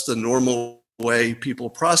just the normal way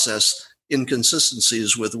people process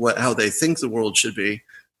inconsistencies with how they think the world should be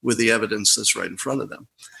with the evidence that's right in front of them.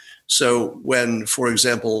 So when, for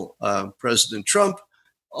example, President Trump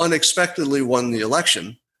unexpectedly won the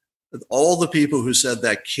election, all the people who said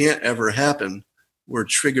that can't ever happen were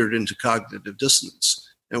triggered into cognitive dissonance.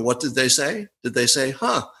 And what did they say? Did they say,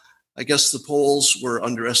 I guess the polls were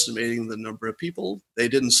underestimating the number of people? They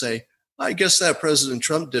didn't say, I guess that President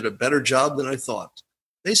Trump did a better job than I thought.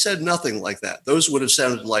 They said nothing like that. Those would have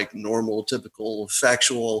sounded like normal, typical,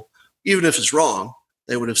 factual, even if it's wrong,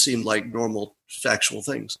 they would have seemed like normal, factual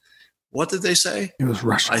things. What did they say? It was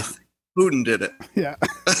Russia. I think Putin did it. Yeah.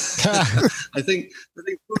 I think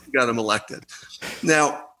Putin got him elected.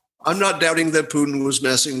 Now, I'm not doubting that Putin was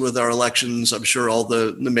messing with our elections. I'm sure all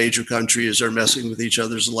the major countries are messing with each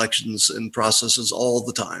other's elections and processes all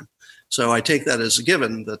the time. So I take that as a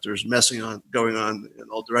given that there's going on in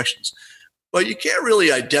all directions. But you can't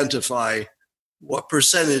really identify what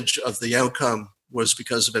percentage of the outcome was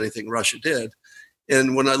because of anything Russia did.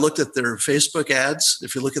 And when I looked at their Facebook ads,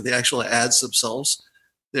 if you look at the actual ads themselves,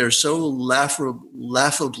 they're so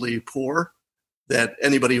laughably poor that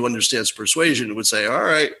anybody who understands persuasion would say, all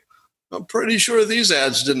right, I'm pretty sure these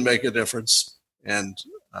ads didn't make a difference. And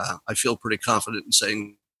I feel pretty confident in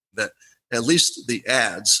saying that at least the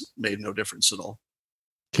ads made no difference at all.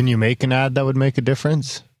 Can you make an ad that would make a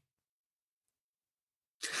difference?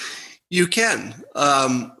 You can,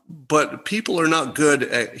 but people are not good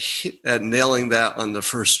at nailing that on the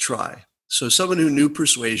first try. So someone who knew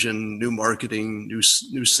persuasion, knew marketing,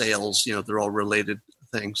 knew sales, they're all related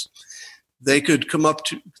things. They could come up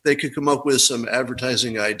with some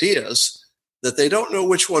advertising ideas that they don't know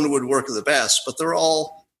which one would work the best, but they're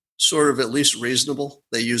all sort of at least reasonable.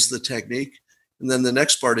 They use the technique. And then the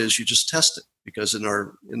next part is you just test it, because in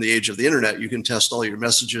the age of the internet, you can test all your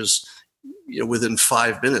messages within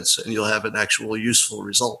 5 minutes and you'll have an actual useful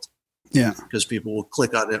result. Yeah. Because people will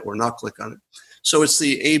click on it or not click on it. So it's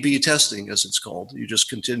the A/B testing, as it's called. You just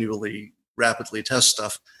continually, rapidly test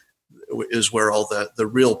stuff is where all the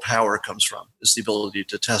real power comes from, is the ability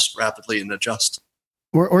to test rapidly and adjust.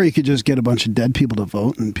 Or you could just get a bunch of dead people to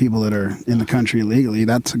vote and people that are in the country illegally.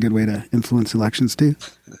 That's a good way to influence elections too.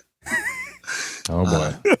 Oh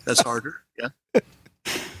boy. That's harder. Yeah.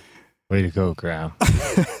 Way to go, Graham.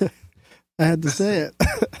 I had to say it.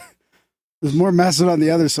 There's more messing on the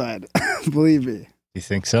other side. Believe me. You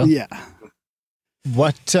think so? Yeah.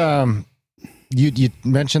 What, you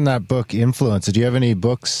mentioned that book, Influence. Do you have any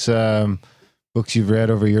books you've read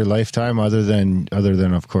over your lifetime other than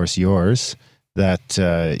of course yours,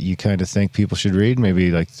 that you kind of think people should read? Maybe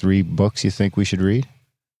like 3 books you think we should read?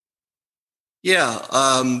 Yeah.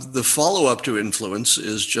 The follow-up to Influence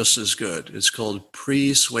is just as good. It's called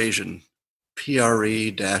Persuasion,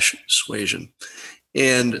 Pre-Suasion.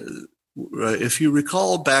 And if you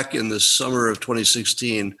recall back in the summer of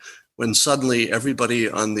 2016, when suddenly everybody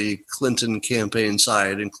on the Clinton campaign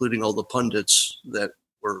side, including all the pundits that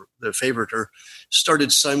favored her,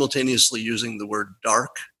 started simultaneously using the word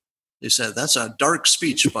dark. They said, that's a dark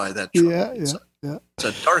speech by that Trump. Yeah. It's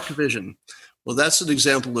a dark vision. Well, that's an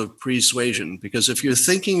example of persuasion, because if you're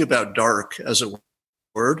thinking about dark as a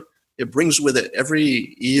word, it brings with it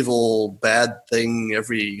every evil, bad thing,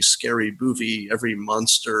 every scary movie, every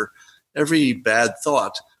monster, every bad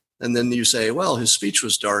thought. And then you say, well, his speech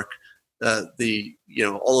was dark.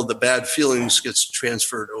 All of the bad feelings gets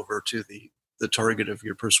transferred over to the target of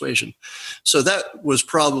your persuasion. So that was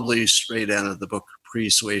probably straight out of the book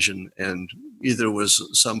Persuasion, and either was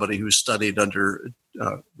somebody who studied under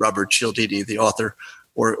Robert Cialdini, the author,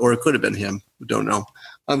 or it could have been him. We don't know.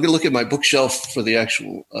 I'm going to look at my bookshelf for the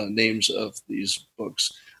actual names of these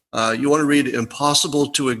books. You want to read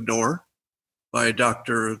Impossible to Ignore by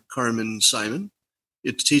Dr. Carmen Simon.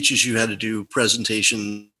 It teaches you how to do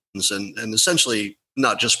presentations and essentially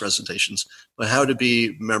not just presentations, but how to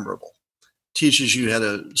be memorable. Teaches you how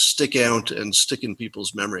to stick out and stick in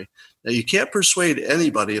people's memory. Now, you can't persuade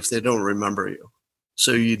anybody if they don't remember you.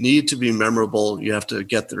 So you need to be memorable. You have to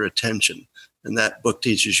get their attention. And that book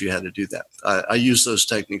teaches you how to do that. I use those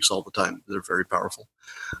techniques all the time. They're very powerful.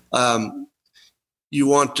 You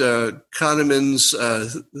want Kahneman's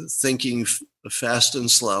Thinking Fast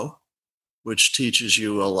and Slow, which teaches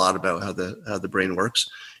you a lot about how the brain works.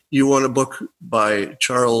 You want a book by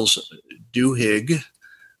Charles Duhigg,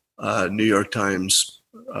 New York Times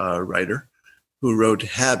writer, who wrote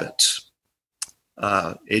Habit,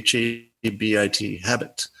 Habit,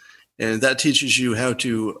 Habit, and that teaches you how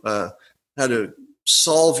to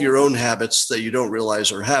solve your own habits that you don't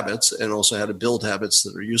realize are habits, and also how to build habits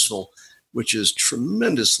that are useful, which is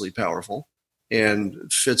tremendously powerful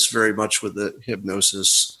and fits very much with the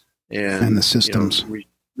hypnosis and the systems,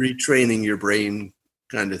 retraining your brain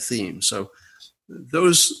kind of theme. So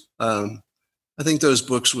those. I think those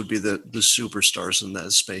books would be the superstars in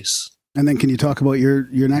that space. And then can you talk about your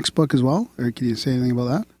next book as well? Or can you say anything about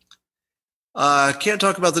that? I can't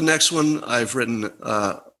talk about the next one. I've written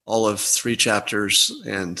all of 3 chapters,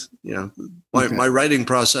 and my writing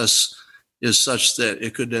process is such that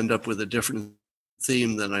it could end up with a different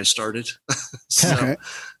theme than I started. So okay.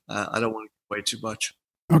 I don't want to give away too much.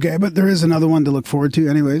 Okay, but there is another one to look forward to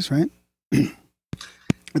anyways, right?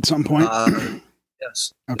 At some point.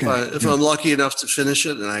 Yes. Okay. If I'm lucky enough to finish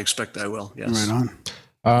it, and I expect I will. Yes. Right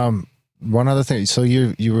on. One other thing. So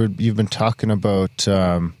you've been talking about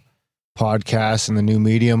podcasts and the new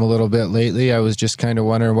medium a little bit lately. I was just kind of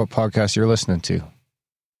wondering what podcast you're listening to.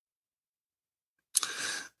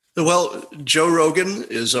 Well, Joe Rogan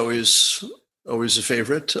is always a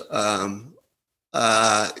favorite.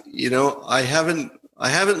 I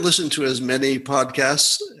haven't listened to as many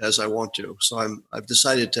podcasts as I want to, so I've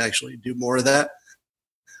decided to actually do more of that.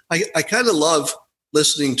 I kind of love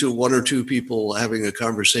listening to one or two people having a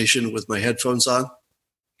conversation with my headphones on,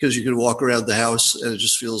 because you can walk around the house and it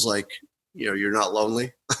just feels like, you're not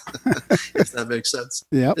lonely, if that makes sense.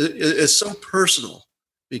 Yeah, it's so personal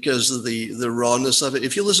because of the rawness of it.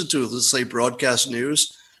 If you listen to, let's say, broadcast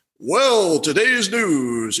news, well, today's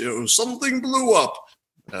news, something blew up,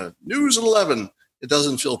 news at 11. It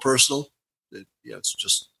doesn't feel personal. It's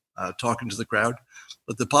just talking to the crowd.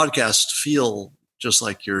 But the podcasts feel just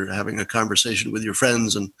like you're having a conversation with your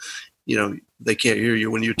friends, and they can't hear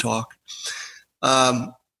you when you talk.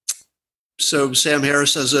 So Sam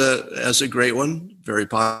Harris has a great one, very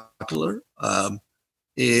popular, and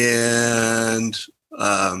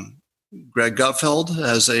Greg Gutfeld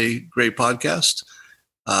has a great podcast.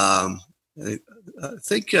 I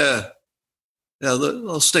think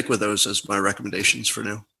I'll stick with those as my recommendations for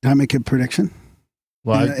now. Can I make a prediction?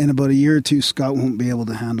 Well, In about a year or two, Scott won't be able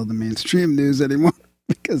to handle the mainstream news anymore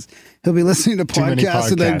because he'll be listening to podcasts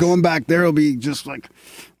and then going back there will be just like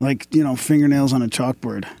fingernails on a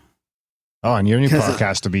chalkboard. Oh, and your new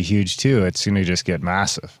podcast will be huge too. It's going to just get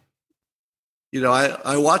massive.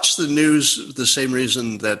 I watch the news the same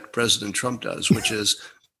reason that President Trump does, which is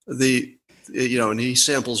and he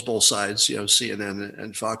samples both sides, CNN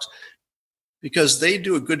and Fox, because they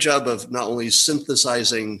do a good job of not only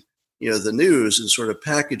synthesizing, the news and sort of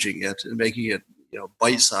packaging it and making it,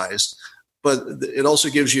 bite-sized, but it also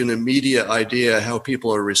gives you an immediate idea how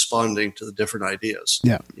people are responding to the different ideas.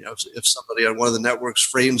 Yeah. If somebody on one of the networks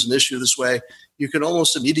frames an issue this way, you can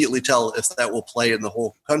almost immediately tell if that will play in the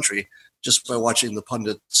whole country just by watching the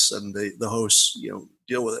pundits and the hosts,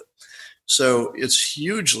 deal with it. So it's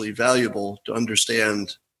hugely valuable to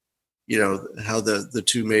understand, how the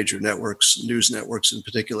two major networks, news networks in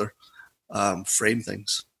particular, frame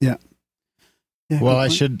things. Yeah. Well,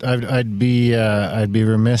 I'd be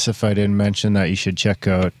remiss if I didn't mention that you should check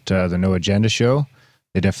out the No Agenda show.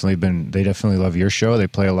 They definitely love your show. They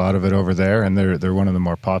play a lot of it over there, and they're one of the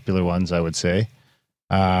more popular ones, I would say.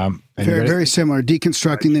 Very similar,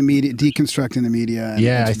 deconstructing the media.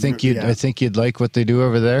 Yeah, I think you'd like what they do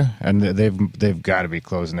over there, and they've got to be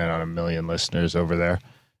closing in on 1 million listeners over there.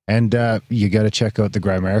 And you got to check out the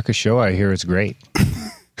Grimerica show. I hear it's great.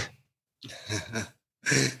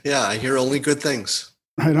 Yeah, I hear only good things.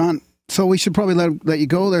 Right on. So we should probably let you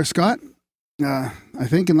go there, Scott. I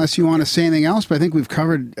think, unless you want to say anything else, but I think we've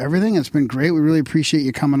covered everything. It's been great. We really appreciate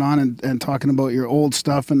you coming on and talking about your old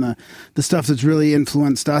stuff and the stuff that's really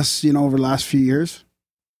influenced us, over the last few years.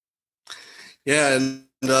 Yeah, and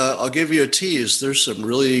I'll give you a tease. There's some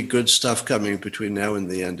really good stuff coming between now and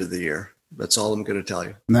the end of the year. That's all I'm going to tell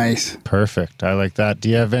you. Nice. Perfect. I like that. Do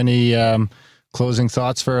you have any closing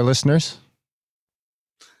thoughts for our listeners?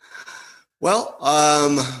 Well,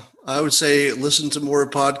 I would say listen to more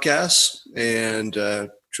podcasts and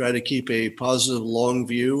try to keep a positive long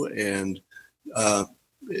view. And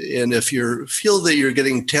if you feel that you're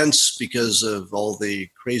getting tense because of all the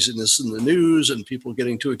craziness in the news and people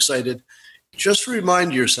getting too excited, just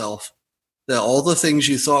remind yourself that all the things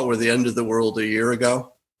you thought were the end of the world a year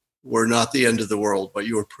ago were not the end of the world, but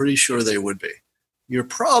you were pretty sure they would be. You're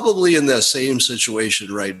probably in that same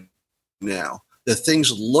situation right now. That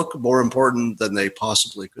things look more important than they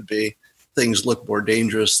possibly could be. Things look more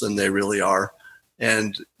dangerous than they really are.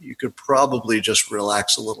 And you could probably just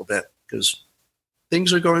relax a little bit because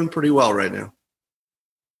things are going pretty well right now.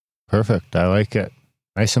 Perfect. I like it.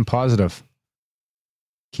 Nice and positive.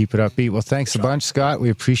 Keep it upbeat. Well, thanks a bunch, Scott. We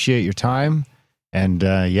appreciate your time. And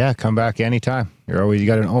come back anytime. You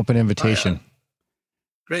got an open invitation. Oh, yeah.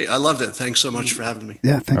 Great. I loved it. Thanks so much for having me.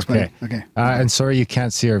 Yeah, thanks, buddy. Okay. And sorry you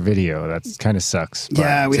can't see our video. That kind of sucks. But,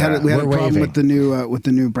 yeah, we had a problem with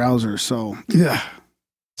the new browser. So yeah,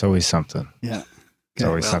 it's always something. Yeah, okay. It's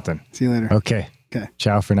always something. See you later. Okay.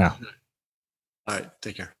 Ciao for now. All right.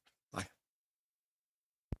 Take care. Bye.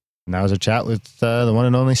 And that was a chat with the one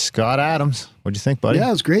and only Scott Adams. What'd you think, buddy? Yeah,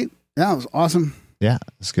 it was great. Yeah, it was awesome. Yeah,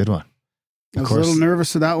 it's a good one. I was a little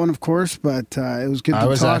nervous for that one, of course, but it was good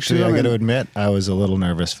to talk to him. I got to admit, I was a little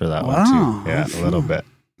nervous for that one, too. Yeah, a little bit.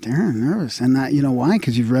 Darn nervous. And that, why?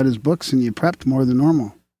 Because you've read his books and you prepped more than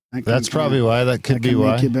normal. That's probably why. That could be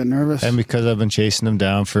why. Make you a bit nervous. And because I've been chasing him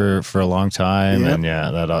down for a long time, and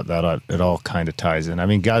that it all kind of ties in. I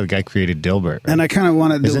mean, the guy created Dilbert. Right? And I kind of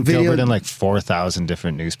wanted Isn't Dilbert in like 4,000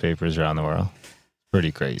 different newspapers around the world?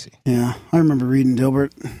 pretty crazy. Yeah, I remember reading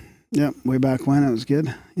Dilbert. Yeah, way back when it was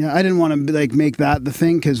good. Yeah, I didn't want to like make that the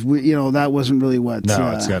thing because that wasn't really what.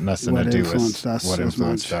 No, it's got nothing to do with what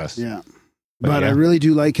influenced us. Yeah, but I really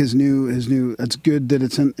do like his new. It's good that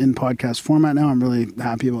it's in podcast format now. I'm really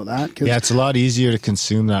happy about that. Yeah, it's a lot easier to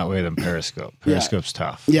consume that way than Periscope. Periscope's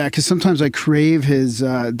tough. Yeah, because sometimes I crave his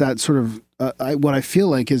that sort of what I feel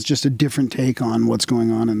like is just a different take on what's going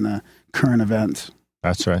on in the current events.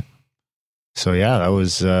 That's right. So yeah, that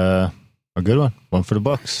was a good one. One for the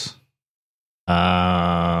books.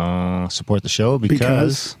 Support the show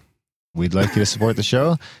because we'd like you to support the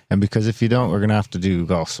show, and because if you don't, we're gonna have to do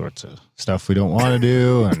all sorts of stuff we don't want to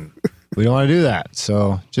do, and we don't want to do that.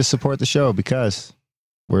 So just support the show because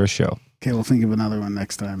we're a show. Okay, we'll think of another one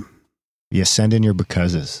next time. Yeah, send in your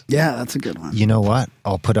becauses. Yeah, that's a good one. You know what?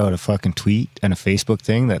 I'll put out a fucking tweet and a Facebook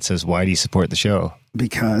thing that says, "Why do you support the show?"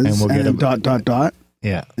 Because and we'll get a ...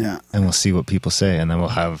 Yeah, yeah, and we'll see what people say, and then we'll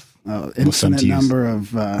have infinite number of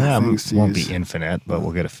things to won't use. Be infinite, but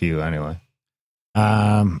we'll get a few anyway.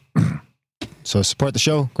 So support the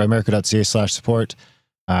show, grimerica.ca/support.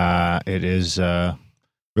 It is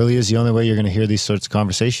really is the only way you're going to hear these sorts of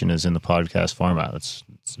conversation is in the podcast format. It's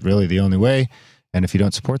really the only way. And if you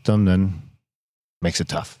don't support them, then it makes it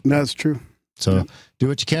tough. That's true. So do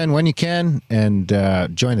what you can when you can, and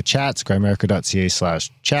join the chats,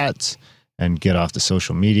 grimerica.ca/chats, and get off the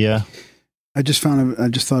social media. I just thought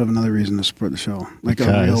of another reason to support the show, like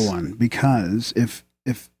a real one. Because if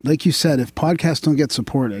like you said, if podcasts don't get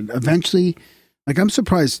supported, eventually, like I'm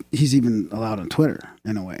surprised he's even allowed on Twitter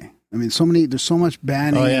in a way. I mean, there's so much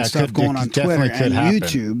banning and stuff going on Twitter and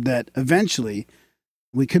YouTube that eventually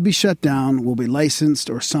we could be shut down, we'll be licensed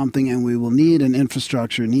or something, and we will need an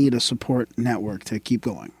infrastructure, need a support network to keep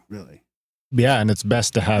going, really. Yeah, and it's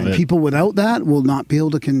best to have it. People without that will not be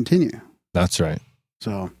able to continue. That's right.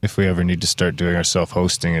 So if we ever need to start doing our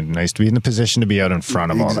self-hosting, it's nice to be in the position to be out in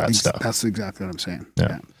front of all that stuff. That's exactly what I'm saying.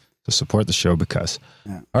 Yeah. So support the show because.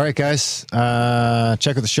 Yeah. All right, guys. Check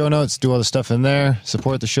out the show notes. Do all the stuff in there.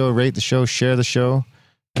 Support the show. Rate the show. Share the show.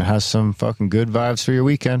 And have some fucking good vibes for your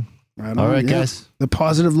weekend. Right on, all right, guys. The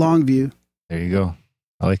positive long view. There you go.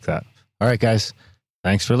 I like that. All right, guys.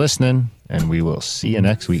 Thanks for listening, and we will see you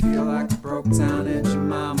next week. Feel like a broke down engine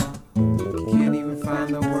mama. Can't even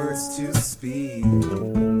find the words to speak.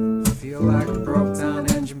 Feel like a broke down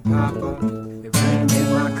engine papa. It rained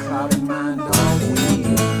in my clouded mind all week.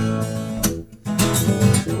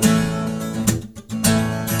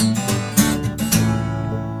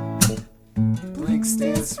 Blank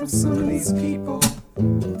stares from some of these people.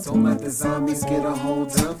 Don't let the zombies get a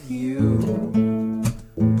hold of you.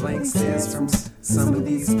 Blank stares from some of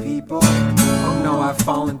these people. Oh no, I've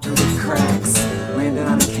fallen through the cracks. Landed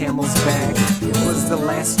on a camel's back. It was the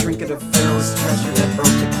last trinket of Pharaoh's treasure that broke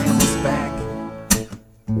the camel's back.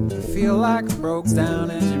 I feel like a broke down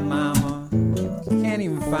engine mama. Can't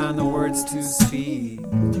even find the words to speak.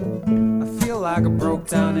 I feel like a broke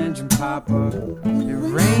down engine papa. It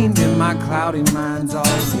rained in my cloudy minds all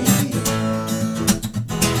week.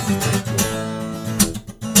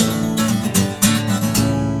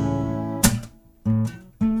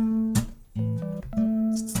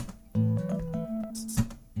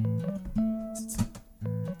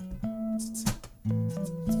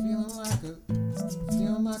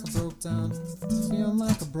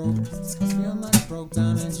 Feeling like a broke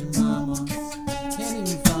down engine mama. Can't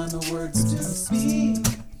even find the words to speak.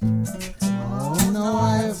 Oh no,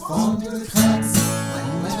 I have fallen through the cracks. I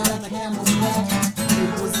landed on the camel's back.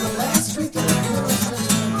 It was the last street that I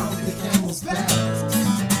broke the camel's back.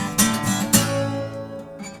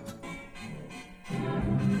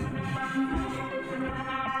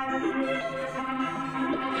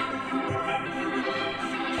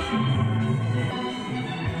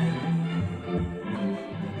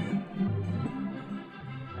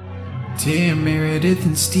 Tim, Meredith,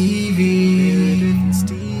 and Stevie.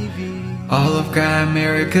 All of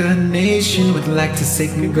Grimerica Nation would like to say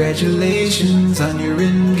congratulations on your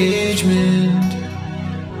engagement.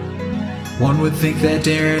 One would think that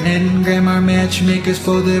Darren and Graham are matchmakers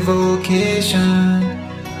for their vocation.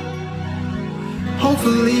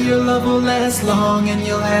 Hopefully your love will last long and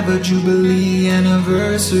you'll have a Jubilee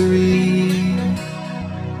anniversary.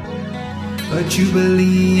 A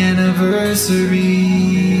Jubilee anniversary.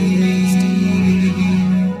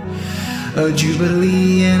 A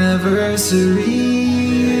Jubilee anniversary.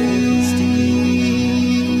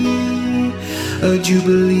 A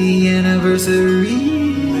Jubilee anniversary.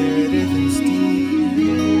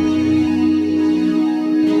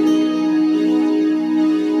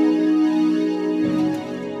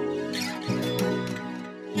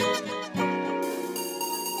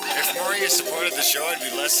 If more of you supported the show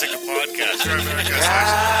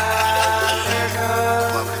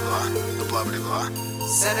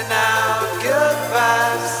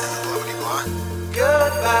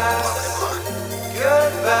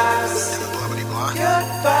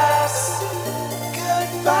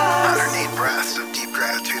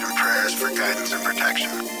gratitude and prayers for guidance and protection,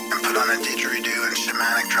 and put on a didgeridoo and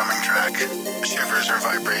shamanic drumming track, shivers or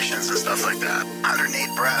vibrations and stuff like that. 108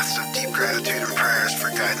 breaths of deep gratitude and prayers for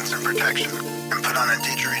guidance and protection, and put on a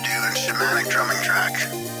didgeridoo and shamanic drumming track,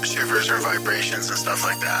 shivers or vibrations and stuff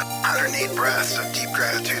like that. 108 breaths of deep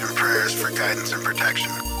gratitude and prayers for guidance and protection,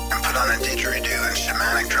 and put on a didgeridoo and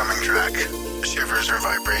shamanic drumming track, shivers or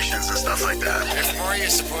vibrations and stuff like that. If more of you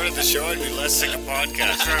supported the show, I'd be less sick of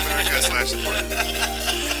podcasts. Grimerica/support.